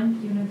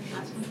 Armand, you want to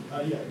ask one?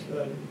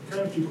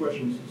 Kind of two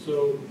questions.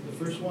 So the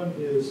first one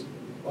is,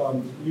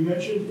 you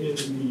mentioned in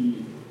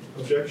the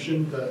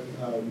objection that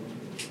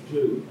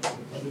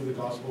under the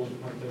gospel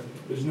part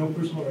there's no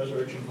personal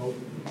resurrection hope,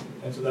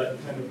 and so that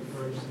kind of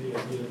affirms the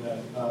idea that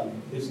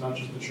it's not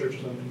just the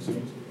church's own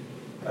concerns.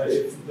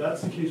 If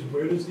that's the case,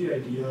 where does the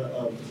idea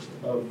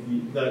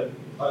that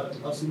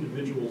us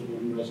individuals will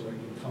be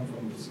resurrected come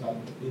from? It's not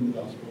in the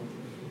gospel.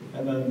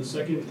 And then the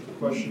second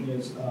question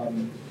is,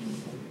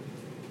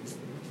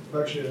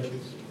 actually, I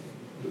think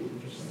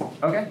it's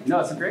okay, no,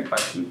 it's a great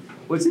question.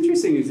 What's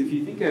interesting is if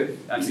you think of,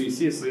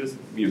 C.S. Lewis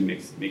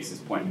makes this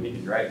point, and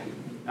he's right.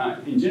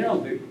 In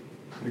general, the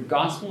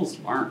Gospels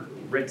aren't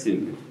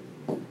written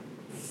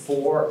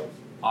for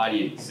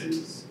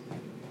audiences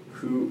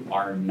who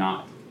are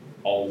not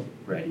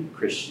already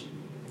Christian.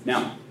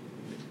 Now,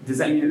 does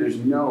that mean that there's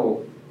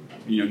no,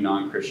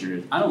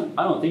 non-Christian? I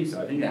don't think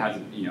so. I think it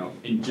has,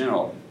 in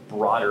general,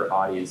 broader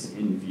audience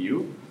in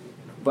view.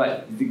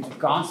 But the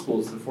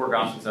Gospels, the four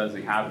Gospels as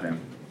we have them,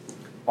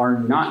 are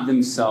not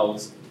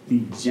themselves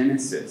the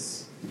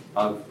genesis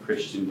of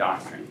Christian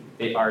doctrine.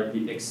 They are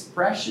the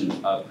expression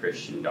of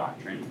Christian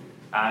doctrine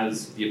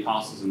as the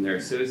apostles and their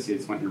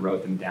associates went and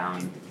wrote them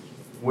down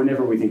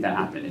whenever we think that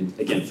happened. And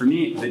again, for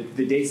me,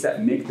 the dates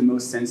that make the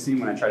most sense to me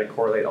when I try to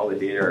correlate all the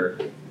data are,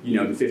 the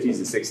 50s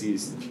and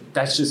 60s.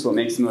 That's just what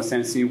makes the most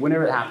sense to me.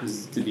 Whenever it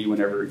happens to be,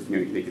 whenever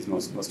you think is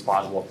most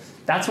plausible,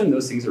 that's when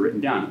those things are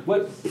written down.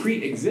 What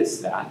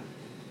pre-exists that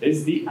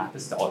is the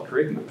apostolic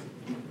kerygma.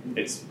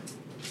 It's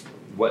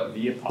what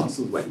the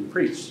apostles went and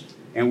preached.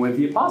 And what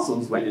the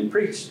apostles went and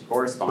preached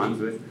corresponds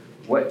with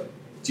what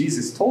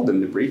Jesus told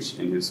them to preach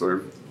in his sort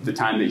of the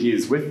time that he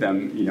is with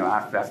them,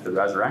 after the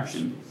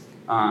resurrection.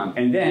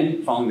 And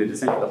then, following the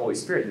descent of the Holy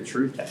Spirit, the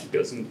truth that he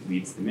goes and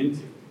leads them into.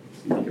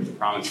 So you think of the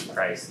promise of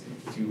Christ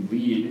to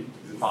lead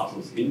his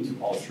apostles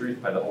into all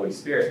truth by the Holy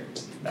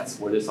Spirit. That's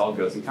where this all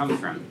goes and comes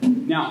from.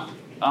 Now,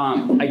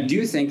 I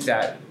do think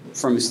that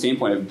from a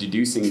standpoint of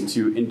deducing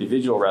to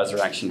individual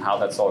resurrection how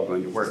that's all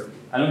going to work,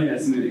 I don't think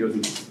that's something that goes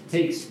and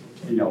takes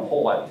a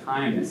whole lot of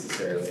time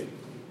necessarily.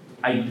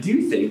 I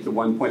do think the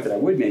one point that I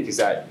would make is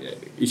that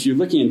if you're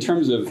looking in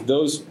terms of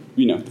those,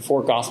 the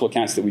 4 gospel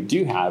accounts that we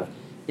do have,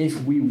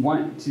 if we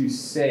want to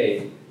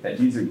say that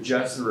these are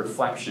just a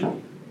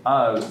reflection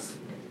of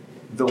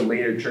the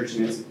later church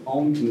and its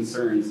own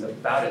concerns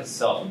about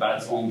itself,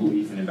 about its own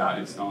belief, and about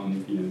its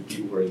own,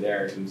 people who are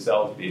there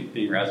themselves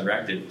being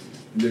resurrected,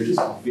 they're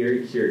just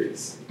very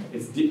curious.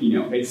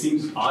 It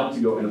seems odd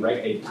to go and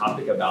write a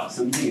topic about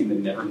something and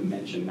then never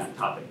mention that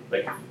topic.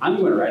 Like, I'm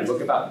going to write a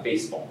book about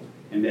baseball,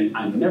 and then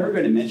I'm never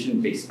going to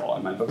mention baseball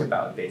in my book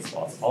about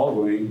baseball. It's all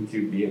going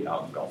to be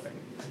about golfing.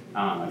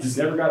 I just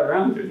never got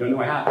around to it. Don't know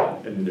what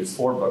happened. And then there's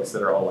 4 books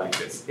that are all like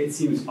this. It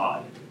seems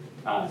odd.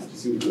 It just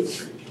seems really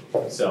strange.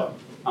 So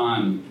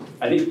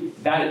I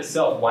think that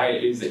itself, why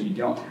it is that you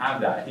don't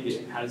have that, I think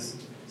it has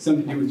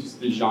something to do with just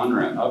the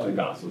genre of the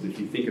Gospels. If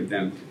you think of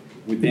them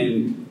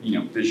within,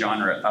 the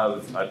genre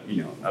of,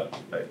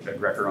 a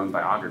Greco-Roman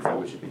biography,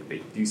 which I think they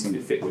do seem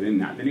to fit within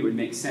that, then it would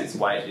make sense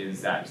why it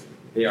is that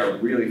they are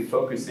really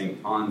focusing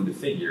on the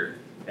figure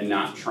and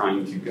not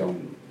trying to go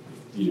and,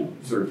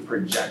 sort of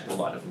project a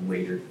lot of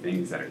later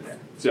things that are there.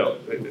 So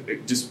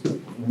just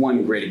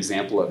one great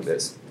example of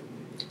this,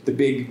 the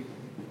big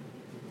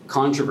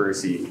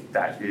controversy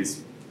that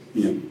is,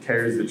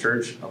 tears the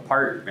church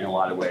apart in a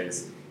lot of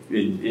ways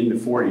in the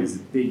 40s,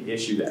 the big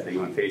issue that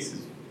everyone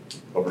faces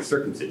over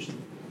circumcision.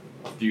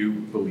 Do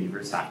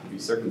believers have to be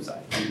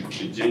circumcised? Do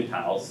the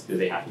Gentiles, do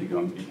they have to go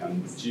and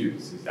become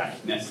Jews? Is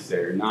that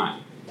necessary or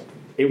not?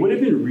 It would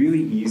have been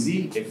really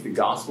easy if the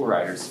gospel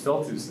writers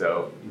felt as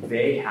though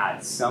they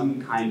had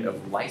some kind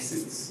of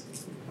license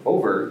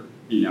over,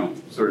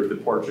 sort of the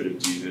portrait of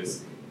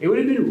Jesus. It would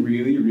have been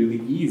really, really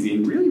easy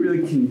and really,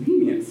 really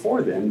convenient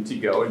for them to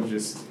go and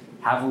just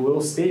have a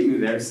little statement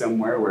there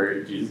somewhere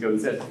where Jesus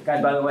goes and says,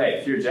 guys, by the way,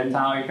 if you're a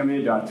Gentile and you come in,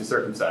 you don't have to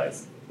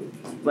circumcise.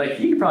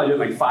 Like, you could probably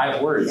do it in like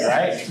 5 words,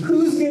 right?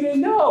 Who's going to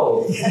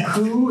know?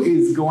 Who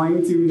is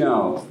going to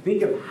know?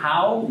 Think of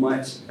how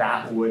much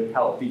that would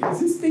help,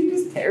 because this thing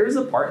just tears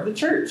apart the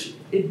church.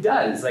 It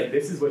does. Like,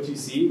 this is what you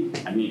see.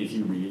 I mean, if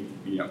you read,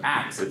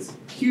 Acts, it's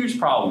a huge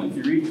problem. If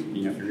you read,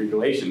 if you read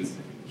Galatians,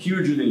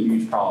 huger than a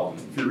huge problem.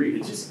 If you read,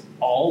 it's just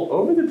all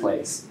over the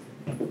place.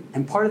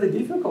 And part of the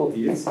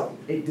difficulty is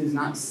it does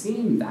not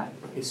seem that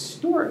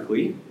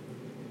historically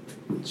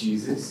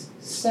Jesus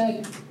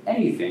said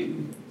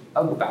anything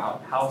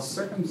about how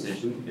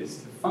circumcision is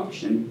to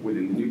function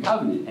within the new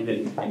covenant. And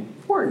then,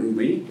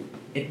 importantly,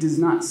 it does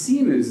not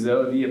seem as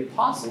though the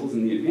apostles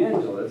and the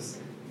evangelists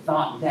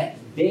thought that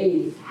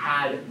they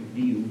had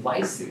the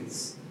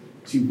license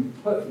to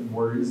put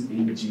words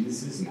in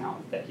Jesus'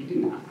 mouth that he did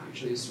not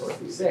actually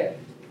historically say.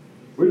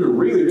 It would have been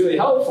really, really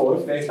helpful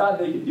if they thought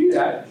they could do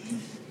that.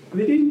 But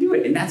they didn't do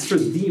it. And that's for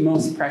the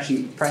most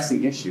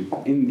pressing issue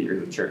in the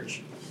early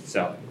church.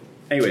 So,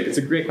 anyway, it's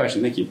a great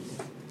question. Thank you.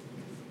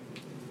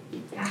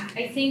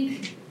 I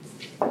think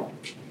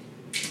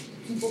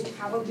we'll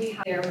probably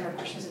have there more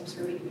questions. I'm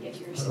sure we can get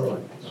to your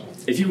study.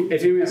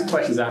 If anyone has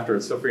questions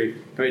afterwards, feel free.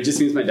 It just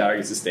means my daughter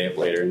gets to stay up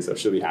later, and so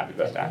she'll be happy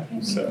about that.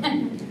 So.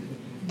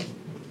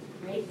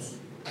 Great.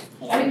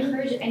 I would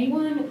encourage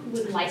anyone who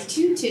would like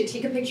to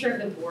take a picture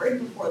of the board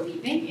before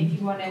leaving. If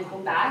you want to go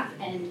back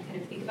and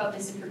kind of think about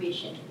this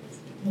information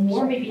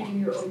more, maybe do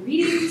your own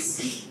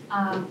readings,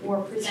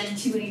 or present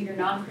to any of your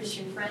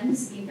non-Christian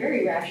friends the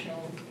very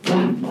rational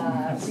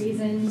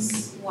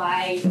reasons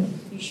why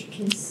you should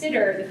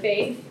consider the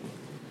faith.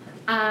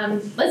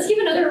 Let's give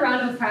another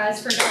round of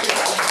applause for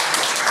Dr.